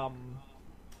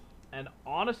 And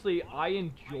honestly, I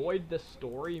enjoyed the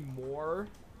story more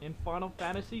in Final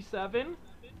Fantasy VII,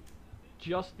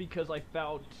 just because I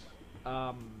felt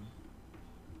The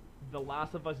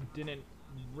Last of Us didn't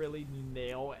really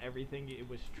nail everything it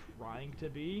was trying to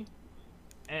be,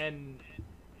 and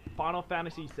Final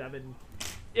Fantasy VII,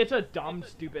 it's a dumb,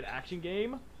 stupid action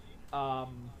game.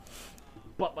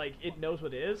 But like it knows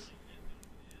what it is.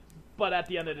 But at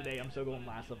the end of the day, I'm still going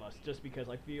Last of Us, just because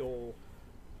I feel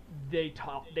they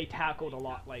tackled a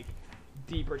lot like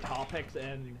deeper topics,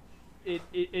 and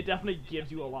it definitely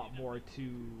gives you a lot more to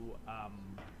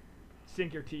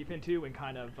sink your teeth into and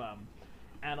kind of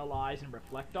analyze and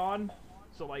reflect on.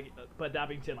 So like, but that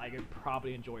being said, I could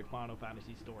probably enjoy Final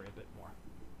Fantasy story a bit more.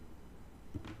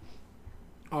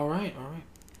 All right.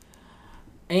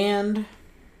 And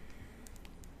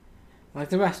like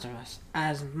the rest of us,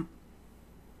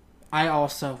 I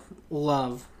also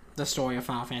love the story of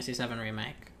Final Fantasy VII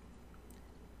Remake.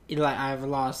 Like, I have a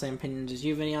lot of the same opinions as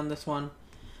you, Vinny, on this one,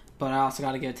 but I also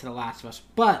got to give it to The Last of Us.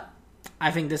 But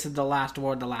I think this is the last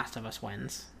award The Last of Us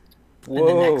wins. Whoa. And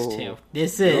the next two.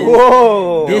 This is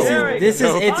Whoa. this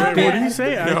is it's What big. did you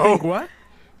say? I think what?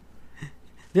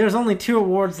 There's only 2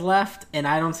 awards left, and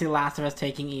I don't see Last of Us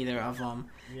taking either of them.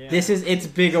 Yeah. This is its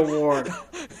big award.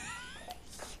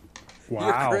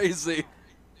 Wow. You're crazy.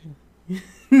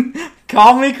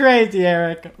 Call me crazy,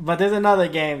 Eric, but there's another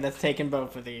game that's taken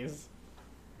both of these.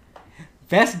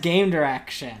 Best game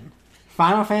direction: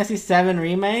 Final Fantasy VII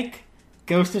Remake,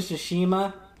 Ghost of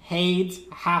Tsushima, Hades,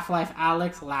 Half-Life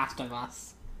Alyx, Last of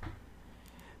Us.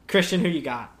 Christian, who you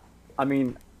got? I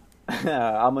mean,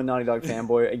 I'm a Naughty Dog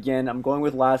fanboy. Again, I'm going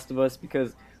with Last of Us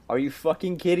because, are you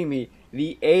fucking kidding me?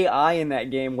 The AI in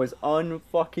that game was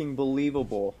unfucking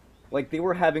believable. Like, they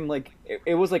were having, like,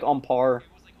 it was, like, on par.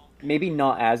 Maybe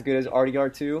not as good as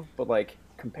RDR2, but, like,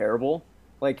 comparable.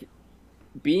 Like,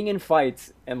 being in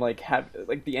fights and, like,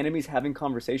 the enemies having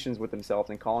conversations with themselves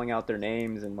and calling out their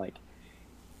names and, like,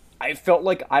 I felt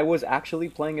like I was actually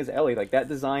playing as Ellie. Like, that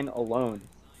design alone.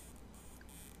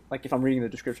 Like, if I'm reading the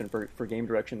description for game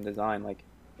direction and design, like...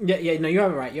 Yeah, no, you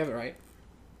have it right.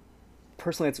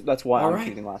 Personally, that's why All I'm right.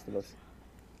 choosing Last of Us.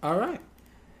 All right.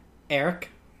 Eric?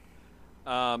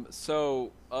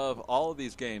 So of all of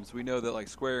these games, we know that like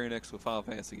Square Enix with Final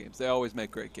Fantasy games, they always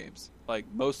make great games. Like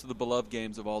most of the beloved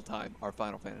games of all time are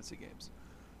Final Fantasy games.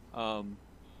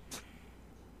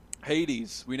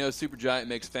 Hades, we know Supergiant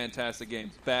makes fantastic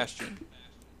games. Bastion,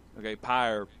 okay,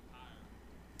 Pyre.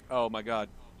 Oh my god,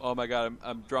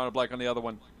 I'm drawing a blank on the other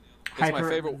one. It's my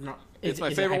favorite. No, It's my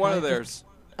is it favorite one of Hyper- theirs.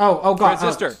 Oh God!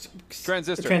 Transistor.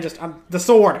 The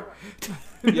sword.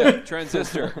 Yeah,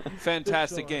 Transistor.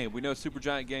 Fantastic game. We know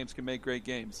Supergiant Games can make great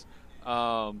games.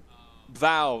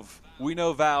 Valve. We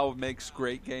know Valve makes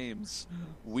great games.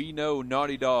 We know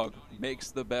Naughty Dog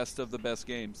makes the best of the best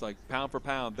games. Like, pound for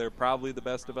pound, they're probably the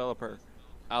best developer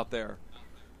out there.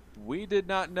 We did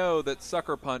not know that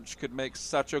Sucker Punch could make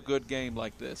such a good game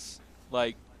like this.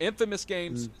 Like, Infamous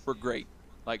games were great.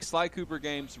 Like, Sly Cooper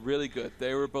games, really good.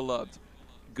 They were beloved.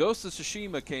 Ghost of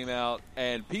Tsushima came out,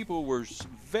 and people were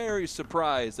very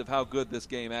surprised of how good this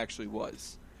game actually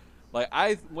was. Like,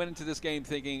 I went into this game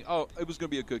thinking, oh, it was going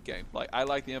to be a good game. Like, I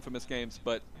like the Infamous games,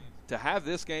 but to have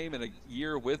this game in a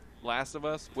year with Last of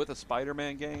Us, with a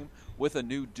Spider-Man game, with a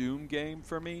new Doom game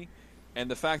for me, and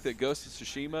the fact that Ghost of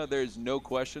Tsushima, there's no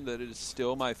question that it is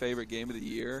still my favorite game of the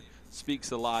year,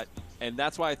 speaks a lot. And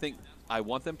that's why I think I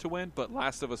want them to win, but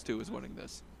Last of Us 2 is winning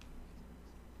this.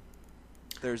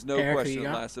 There's no Eric, question who you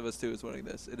that got? Last of Us 2 is winning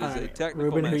this. It is All a right. technical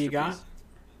Ruben, who masterpiece. you got?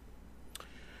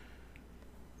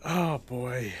 Oh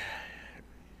boy.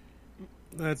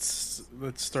 Let's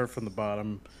start from the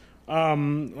bottom.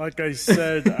 Like I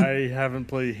said, I haven't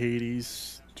played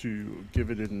Hades to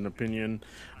give it an opinion.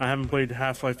 I haven't played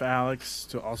Half-Life Alyx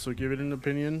to also give it an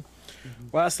opinion.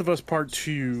 Last of Us Part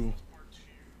 2,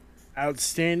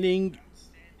 outstanding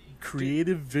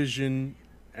creative vision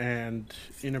and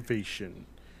innovation.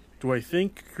 Do I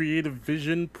think creative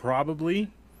vision? Probably.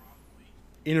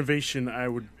 Innovation, I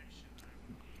would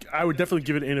definitely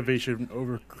give it innovation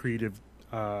over creative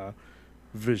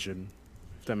vision.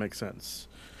 if that makes sense.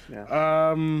 Yeah.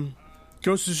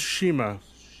 Ghost of Tsushima.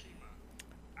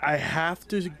 I have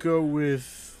to go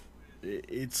with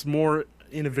it's more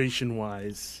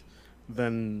innovation-wise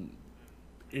than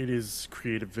it is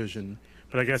creative vision.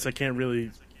 But I guess I can't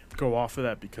really go off of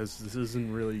that because this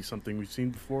isn't really something we've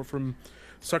seen before from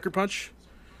Sucker Punch.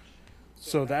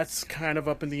 So that's kind of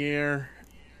up in the air.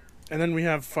 And then we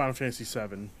have Final Fantasy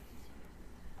VII.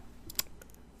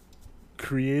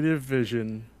 Creative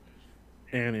vision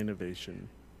and innovation.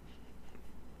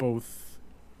 Both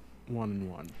 1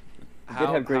 and 1. It did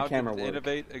have great how camera did it work.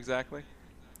 innovate exactly?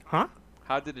 Huh?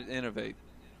 How did it innovate?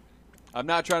 I'm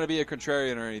not trying to be a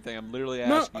contrarian or anything. I'm literally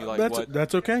asking you, like, what?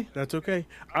 That's okay. That's okay.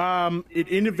 It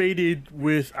innovated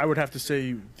with, I would have to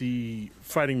say, the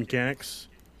fighting mechanics.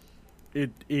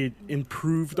 It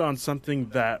improved on something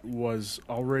that was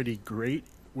already great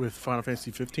with Final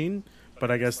Fantasy 15, but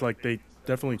I guess like they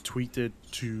definitely tweaked it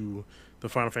to the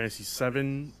Final Fantasy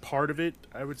 7 part of it.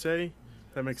 I would say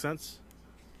that makes sense.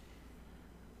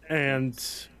 And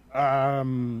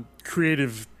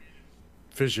creative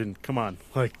vision. Come on,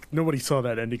 like nobody saw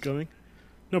that ending coming.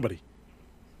 Nobody.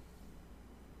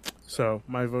 So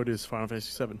my vote is Final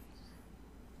Fantasy 7.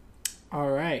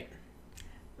 All right,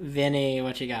 Vinny,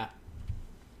 what you got?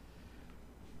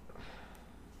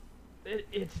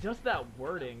 It's just that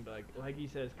wording, like he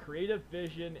says, creative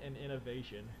vision and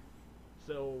innovation.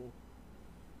 So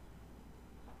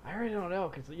I really don't know,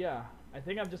 cause yeah, I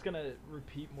think I'm just gonna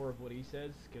repeat more of what he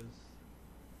says,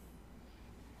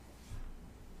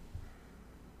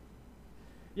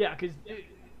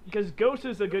 because Ghost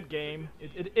is a good game.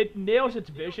 It nails its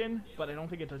vision, but I don't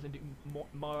think it doesn't do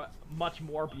much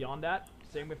more beyond that.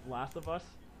 Same with Last of Us.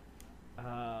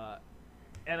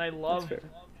 And I love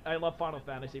Final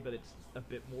Fantasy, but it's a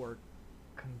bit more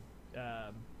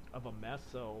of a mess.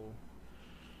 So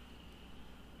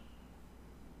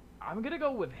I'm gonna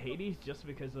go with Hades just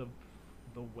because of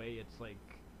the way it's like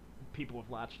people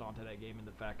have latched onto that game and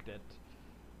the fact that,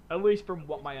 at least from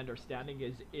what my understanding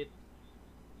is, it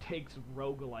takes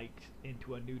roguelike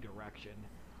into a new direction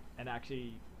and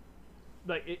actually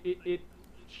like it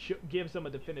gives them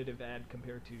a definitive end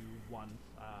compared to ones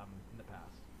in the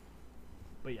past.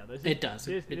 But yeah, It does.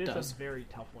 It It is does. a very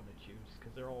tough one to choose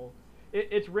because they're all.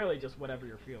 It's really just whatever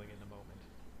you're feeling in the moment.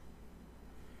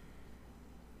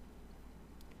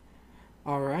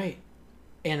 All right,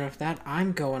 and with that,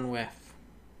 I'm going with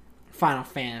Final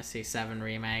Fantasy VII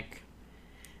Remake.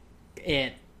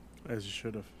 As you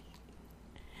should have.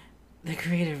 The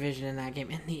creative vision in that game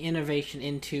and the innovation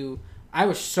into... I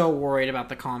was so worried about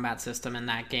the combat system in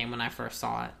that game when I first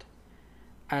saw it.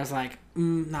 I was like,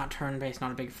 not turn-based,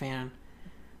 not a big fan.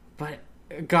 But,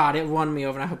 God, it won me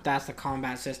over, and I hope that's the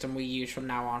combat system we use from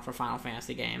now on for Final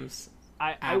Fantasy games.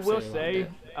 I will Absolutely say,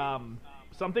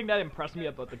 something that impressed me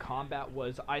about the combat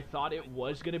was I thought it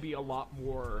was going to be a lot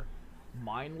more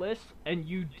mindless, and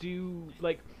you do,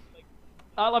 like...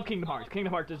 I love Kingdom Hearts.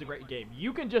 Kingdom Hearts is a great game.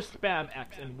 You can just spam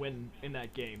X and win in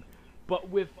that game. But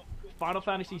with Final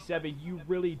Fantasy VII, you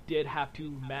really did have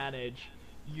to manage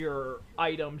your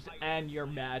items and your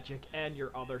magic and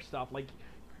your other stuff. Like,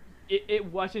 it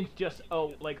wasn't just,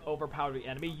 overpower the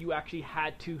enemy. You actually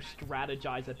had to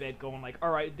strategize a bit, going like,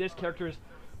 alright, this character's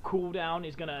cooldown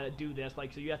is gonna do this.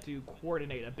 Like, so you have to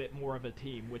coordinate a bit more of a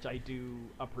team, which I do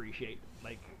appreciate.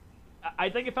 Like,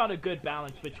 I think it found a good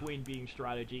balance between being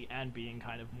strategy and being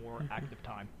kind of more active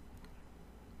time.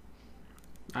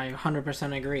 I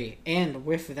 100% agree. And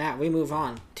with that, we move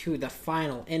on to the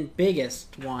final and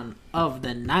biggest one of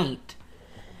the night.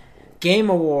 Game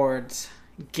Awards,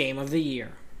 Game of the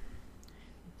Year.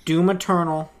 Doom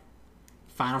Eternal,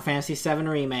 Final Fantasy VII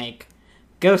Remake,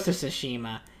 Ghost of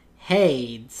Tsushima,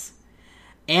 Hades,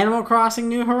 Animal Crossing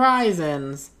New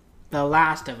Horizons, The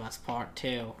Last of Us Part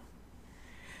 2.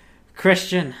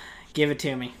 Christian, give it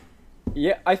to me.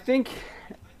 Yeah, I think,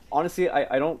 honestly,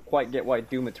 I don't quite get why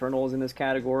Doom Eternal is in this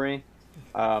category.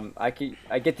 I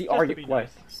get the argument.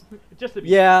 Nice. Just to be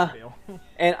Yeah. real.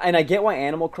 And I get why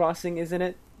Animal Crossing is in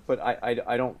it, but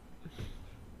I don't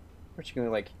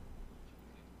particularly like.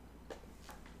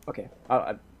 Okay,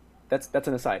 that's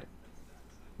an aside.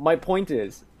 My point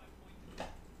is,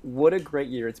 what a great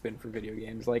year it's been for video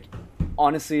games. Like,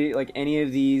 honestly, like any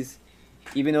of these,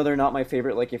 even though they're not my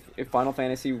favorite, like if Final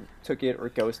Fantasy took it or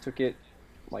Ghost took it,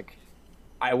 like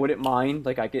I wouldn't mind.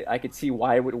 Like I could see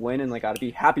why it would win, and like I'd be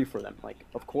happy for them. Like,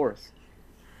 of course.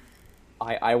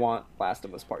 I want Last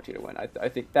of Us Part 2 to win. I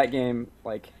think that game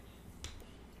like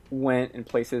went in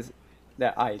places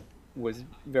that I was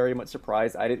very much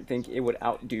surprised. I didn't think it would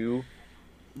outdo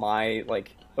my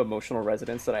like emotional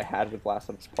resonance that I had with Last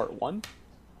of Us Part 1.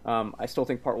 I still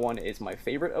think Part 1 is my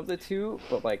favorite of the two,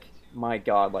 but like my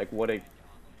God, like what a,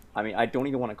 I mean, I don't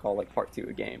even want to call like Part 2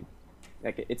 a game.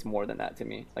 Like it's more than that to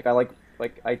me. Like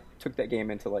I took that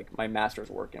game into like my master's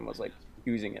work and was like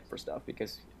using it for stuff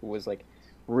because it was like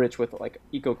rich with like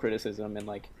eco criticism and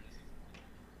like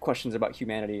questions about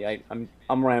humanity. I'm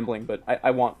rambling, but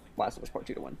I want Last of Us Part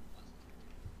 2 to win.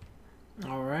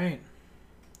 All right.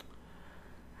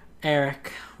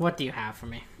 Eric, what do you have for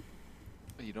me?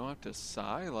 You don't have to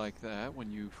sigh like that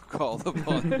when you call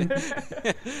upon me.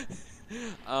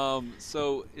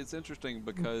 So it's interesting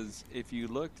because if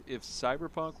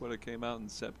Cyberpunk would have came out in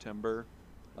September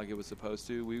like it was supposed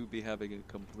to, we would be having a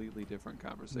completely different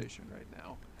conversation right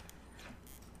now.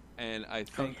 And I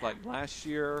think like last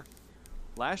year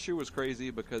was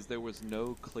crazy because there was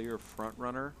no clear front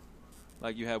runner.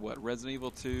 Like you had Resident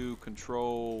Evil 2,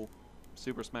 Control,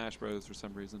 Super Smash Bros. For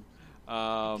some reason,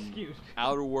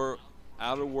 Outer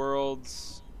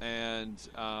Worlds, and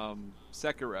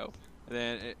Sekiro. And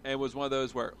then it was one of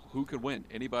those where who could win?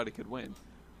 Anybody could win.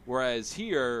 Whereas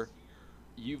here,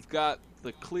 you've got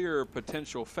the clear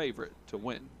potential favorite to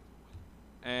win.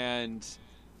 And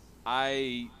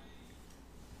I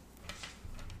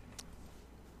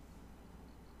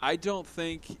don't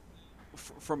think,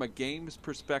 from a game's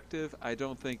perspective, I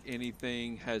don't think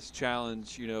anything has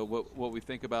challenged, what we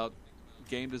think about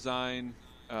game design,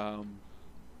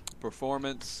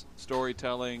 performance,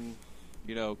 storytelling,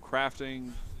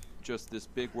 crafting, just this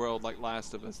big world like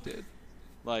Last of Us did.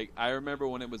 Like, I remember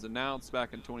when it was announced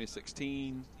back in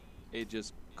 2016, it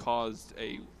just caused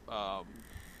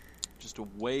just a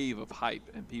wave of hype,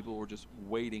 and people were just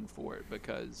waiting for it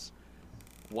because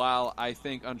while I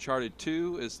think Uncharted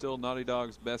 2 is still Naughty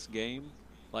Dog's best game,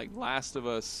 like Last of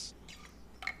Us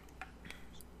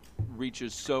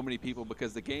reaches so many people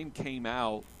because the game came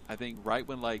out, I think, right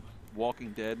when like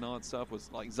Walking Dead and all that stuff was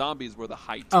like zombies were the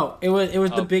height. Oh, it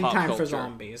was the big time culture. for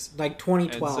zombies, like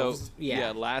 2012. And so,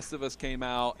 yeah, Last of Us came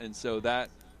out, and so that,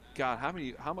 God, how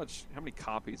many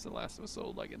copies of Last of Us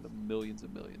sold? Like in the millions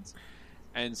and millions.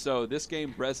 And so this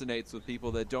game resonates with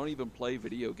people that don't even play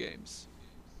video games.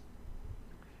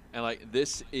 And like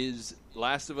this is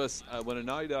Last of Us. When a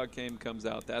Naughty Dog game comes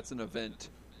out, that's an event.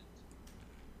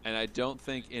 And I don't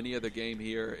think any other game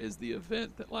here is the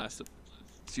event that Last of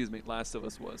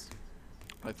Us was.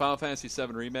 Like Final Fantasy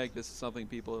VII Remake, this is something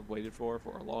people have waited for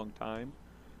a long time.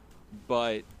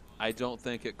 But I don't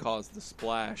think it caused the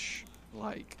splash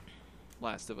like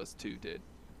Last of Us 2 did.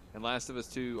 And Last of Us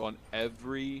 2, on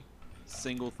every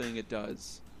single thing it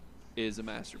does, is a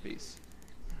masterpiece.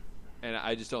 And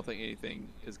I just don't think anything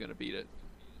is going to beat it.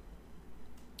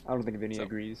 I don't think Vinny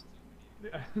agrees.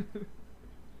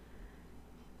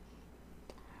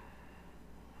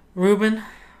 Ruben,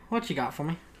 what you got for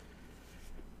me?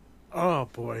 Oh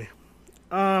boy.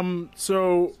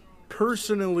 So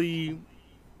personally,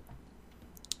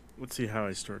 let's see how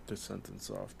I start this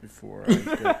sentence off before I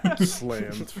get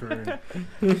slammed for.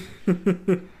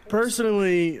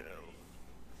 Personally,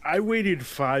 I waited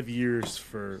 5 years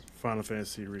for Final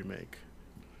Fantasy Remake,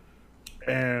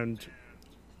 and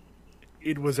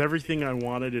it was everything I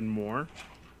wanted and more.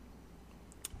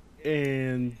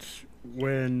 And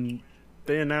when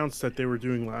they announced that they were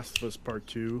doing Last of Us Part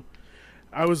 2,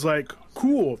 I was like,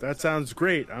 cool, that sounds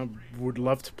great. I would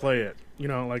love to play it.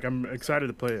 I'm excited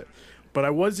to play it. But I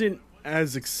wasn't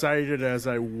as excited as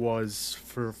I was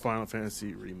for Final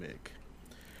Fantasy Remake.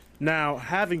 Now,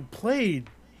 having played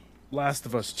Last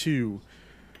of Us 2,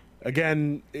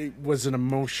 again, it was an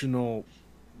emotional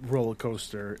roller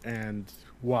coaster. And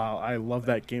while I love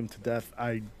that game to death,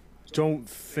 I don't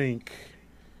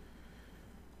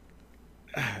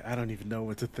even know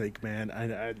what to think, man.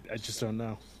 I just don't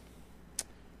know.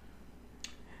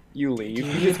 You leave. You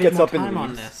He need just a bit gets more up and time on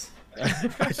leaves. this.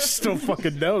 I just don't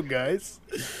fucking know, guys.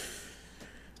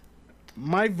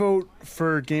 My vote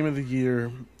for Game of the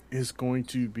Year is going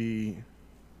to be...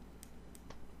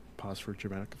 Pause for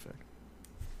dramatic effect.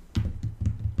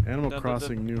 Animal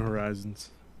Crossing New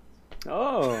Horizons.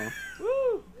 Oh.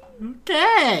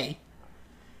 Okay.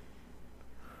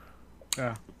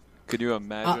 Yeah. Could you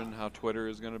imagine how Twitter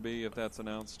is going to be if that's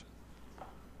announced?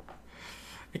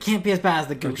 It can't be as bad as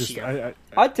the Goose year.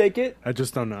 I'd take it. I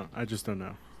just don't know.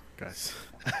 Guys.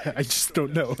 I just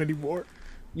don't know anymore.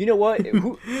 You know what?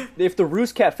 If the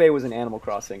Roost Cafe was in Animal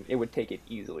Crossing, it would take it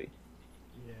easily.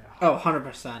 Yeah. Oh,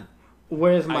 100%.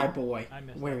 Where's my boy? I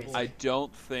miss Where that is boy. I he?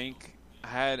 don't think,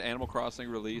 had Animal Crossing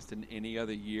released in any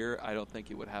other year, I don't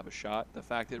think it would have a shot. The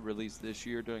fact that it released this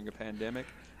year during a pandemic,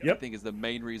 I think is the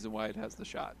main reason why it has the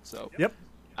shot. So Yep.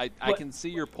 I can see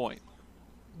your point.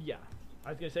 Yeah. I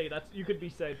was gonna say you could be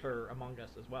said for Among Us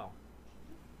as well.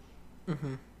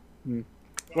 Mm-hmm.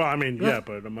 Well, I mean, yeah,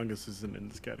 but Among Us isn't in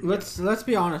this category. Let's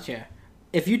be honest here.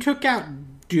 If you took out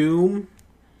Doom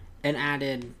and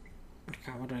added,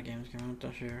 God, what other games came out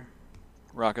this year?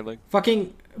 Rocket League.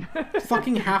 Fucking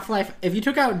Half-Life. If you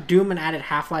took out Doom and added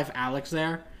Half-Life Alyx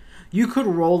there, you could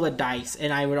roll a dice,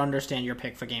 and I would understand your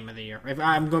pick for Game of the Year. If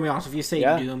I'm going to be honest, if you say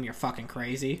Doom, you're fucking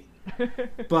crazy.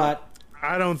 But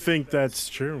I don't think that's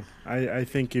true. I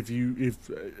think if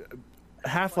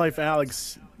Half-Life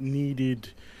Alyx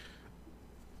needed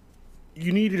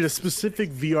a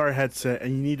specific VR headset,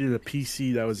 and you needed a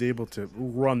PC that was able to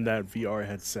run that VR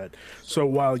headset. So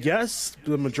while yes,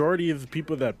 the majority of the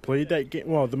people that played that game,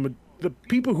 well, the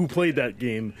people who played that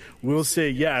game will say,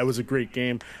 yeah, it was a great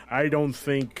game. I don't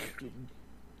think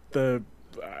the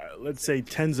let's say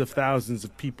tens of thousands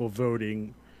of people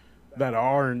voting that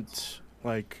aren't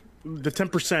like the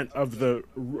 10% of the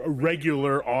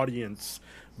regular audience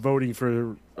voting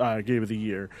for Game of the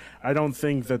Year. I don't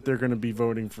think that they're going to be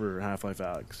voting for Half-Life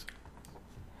Alyx.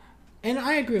 And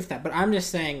I agree with that, but I'm just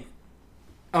saying,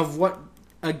 of what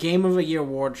a Game of the Year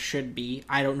award should be,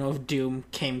 I don't know if Doom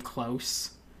came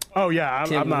close. Oh yeah,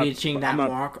 I'm not reaching that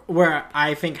mark. Where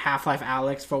I think Half-Life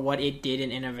Alyx, for what it did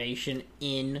in innovation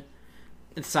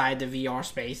inside the VR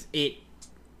space,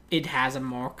 it has a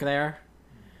mark there.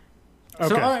 Okay,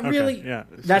 So really, yeah.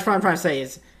 That's what I'm trying to say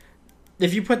is,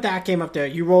 if you put that game up there,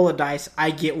 you roll a dice,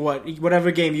 I get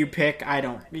whatever game you pick, I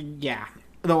don't. Yeah,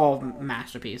 they're all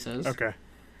masterpieces. Okay.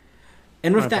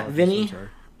 And with that, Vinny,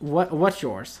 what's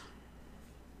yours?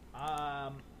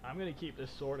 I'm gonna keep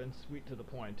this short and sweet to the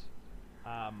point.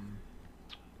 I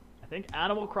think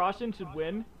Animal Crossing should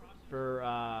win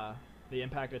for the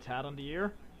impact it's had on the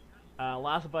year.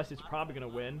 Last of Us is probably gonna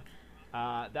win.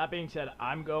 That being said,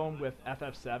 I'm going with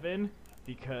FF7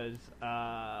 because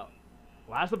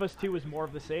Last of Us 2 is more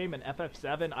of the same, and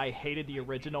FF7, I hated the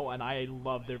original, and I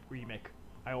love the remake.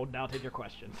 I will now take your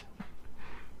questions.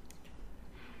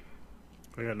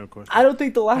 I got no question. I don't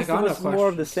think The Last of Us is more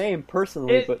of the same,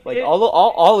 personally, but like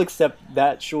I'll accept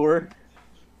that, sure.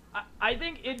 I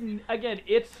think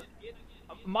it's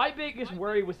my biggest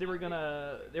worry was they were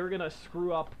gonna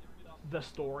screw up the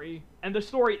story, and the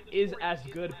story is as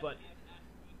good, but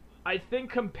I think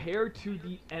compared to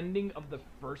the ending of the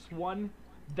first one,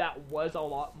 that was a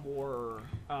lot more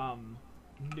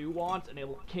nuanced, and it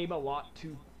came a lot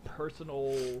to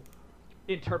personal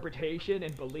interpretation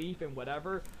and belief and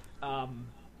whatever.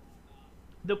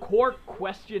 The core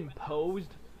question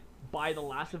posed by The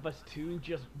Last of Us 2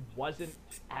 just wasn't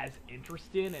as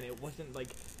interesting, and it wasn't like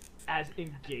as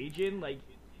engaging. Like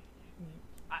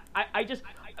I just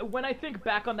when I think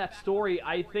back on that story,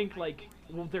 I think like,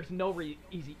 well, there's no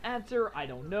easy answer. I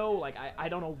don't know. Like I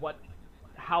don't know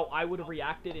how I would have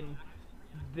reacted in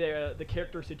the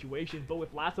character situation. But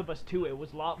with Last of Us 2, it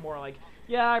was a lot more like,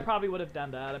 yeah, I probably would have done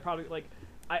that. I probably like.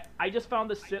 I just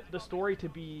found the story to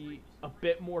be a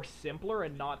bit more simpler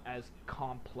and not as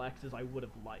complex as I would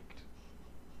have liked.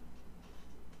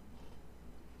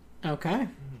 Okay.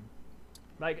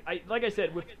 Mm-hmm. Like I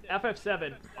said, with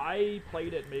FF7, I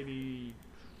played it maybe,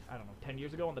 I don't know, 10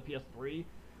 years ago on the PS3,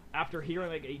 after hearing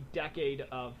like a decade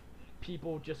of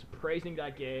people just praising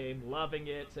that game, loving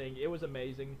it, saying it was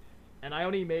amazing, and I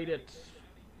only made it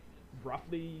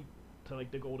roughly to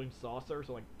like the Golden Saucer,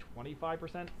 so like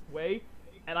 25% way.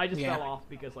 And I just fell off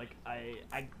because like I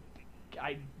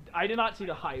did not see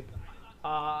the hype,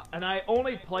 and I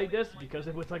only played this because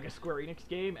it was like a Square Enix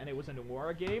game and it was a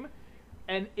Nomura game,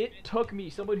 and it took me,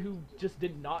 someone who just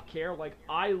did not care. Like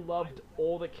I loved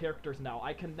all the characters now.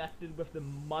 I connected with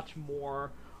them much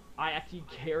more. I actually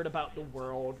cared about the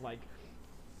world. Like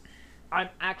I'm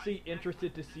actually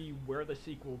interested to see where the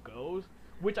sequel goes,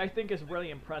 which I think is really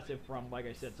impressive from, like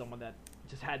I said, someone that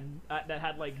just had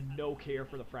like no care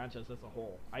for the franchise as a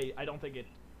whole. I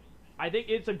think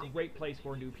it's a great place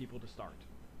for new people to start.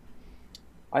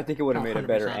 I think it would have made a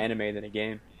better 100%. anime than a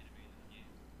game,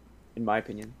 in my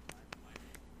opinion.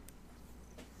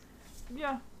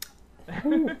 Yeah.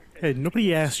 Hey,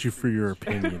 nobody asked you for your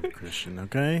opinion, Christian,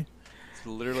 okay? It's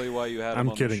literally why you had him I'm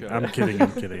on kidding. the show. I'm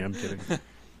kidding.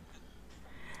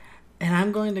 And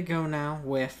I'm going to go now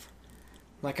with,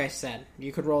 like I said,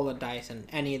 you could roll a dice and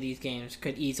any of these games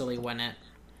could easily win it.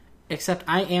 Except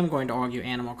I am going to argue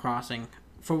Animal Crossing.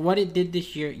 For what it did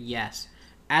this year, yes.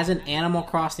 As an Animal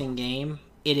Crossing game,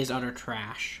 it is utter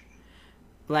trash.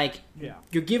 Like,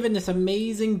 you're given this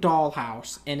amazing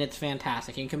dollhouse, and it's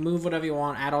fantastic. You can move whatever you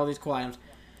want, add all these cool items.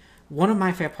 One of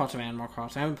my favorite parts of Animal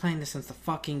Crossing, I've been playing this since the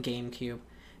fucking GameCube,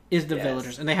 is the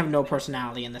villagers, and they have no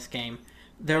personality in this game.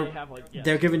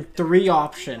 They're given 3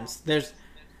 options.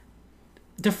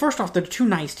 First off, they're too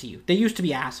nice to you. They used to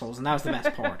be assholes, and that was the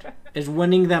best part, is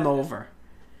winning them over.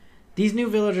 These new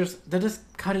villagers, they're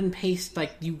just cut and paste.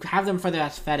 Like, you have them for their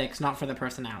aesthetics, not for their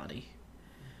personality.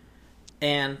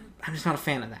 And I'm just not a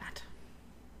fan of that.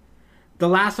 The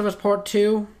Last of Us Part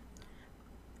 2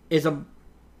 is a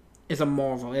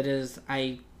marvel.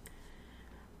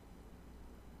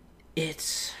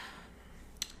 It's...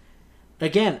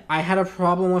 Again, I had a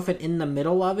problem with it in the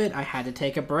middle of it. I had to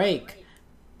take a break.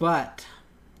 But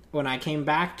when I came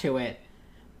back to it,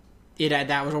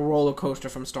 that was a roller coaster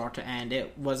from start to end.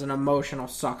 It was an emotional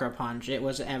sucker punch. It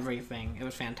was everything. It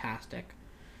was fantastic.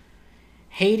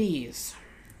 Hades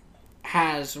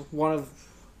has one of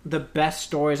the best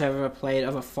stories I've ever played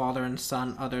of a father and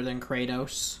son other than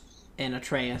Kratos and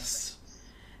Atreus.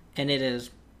 And it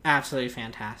is absolutely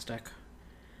fantastic.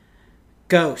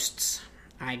 Ghosts.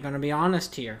 I'm going to be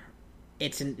honest here.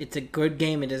 It's a good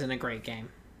game. It isn't a great game.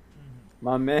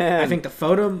 My man. I think the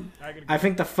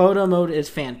photo mode is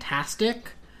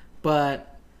fantastic,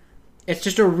 but it's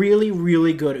just a really,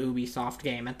 really good Ubisoft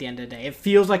game at the end of the day. It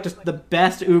feels like just the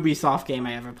best Ubisoft game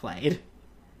I ever played.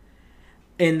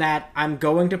 In that I'm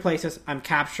going to places, I'm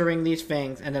capturing these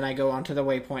things, and then I go onto the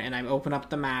waypoint and I open up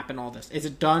the map and all this. Is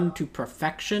it done to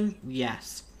perfection?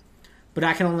 Yes. But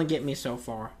that can only get me so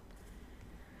far.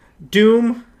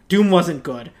 Doom wasn't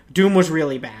good. Doom was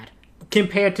really bad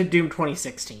compared to Doom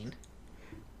 2016.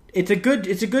 It's a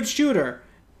good shooter.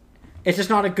 It's just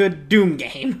not a good Doom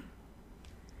game.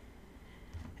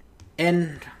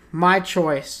 And my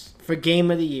choice for Game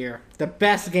of the Year, the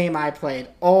best game I played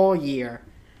all year,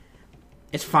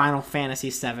 is Final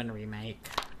Fantasy VII Remake.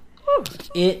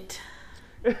 It...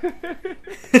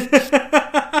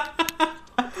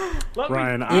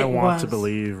 Ryan, I want to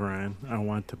believe, Ryan. I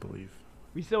want to believe.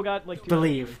 We still got like 2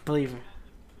 Believe.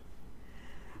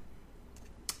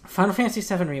 Final Fantasy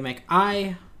VII Remake.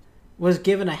 I was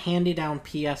given a handy-down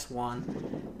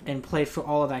PS1 and played through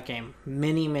all of that game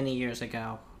many, many years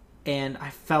ago. And I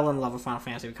fell in love with Final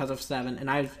Fantasy because of 7.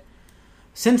 And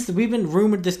we've been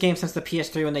rumored this game since the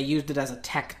PS3 when they used it as a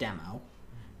tech demo.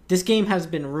 This game has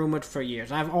been rumored for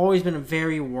years. I've always been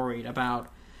very worried about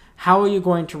how are you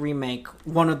going to remake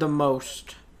one of the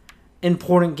most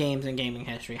important games in gaming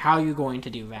history. How are you going to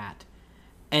do that?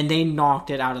 And they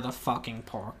knocked it out of the fucking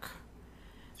park.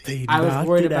 They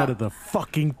knocked it out of the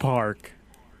fucking park.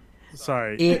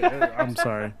 Sorry. I'm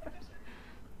sorry.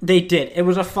 They did. It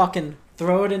was a fucking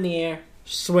throw it in the air,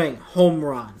 swing, home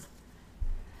run.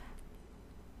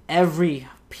 Every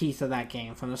piece of that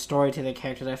game, from the story to the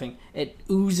characters, everything, it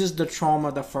oozes the trauma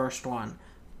of the first one,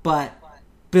 but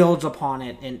builds upon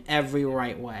it in every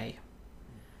right way.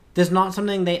 There's not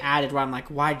something they added where I'm like,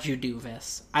 why'd you do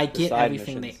this? I get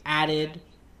everything missions they added.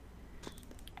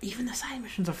 Even the side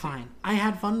missions are fine. I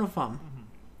had fun with them.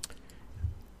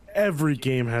 Every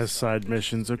game has side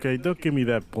missions, okay? Don't give me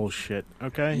that bullshit,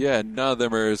 okay? Yeah, none of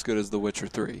them are as good as The Witcher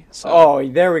 3. So. Oh,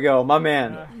 there we go, my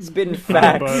man. Spitting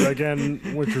facts. But again,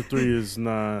 Witcher 3 is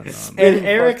not... and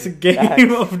Eric's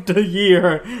game of the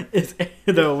year is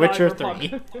The Witcher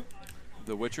 3.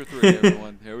 The Witcher 3,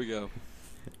 everyone. Here we go.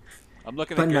 I'm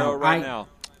looking at Garo right now.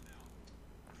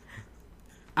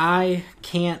 I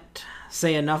can't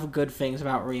say enough good things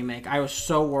about Remake. I was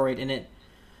so worried, and it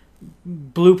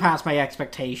blew past my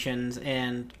expectations,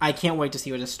 and I can't wait to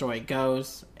see where this story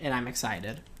goes, and I'm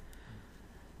excited.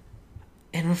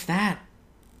 And with that,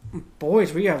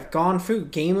 boys, we have gone through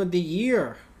Game of the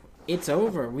Year. It's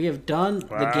over. We have done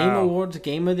the Game Awards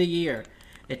Game of the Year.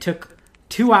 It took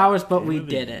 2 hours, but we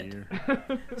did it.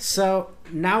 So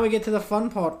now we get to the fun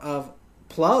part of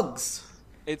plugs.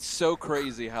 It's so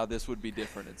crazy how this would be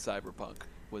different in Cyberpunk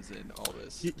was in all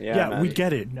this. Yeah, we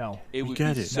get it. No. It would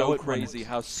be so crazy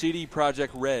how CD Projekt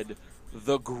Red,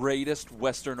 the greatest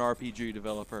Western RPG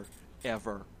developer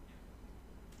ever.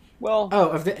 Well,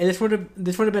 if this would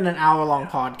have been an hour-long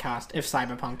podcast if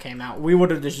Cyberpunk came out. We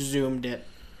would have just zoomed it.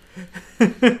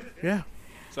 Yeah.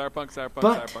 Cyberpunk.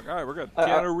 All right, we're good.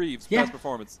 Keanu Reeves, best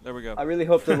performance. There we go. I really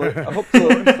hope the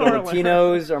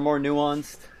Latinos are more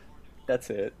nuanced. That's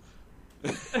it.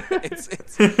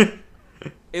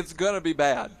 It's gonna be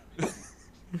bad.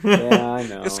 Yeah, I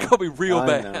know. It's gonna be real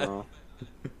bad. Know.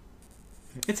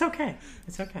 It's okay.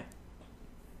 It's okay.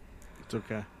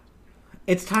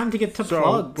 It's time to get to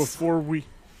plugs. Before we...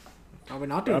 Are we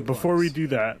not doing before plugs? we do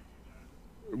that,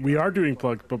 we are doing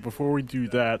plugs, but before we do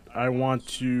that, I want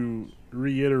to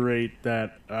reiterate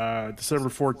that December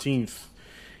 14th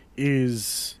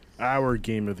is our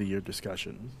Game of the Year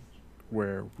discussion,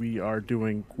 where we are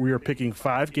picking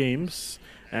 5 games,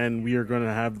 and we are going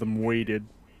to have them weighted,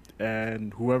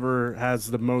 and whoever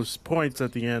has the most points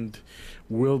at the end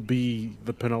will be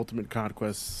the Penultimate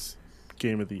Conquest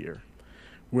Game of the Year,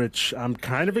 which I'm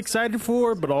kind of excited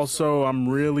for, but also I'm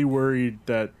really worried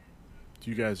that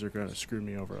you guys are gonna screw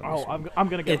me over. On Oh, this one. I'm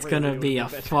gonna get. It's gonna be a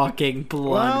fucking Well,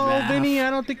 bloodbath. Vinny, I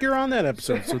don't think you're on that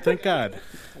episode, so thank God.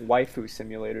 Waifu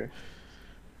simulator.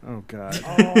 Oh God.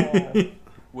 Oh.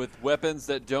 With weapons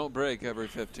that don't break every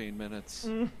 15 minutes.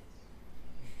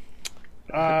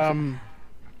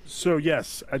 So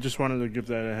yes, I just wanted to give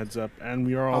that a heads up, and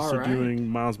we are also Alright. doing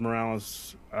Miles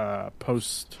Morales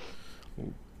post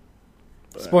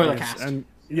Spoiler I guess, cast. and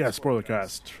yeah, spoiler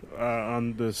cast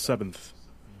on the 7th,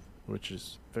 which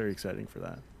is very exciting for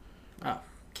that. Oh,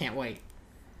 can't wait.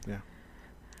 Yeah.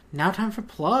 Now time for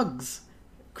plugs.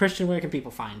 Christian, where can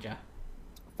people find you?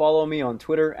 Follow me on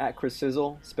Twitter at Chris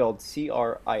Sizzle, spelled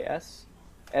CrisSizzle,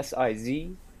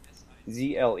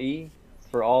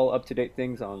 for all up-to-date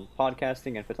things on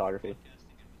podcasting and photography.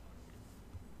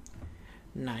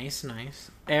 Nice.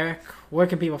 Eric, where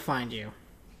can people find you?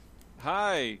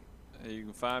 Hi. You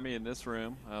can find me in this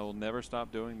room. I will never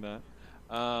stop doing that.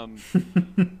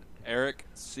 Eric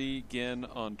C. Ginn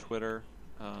on Twitter.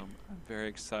 I'm very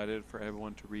excited for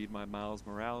everyone to read my Miles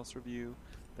Morales review.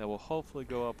 That will hopefully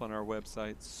go up on our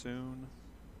website soon.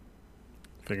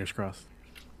 Fingers crossed.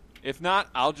 If not,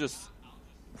 I'll just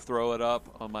throw it up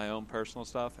on my own personal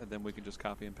stuff, and then we can just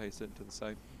copy and paste it into the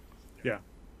site. Yeah,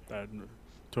 that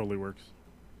totally works.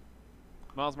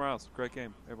 Miles Morales, great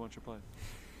game. Everyone should play.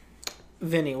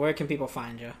 Vinny, where can people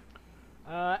find you?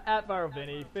 At Viral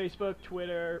Vinny, Facebook,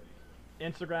 Twitter,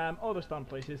 Instagram, all those fun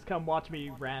places. Come watch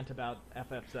me rant about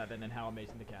FF7 and how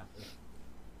amazing the cast is.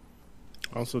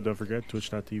 Also, don't forget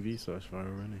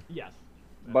twitch.tv/ViralVinny. Yes.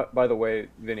 But by the way,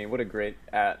 Vinny, what a great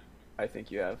 @ I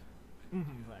think you have.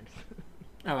 Thanks.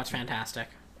 Oh, that's fantastic.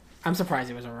 I'm surprised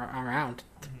he was around.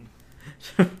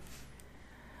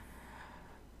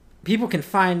 People can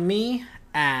find me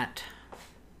at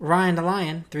Ryan the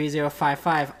Lion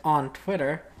 3055 on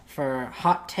Twitter for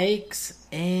hot takes,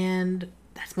 and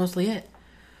that's mostly it.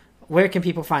 Where can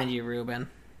people find you, Ruben?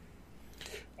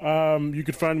 You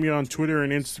could find me on Twitter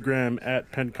and Instagram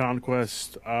at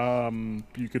PennConquest.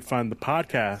 You could find the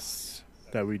podcasts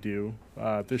that we do,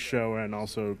 this show and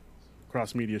also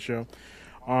Cross Media Show,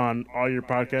 on all your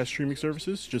podcast streaming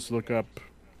services. Just look up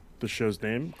the show's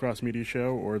name, Cross Media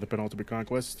Show, or The Penultimate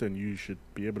Conquest, and you should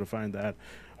be able to find that.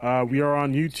 We are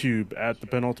on YouTube at The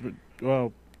Penultimate...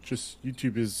 Well, just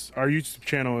YouTube is... Our YouTube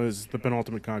channel is The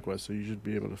Penultimate Conquest, so you should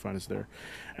be able to find us there.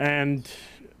 And...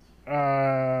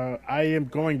 I am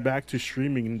going back to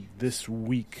streaming this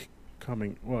week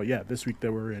this week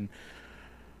that we're in.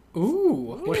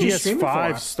 Ooh, what are you streaming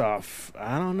PS5 for? stuff.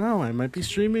 I don't know. I might be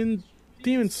streaming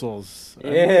Demon Souls.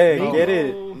 Yeah, get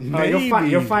it. Oh, Maybe.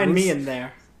 you'll find me We'll in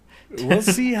there. We'll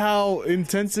see how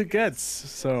intense it gets.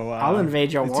 So I'll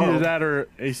invade your it's either world. that or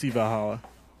AC Valhalla.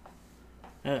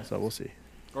 Yeah. So we'll see.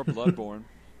 Or Bloodborne.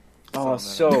 Oh,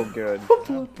 so good.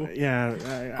 Yeah,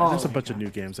 there's a bunch of new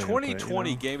games. I gotta play,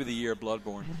 2020 Game of the Year,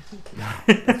 Bloodborne.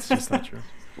 That's just not true.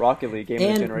 Rocket League, game of the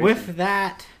And generation. with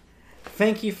that,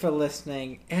 thank you for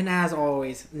listening. And as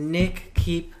always, Nick,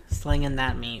 keep slinging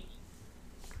that meat.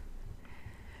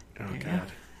 Oh Yeah.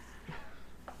 God.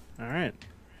 All right,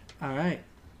 All right.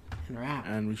 And wrap.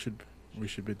 and we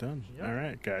should be done. Yep. All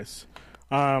right, guys.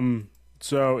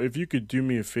 So if you could do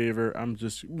me a favor, I'm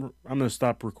gonna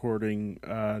stop recording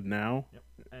now. Yep.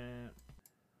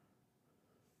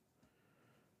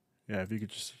 Yeah, if you could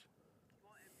just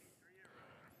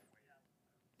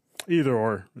either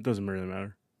or, it doesn't really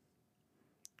matter.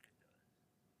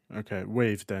 Okay,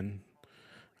 Wave then.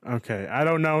 Okay, I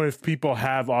don't know if people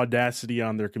have Audacity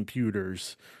on their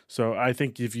computers, so I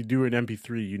think if you do an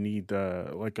MP3, you need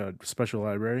like a special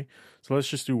library. So let's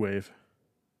just do Wave.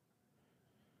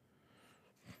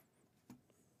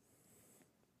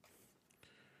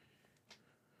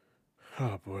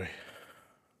 Oh boy.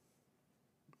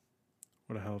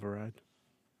 What a hell of a ride.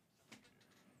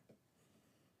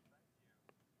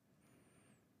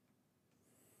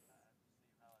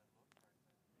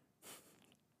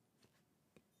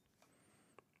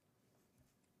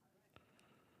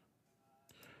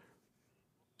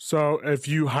 So if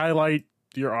you highlight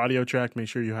your audio track, make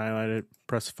sure you highlight it,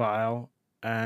 press File,